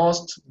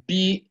must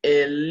be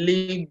a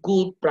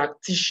legal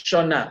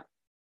practitioner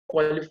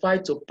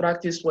qualified to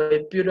practice for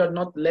a period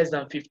not less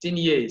than 15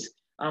 years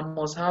and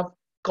must have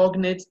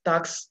cognate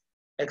tax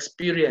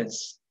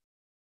experience.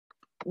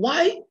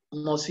 Why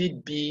must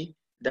it be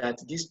that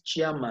this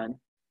chairman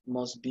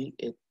must be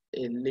a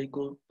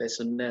legal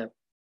personnel?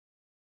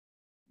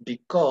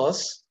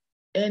 Because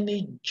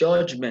any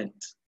judgment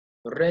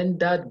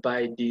rendered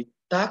by the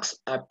tax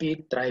appeal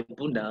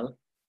tribunal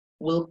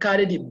will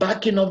carry the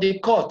backing of the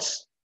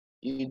courts.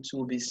 It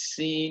will be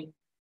seen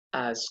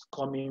as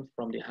coming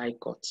from the high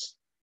courts.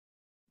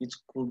 It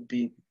could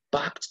be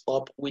backed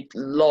up with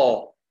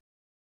law.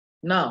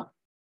 Now,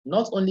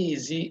 not only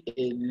is he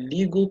a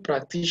legal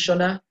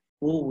practitioner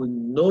who will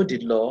know the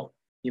law,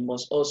 he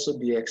must also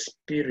be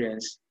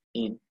experienced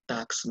in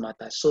tax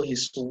matters. So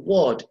his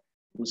word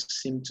will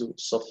seem to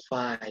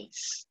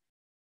suffice.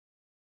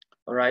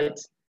 All right.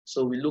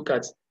 So we look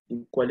at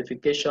the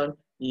qualification.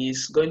 He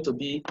is going to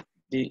be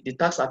the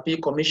tax appeal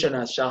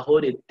commissioner shall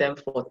hold a term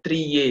for 3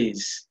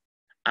 years,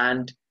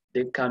 and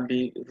they can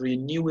be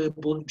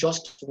renewable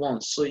just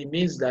once. So it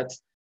means that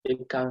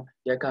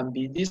there can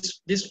be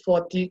these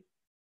 40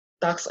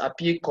 tax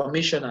appeal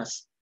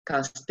commissioners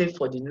can stay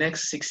for the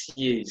next 6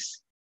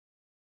 years,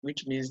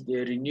 which means they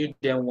renewed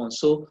them once.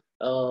 So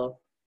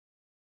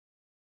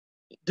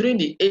during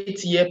the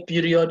 8-year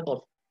period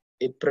of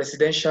a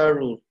presidential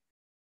rule,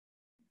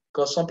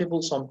 because some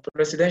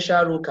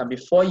presidential rule can be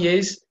 4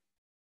 years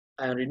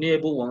and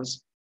renewable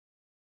ones,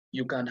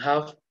 you can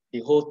have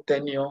the whole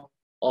tenure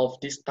of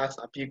these tax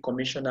appeal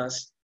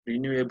commissioners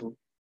renewable.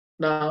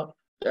 Now,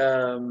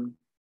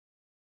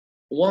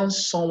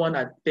 once someone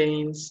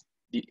attains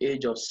the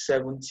age of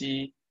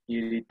 70,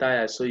 he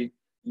retires. So you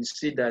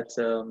see that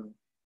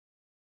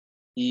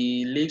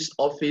he leaves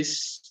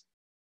office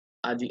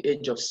at the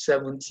age of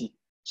 70.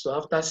 So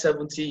after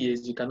 70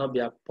 years, you cannot be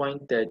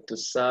appointed to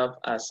serve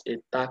as a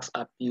tax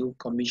appeal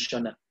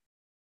commissioner.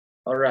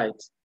 All right.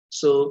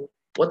 So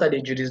what are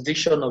the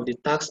jurisdiction of the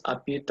tax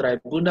appeal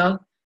tribunal?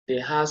 They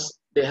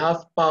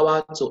have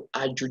power to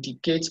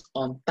adjudicate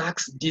on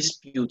tax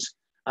disputes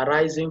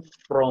arising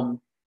from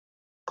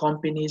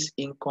Companies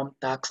Income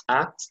Tax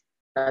Act.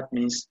 That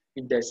means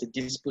if there's a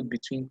dispute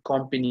between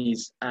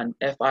companies and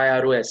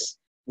FIRS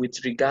with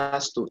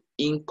regards to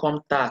income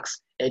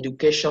tax,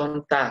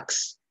 education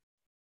tax.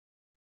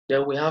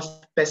 Then we have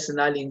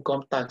personal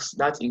income tax.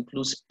 That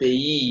includes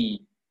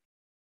payee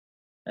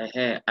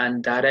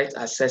and direct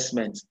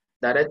assessment.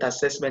 Direct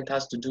assessment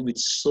has to do with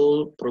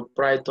sole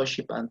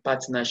proprietorship and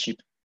partnership.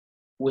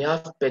 We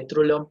have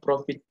petroleum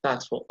profit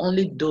tax for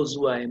only those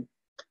who are in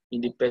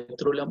the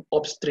petroleum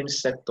upstream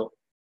sector.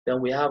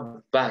 Then we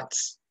have VAT,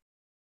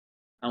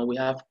 and we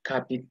have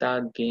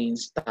capital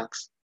gains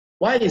tax.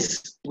 Why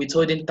is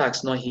withholding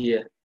tax not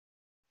here?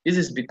 This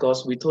is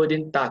because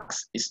withholding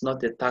tax is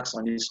not a tax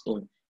on its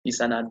own. It's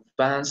an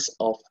advance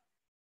of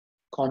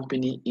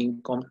company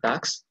income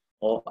tax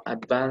or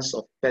advance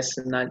of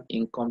personal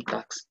income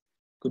tax.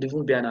 Could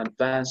even be an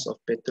advance of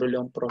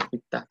petroleum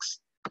profit tax.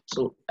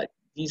 So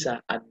these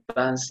are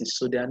advances,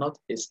 so they are not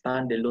a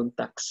standalone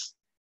tax.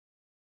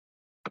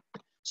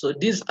 So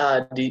these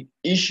are the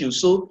issues.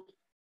 So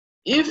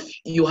if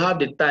you have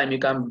the time, you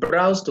can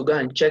browse to go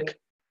and check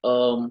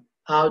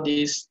how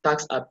these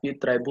tax appeal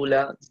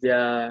tribunal,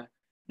 their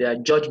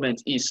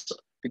judgment is.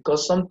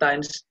 Because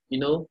sometimes,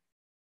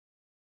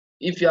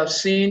 if you have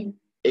seen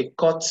a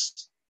court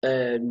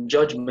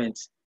judgment,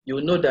 you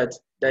will know that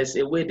there is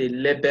a way they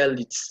label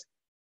it.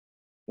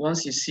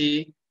 Once you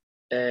see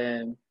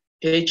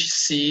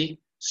HC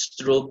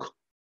stroke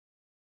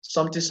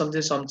something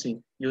something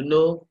something, you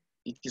know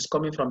it is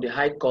coming from the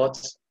High Court.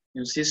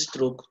 You see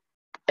stroke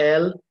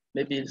L,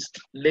 maybe it's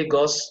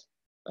Lagos.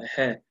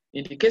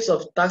 In the case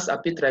of tax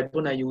appeal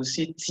tribunal, you will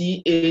see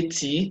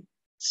TAT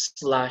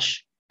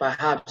 /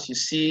 perhaps you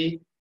see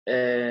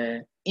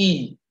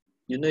E,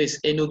 you know it's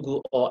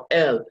Enugu, or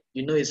L,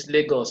 you know it's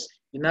Lagos.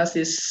 You now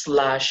say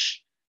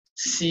 /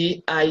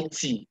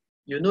 CIT,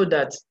 you know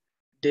that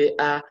they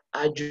are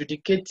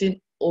adjudicating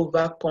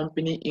over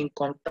company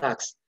income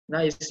tax.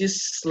 Now you see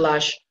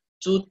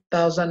 /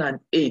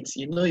 2008,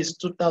 you know it's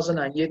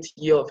 2008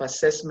 year of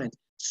assessment,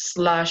 /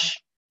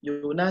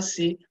 you will now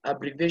see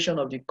abbreviation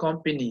of the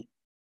company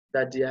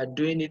that they are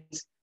doing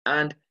it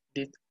and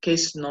the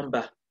case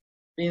number,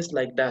 things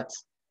like that.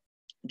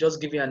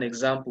 Just give you an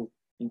example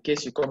in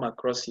case you come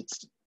across it.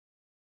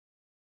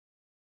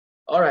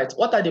 All right,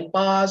 what are the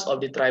powers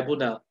of the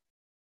tribunal?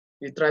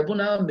 The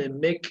tribunal may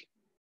make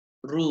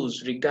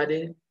rules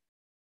regarding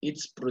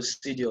its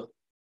procedure.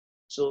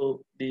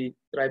 So the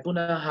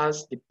tribunal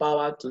has the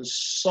power to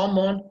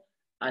summon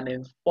and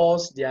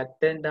enforce the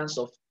attendance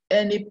of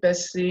any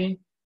person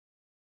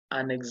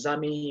and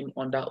examine him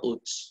under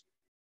oath.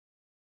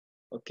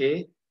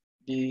 Okay,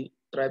 the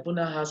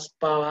tribunal has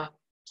power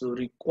to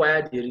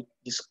require the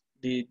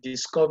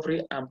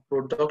discovery and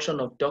production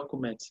of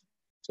documents.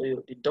 So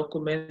the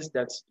documents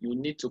that you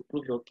need to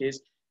prove your case,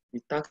 the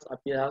tax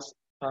appeal has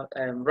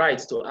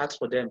rights to ask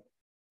for them.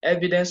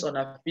 Evidence on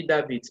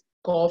affidavit,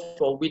 call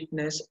for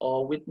witness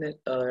or witness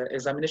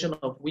examination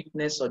of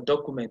witness or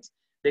documents.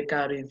 They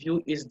can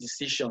review its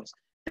decisions.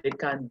 They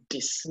can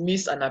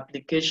dismiss an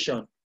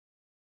application.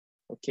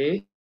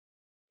 Okay,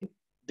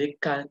 they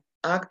can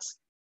act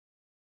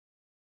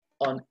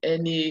on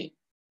any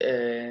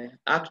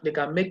act. They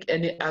can make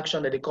any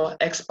action that they call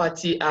ex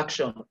parte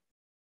action.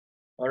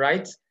 All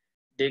right,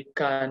 they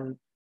can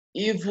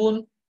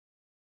even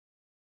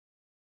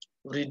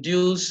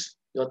reduce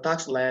your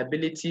tax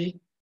liability.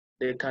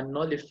 They can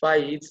nullify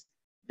it.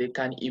 They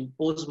can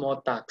impose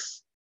more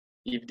tax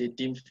if they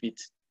deem fit.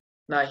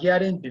 Now,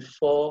 hearing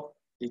before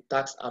the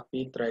tax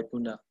appeal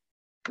tribunal,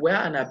 where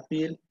an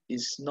appeal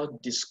is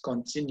not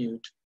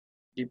discontinued,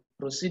 the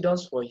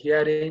procedures for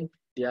hearing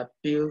the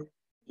appeal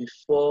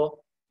before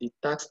the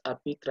tax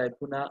appeal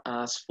tribunal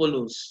are as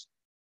follows.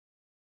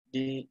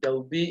 There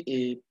will be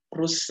a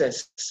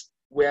process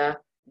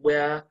where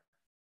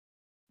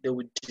they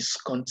will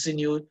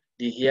discontinue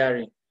the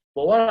hearing.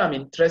 But what I'm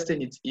interested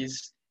in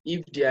is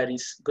if there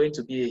is going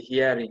to be a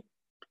hearing.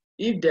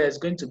 If there is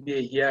going to be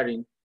a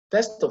hearing,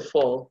 first of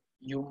all,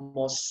 you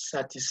must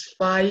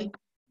satisfy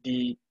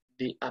the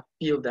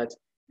appeal that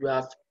you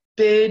have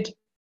paid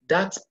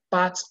that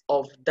part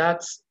of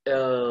that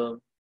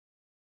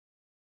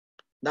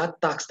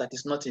that tax that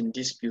is not in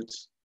dispute.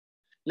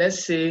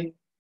 Let's say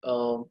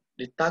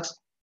the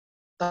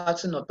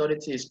taxing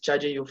authority is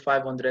charging you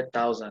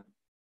 500,000,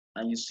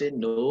 and you say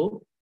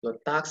no, your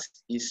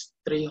tax is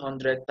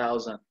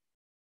 300,000.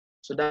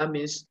 So that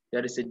means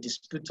there is a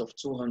dispute of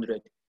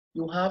 200.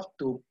 You have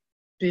to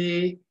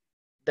pay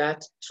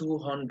that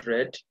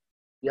 200.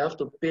 You have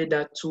to pay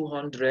that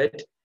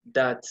 200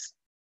 that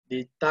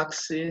the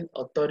taxing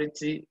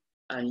authority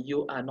and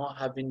you are not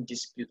having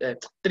dispute,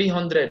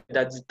 300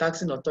 that the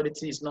taxing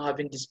authority is not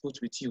having dispute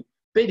with you,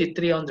 pay the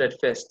 300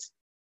 first.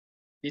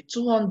 The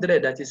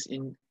 200 that is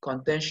in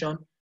contention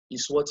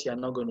is what you are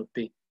not going to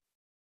pay.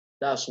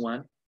 That's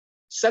one.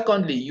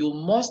 Secondly, you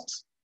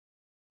must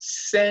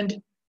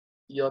send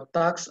your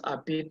tax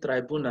appeal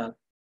tribunal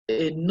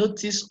a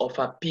notice of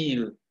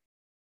appeal.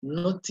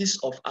 Notice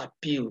of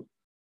appeal.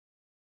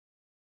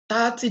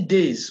 30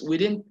 days,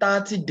 within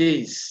 30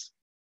 days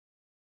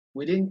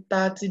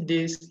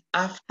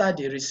after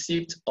the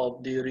receipt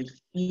of the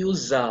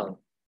refusal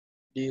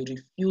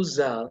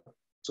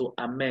to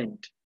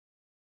amend.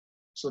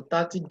 So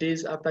 30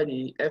 days after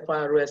the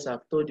FIRS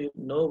have told you,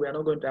 no, we are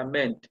not going to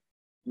amend,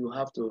 you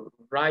have to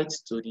write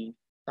to the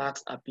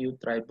tax appeal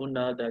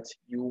tribunal that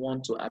you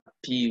want to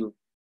appeal.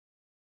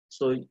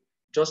 So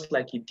just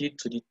like you did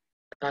to the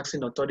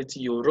taxing authority,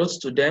 you wrote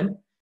to them,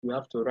 you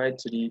have to write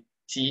to the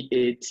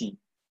TAT.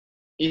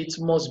 It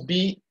must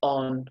be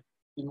on,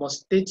 you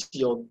must state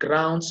your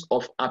grounds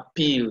of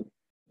appeal.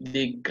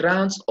 The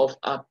grounds of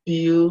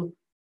appeal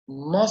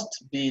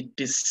must be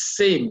the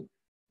same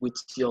with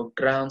your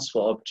grounds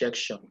for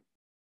objection.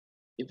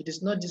 If it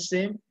is not the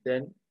same,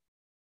 then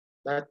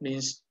that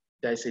means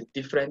there is a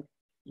different,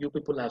 you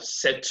people have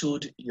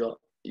settled your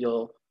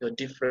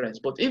difference.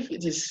 But if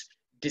it is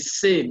the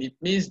same, it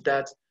means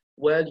that,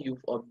 well,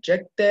 you've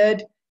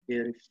objected, they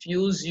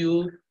refuse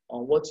you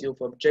on what you've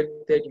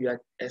objected, you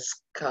are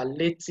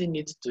escalating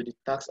it to the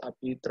tax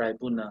appeal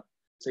tribunal.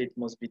 So it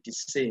must be the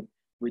same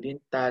within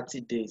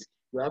 30 days.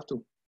 You have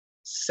to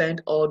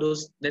send all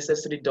those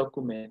necessary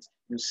documents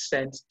you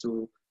sent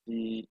to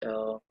the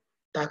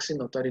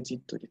taxing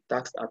authority, to the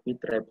tax appeal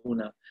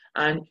tribunal.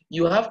 And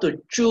you have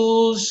to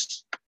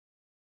choose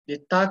the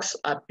tax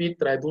appeal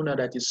tribunal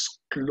that is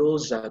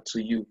closer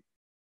to you.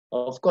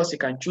 Of course, you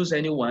can choose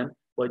anyone,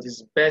 but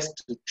it's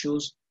best to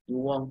choose the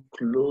one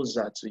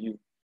closer to you.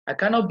 I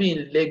cannot be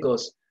in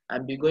Lagos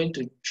and be going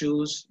to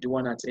choose the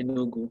one at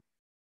Enugu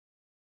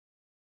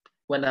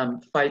when I'm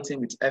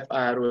fighting with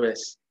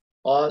FIRS.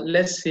 Or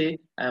let's say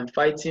I'm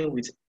fighting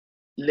with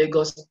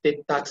Lagos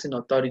State Taxing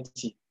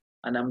Authority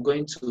and I'm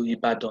going to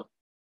Ibadan.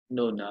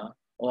 No.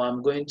 Or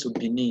I'm going to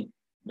Benin.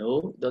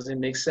 No, doesn't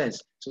make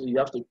sense. So you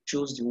have to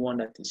choose the one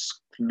that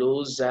is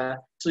closer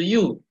to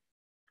you.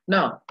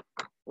 Now,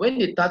 when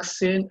the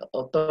taxing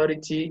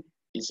authority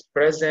is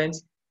present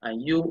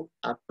and you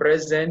are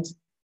present,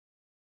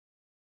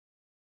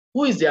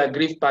 who is the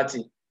aggrieved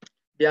party?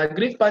 The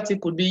aggrieved party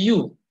could be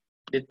you,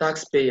 the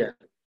taxpayer.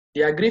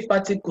 The aggrieved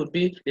party could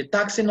be the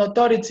taxing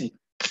authority.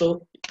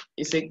 So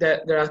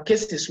there are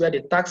cases where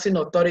the taxing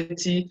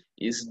authority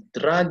is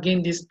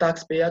dragging this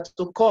taxpayer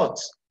to court.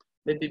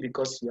 Maybe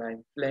because you are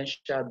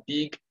influential,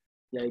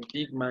 you're a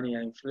big man,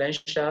 you're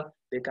influential,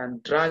 they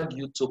can drag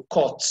you to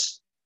court.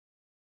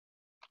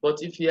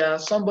 But if you are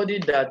somebody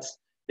that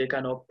they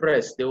can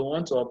oppress, they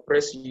want to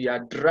oppress you, you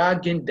are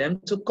dragging them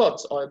to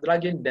court or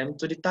dragging them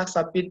to the tax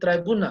appeal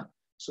tribunal.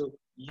 So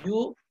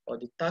you or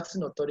the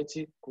taxing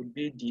authority could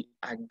be the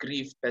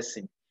aggrieved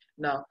person.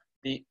 Now,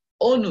 the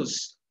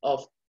onus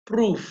of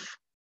proof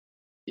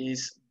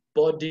is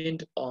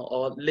burdened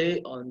or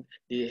lay on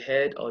the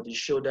head or the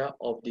shoulder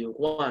of the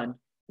one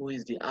who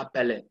is the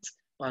appellant.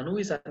 And who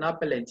is an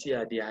appellant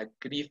here? The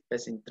aggrieved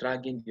person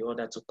dragging the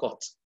other to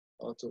court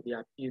or to the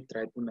appeal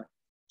tribunal.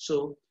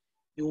 So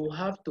you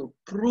have to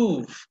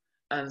prove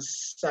and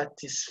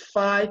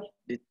satisfy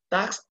the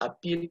tax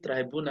appeal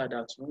tribunal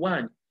that,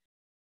 one,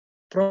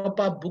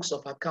 proper books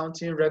of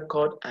accounting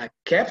record are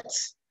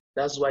kept.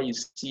 That's why you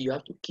see you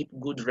have to keep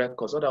good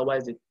records.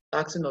 Otherwise, the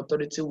taxing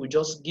authority will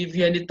just give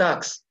you any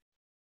tax.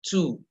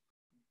 Two,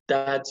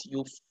 that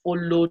you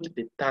followed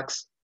the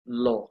tax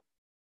law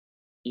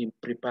in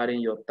preparing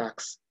your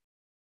tax.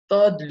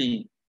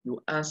 Thirdly, you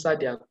answer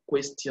their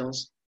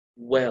questions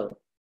well.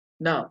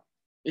 Now,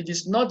 it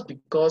is not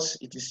because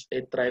it is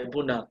a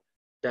tribunal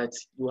that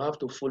you have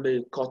to follow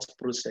a court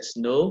process.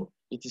 No,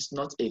 it is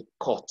not a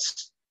court.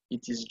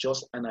 It is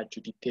just an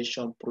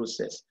adjudication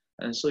process.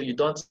 And so you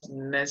don't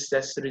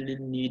necessarily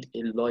need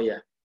a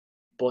lawyer,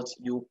 but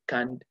you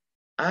can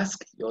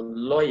ask your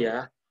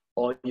lawyer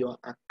or your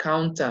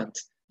accountant.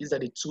 These are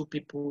the two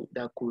people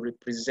that could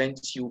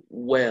represent you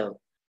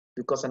well,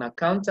 because an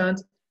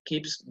accountant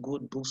keeps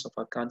good books of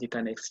account. He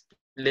can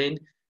explain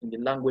in the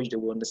language they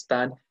will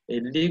understand. A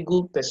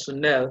legal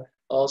personnel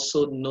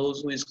also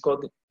knows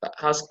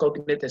has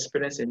cognate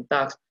experience in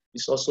tax,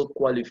 is also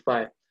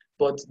qualified.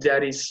 But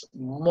there is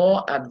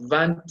more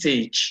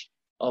advantage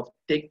of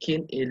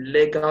taking a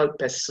legal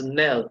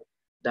personnel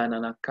than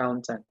an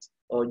accountant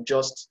or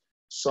just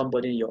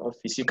somebody in your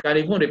office. You can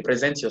even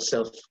represent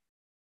yourself.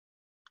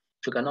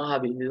 If you don't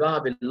have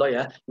a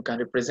lawyer, you can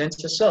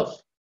represent yourself.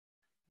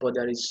 But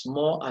there is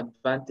more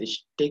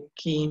advantage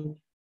taking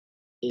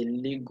a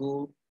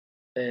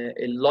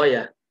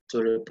lawyer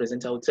to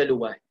represent. I will tell you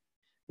why.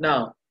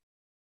 Now,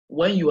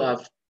 when you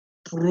have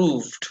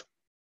proved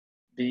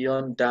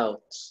beyond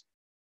doubt,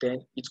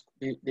 then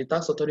the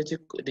tax authority,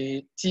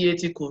 the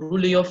TAT could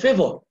rule in your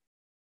favor.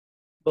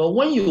 But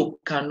when you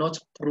cannot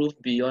prove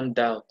beyond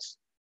doubt,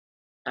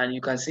 And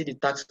you can see the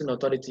taxing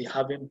authority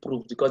having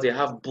proof because they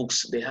have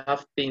books, they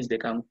have things they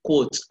can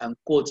quote and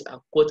quote and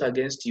quote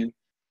against you.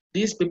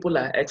 These people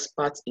are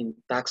experts in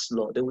tax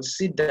law. They will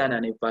sit down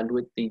and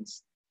evaluate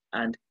things.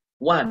 And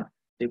one,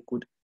 they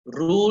could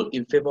rule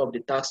in favor of the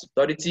tax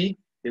authority.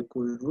 They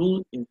could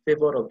rule in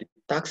favor of the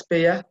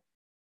taxpayer.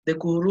 They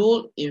could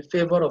rule in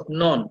favor of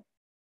none,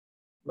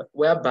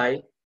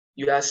 whereby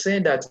you are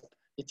saying that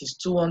it is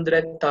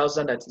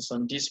 200,000 that is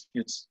on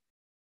dispute.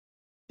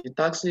 The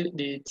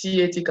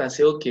TAT can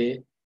say, okay,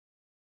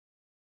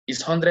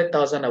 it's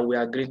 100,000 that we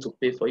agree to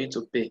pay for you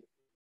to pay.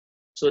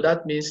 So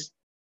that means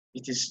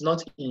it is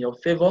not in your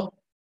favor.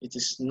 It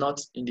is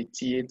not in the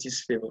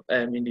TAT's favor.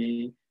 In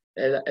the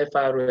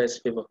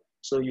FRS favor.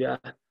 So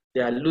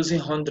they are losing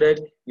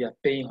 100. You are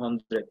paying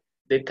 100.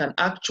 They can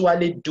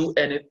actually do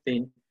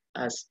anything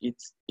as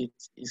it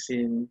is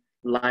in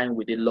line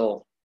with the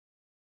law.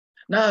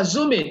 Now,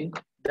 assuming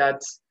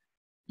that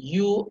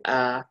you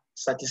are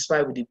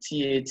satisfied with the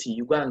TAT,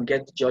 you go and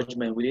get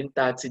judgment within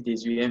 30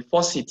 days, you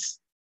enforce it.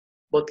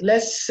 But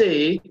let's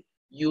say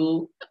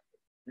you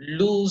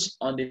lose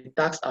on the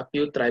tax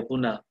appeal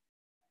tribunal.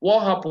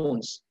 What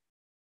happens?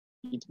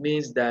 It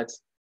means that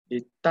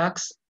the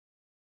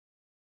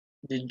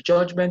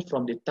judgment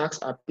from the tax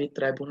appeal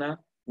tribunal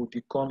will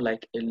become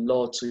like a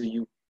law to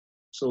you.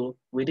 So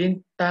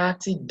within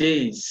 30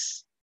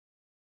 days,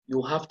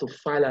 you have to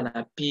file an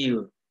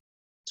appeal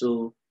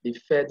to the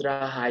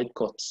Federal High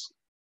Court.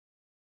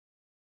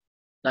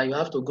 Now you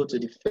have to go to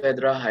the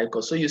Federal High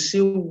Court. So you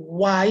see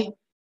why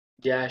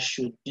there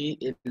should be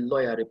a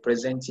lawyer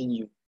representing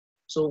you.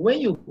 So when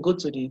you go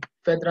to the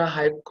Federal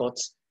High Court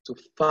to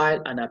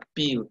file an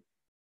appeal,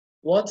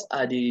 what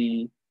are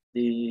the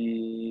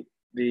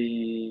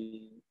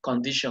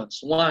conditions?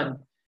 One,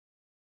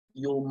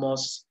 you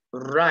must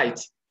write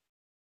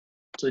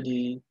to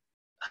the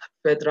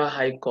Federal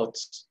High Court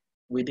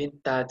within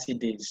 30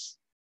 days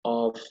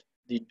of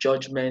the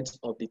judgment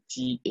of the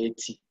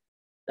TAT.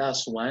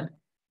 That's one.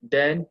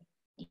 Then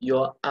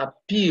your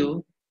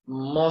appeal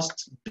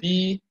must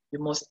be, you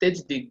must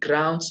state the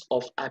grounds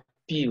of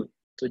appeal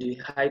to the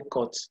High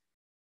Court,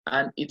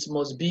 and it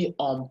must be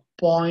on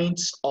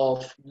points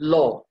of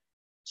law.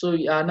 So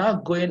you are now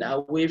going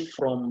away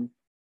from,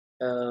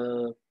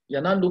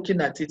 you're not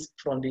looking at it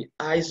from the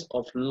eyes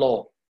of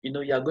law. You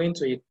know, you're going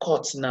to a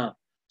court now.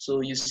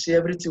 So you see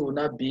everything will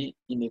not be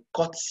in a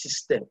court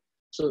system.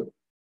 So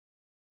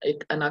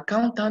an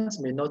accountant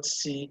may not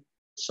see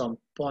some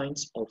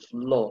points of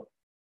law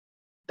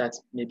that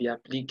may be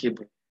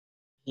applicable.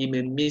 He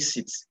may miss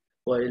it,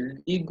 but a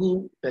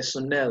legal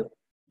personnel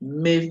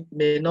may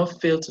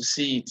not fail to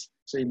see it.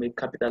 So he may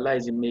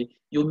capitalize.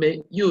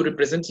 You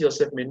represent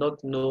yourself may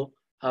not know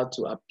how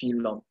to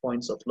appeal on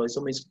points of law.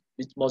 So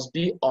it must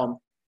be on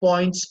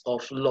points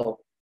of law.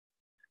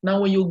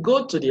 Now, when you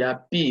go to the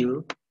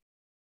appeal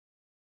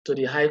to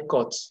the High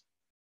Court,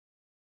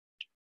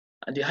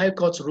 and the High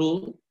Court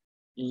rule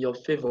in your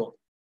favor,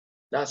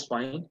 that's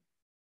fine.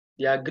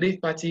 The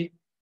aggrieved party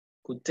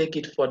could take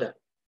it further.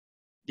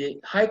 The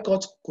High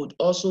Court could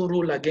also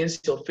rule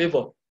against your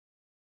favor.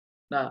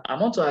 Now, I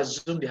want to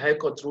assume the High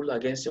Court rule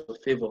against your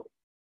favor.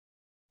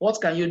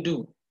 What can you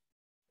do?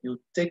 You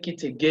take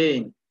it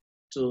again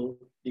to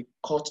the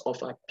Court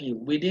of Appeal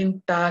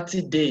within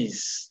 30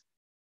 days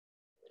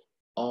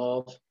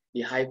of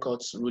the High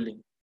Court's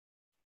ruling.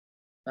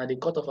 Now, the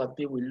Court of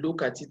Appeal will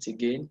look at it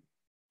again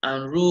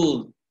and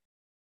rule.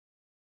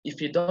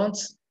 If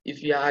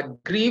you are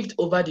aggrieved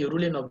over the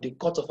ruling of the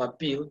Court of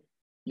Appeal,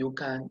 you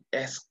can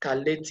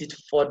escalate it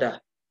further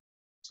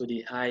to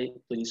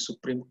the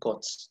Supreme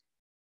Court.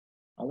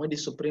 And when the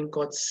Supreme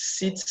Court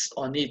sits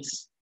on it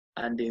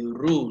and they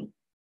rule,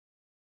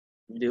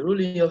 if they rule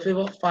in your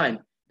favor, fine.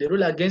 If they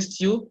rule against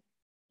you,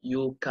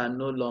 you can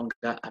no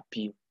longer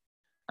appeal.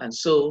 And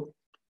so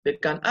they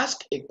can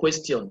ask a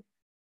question: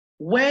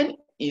 when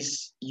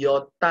is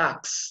your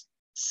tax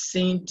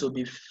seen to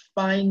be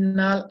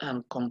final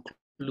and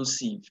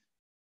conclusive?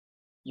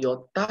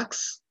 Your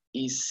tax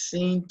is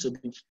seen to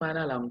be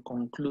final and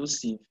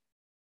conclusive.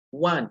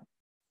 One,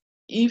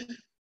 if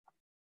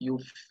you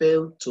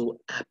fail to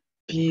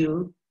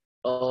appeal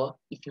or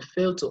if you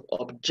fail to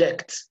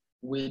object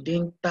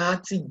within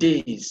 30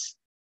 days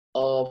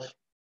of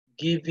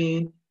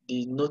giving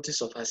the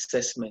notice of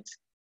assessment.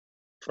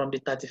 From the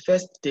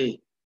 31st day,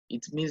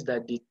 it means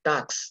that the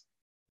tax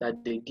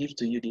that they give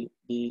to you,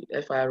 the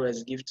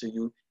FRS give to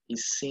you,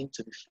 is seen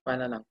to be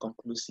final and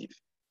conclusive.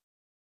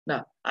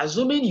 Now,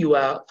 assuming you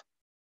have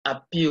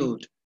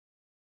appealed,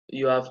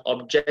 you have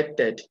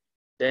objected,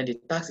 then the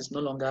tax is no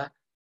longer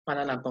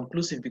final and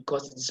conclusive,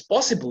 because it is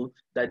possible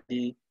that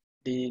the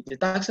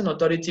taxing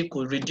authority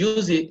could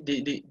reduce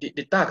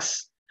the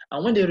tax.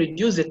 And when they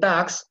reduce the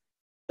tax,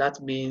 that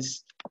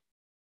means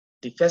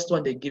the first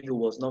one they give you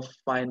was not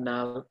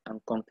final and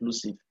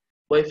conclusive.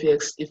 But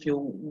if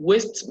you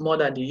waste more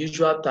than the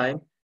usual time,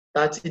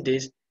 30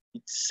 days,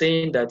 it's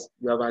saying that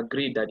you have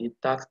agreed that the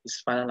tax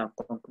is final and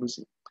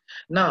conclusive.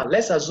 Now,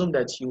 let's assume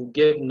that you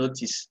gave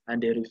notice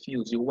and they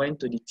refused. You went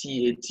to the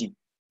TAT.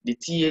 The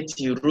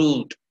TAT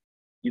ruled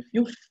If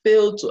you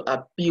fail to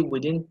appeal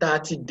within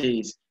 30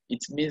 days, it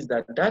means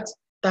that that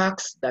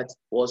tax that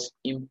was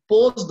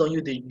imposed on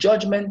you, the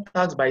judgment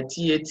tax by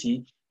TAT,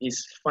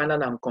 is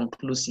final and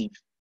conclusive.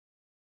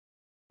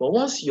 But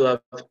once you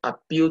have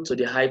appealed to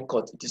the High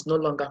Court, it is no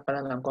longer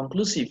final and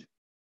conclusive.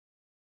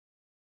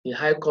 The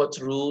High Court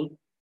ruled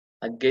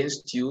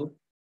against you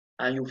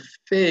and you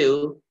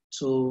fail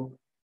to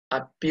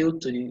appeal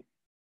to the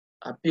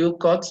appeal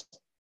court,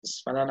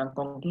 it's final and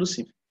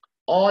conclusive.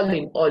 All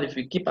in all, if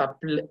you keep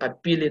appealing,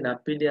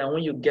 and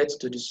when you get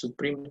to the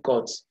Supreme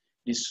Court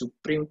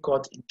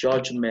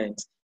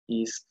judgment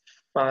is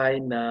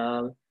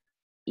final,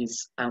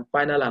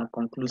 final and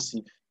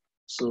conclusive.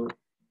 So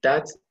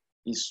that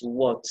is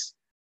what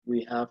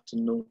we have to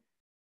know.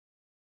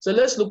 So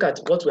let's look at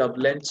what we have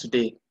learned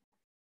today.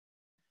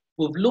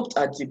 We've looked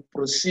at the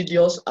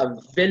procedures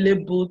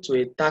available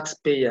to a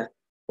taxpayer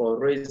for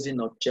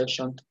raising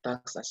objection to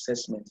tax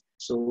assessment.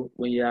 So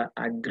when you are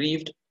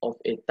aggrieved of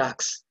a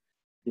tax,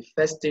 the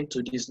first thing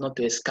to do is not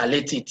to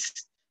escalate it.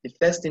 The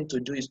first thing to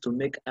do is to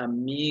make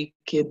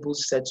amicable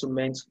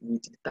settlements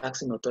with the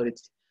taxing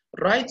authority.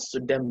 Write to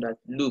them that,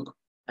 look,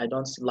 I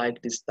don't like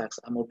this tax,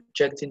 I'm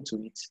objecting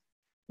to it.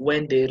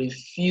 When they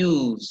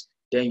refuse,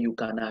 then you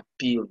can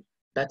appeal.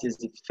 That is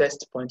the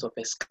first point of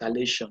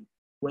escalation.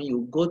 When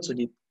you go to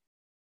the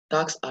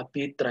tax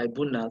appeal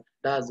tribunal,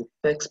 that's the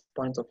first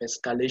point of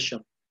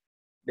escalation.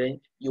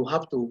 Then you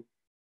have to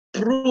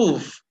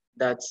prove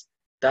that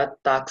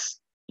that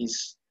tax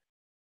is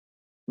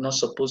not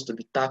supposed to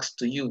be taxed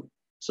to you.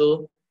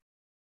 So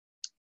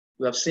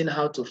we have seen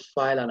how to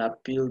file an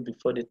appeal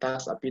before the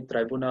tax appeal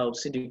tribunal. We've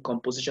seen the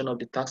composition of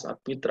the tax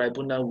appeal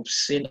tribunal. We've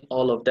seen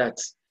all of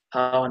that,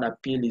 how an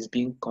appeal is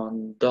being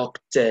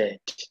conducted.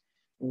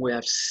 We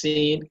have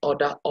seen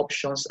other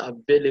options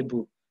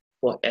available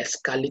for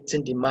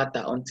escalating the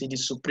matter until the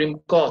Supreme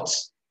Court.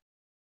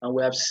 And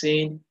we have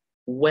seen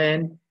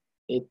when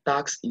a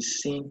tax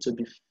is seen to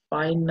be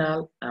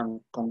final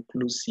and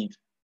conclusive.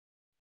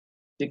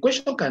 The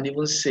question can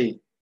even say,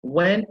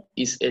 when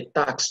is a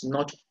tax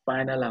not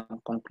final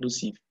and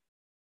conclusive?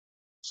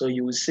 So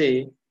you will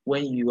say,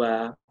 when you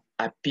are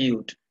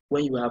appealed,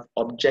 when you have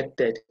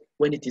objected,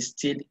 when it is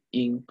still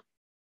in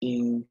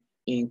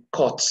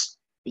court,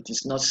 it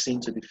is not seen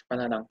to be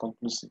final and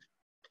conclusive.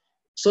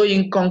 So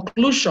in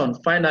conclusion,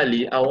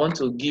 finally, I want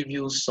to give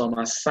you some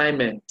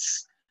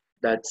assignments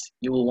that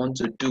you will want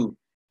to do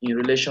in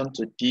relation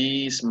to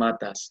these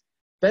matters.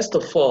 First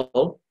of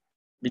all,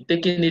 be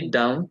taking it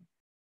down.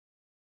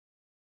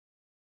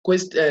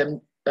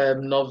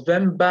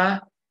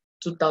 November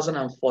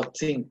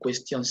 2014,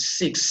 question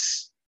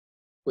 6.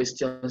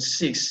 Question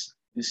 6,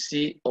 you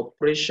see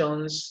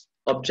operations,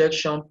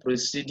 objection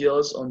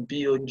procedures on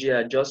BOG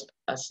adjust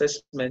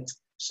assessment.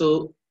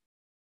 So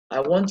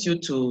I want you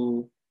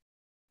to,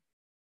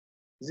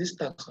 is this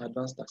tax or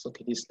advanced tax?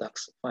 Okay, this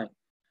tax, fine.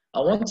 I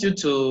want you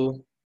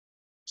to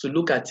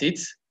look at it.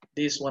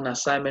 This one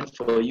assignment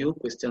for you,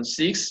 question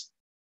 6.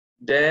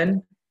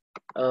 Then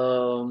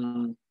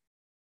another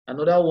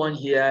one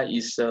here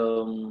is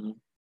okay.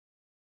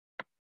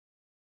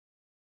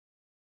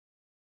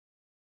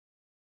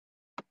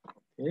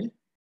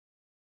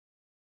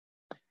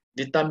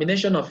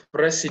 Determination of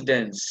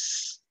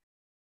residence,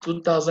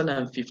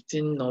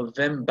 2015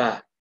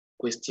 November,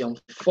 question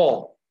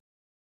 4.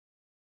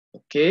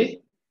 Okay,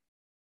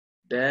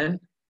 then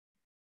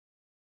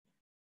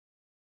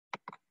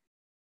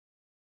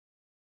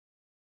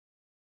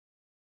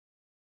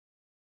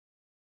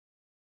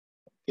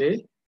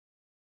okay.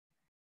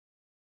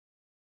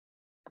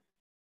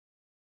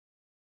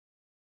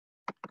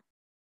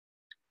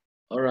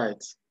 All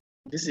right,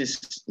 this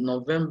is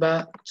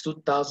November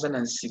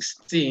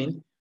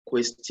 2016,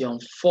 question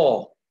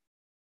 4.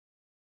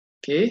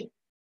 Okay,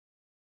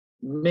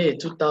 May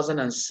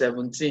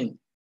 2017,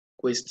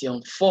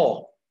 question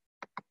 4.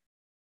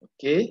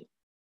 Okay,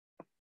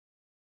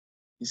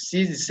 you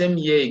see the same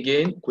year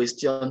again,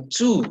 question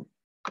 2.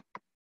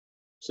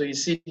 So you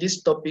see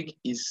this topic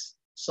is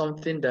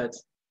something that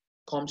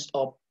comes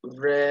up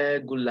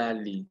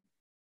regularly.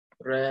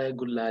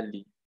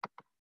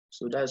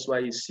 So that's why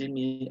you see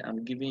me,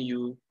 I'm giving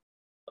you,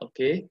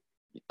 okay.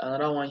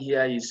 Another one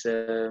here is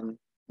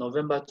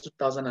November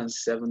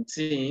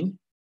 2017,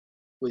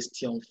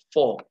 question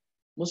 4.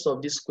 Most of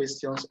these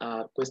questions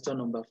are question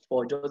number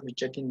 4. Just be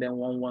checking them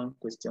 1-1,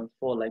 question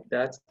 4 like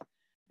that.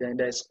 Then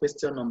there's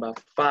question number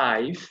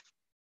 5.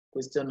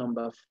 Question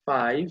number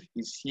 5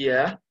 is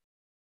here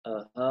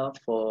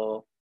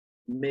for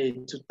May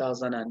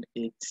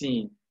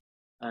 2018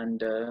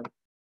 and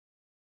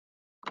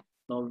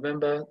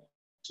November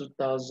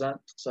 2000,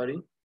 sorry.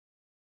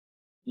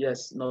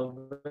 Yes,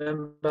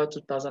 November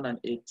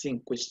 2018,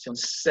 question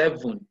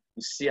 7.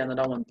 You see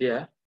another one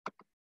there.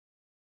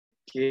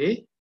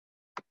 Okay.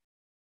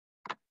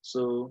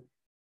 So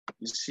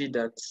you see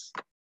that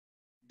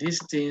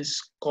these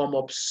things come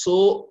up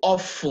so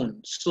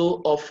often.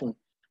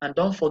 And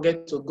don't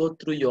forget to go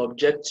through your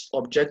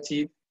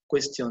objective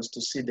questions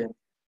to see them.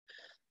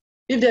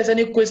 If there's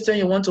any question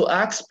you want to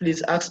ask,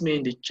 please ask me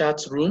in the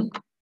chat room.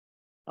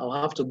 I'll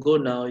have to go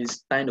now.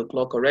 It's 9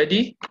 o'clock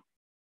already.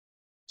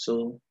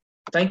 So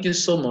thank you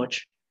so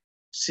much.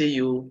 See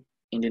you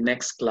in the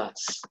next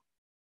class.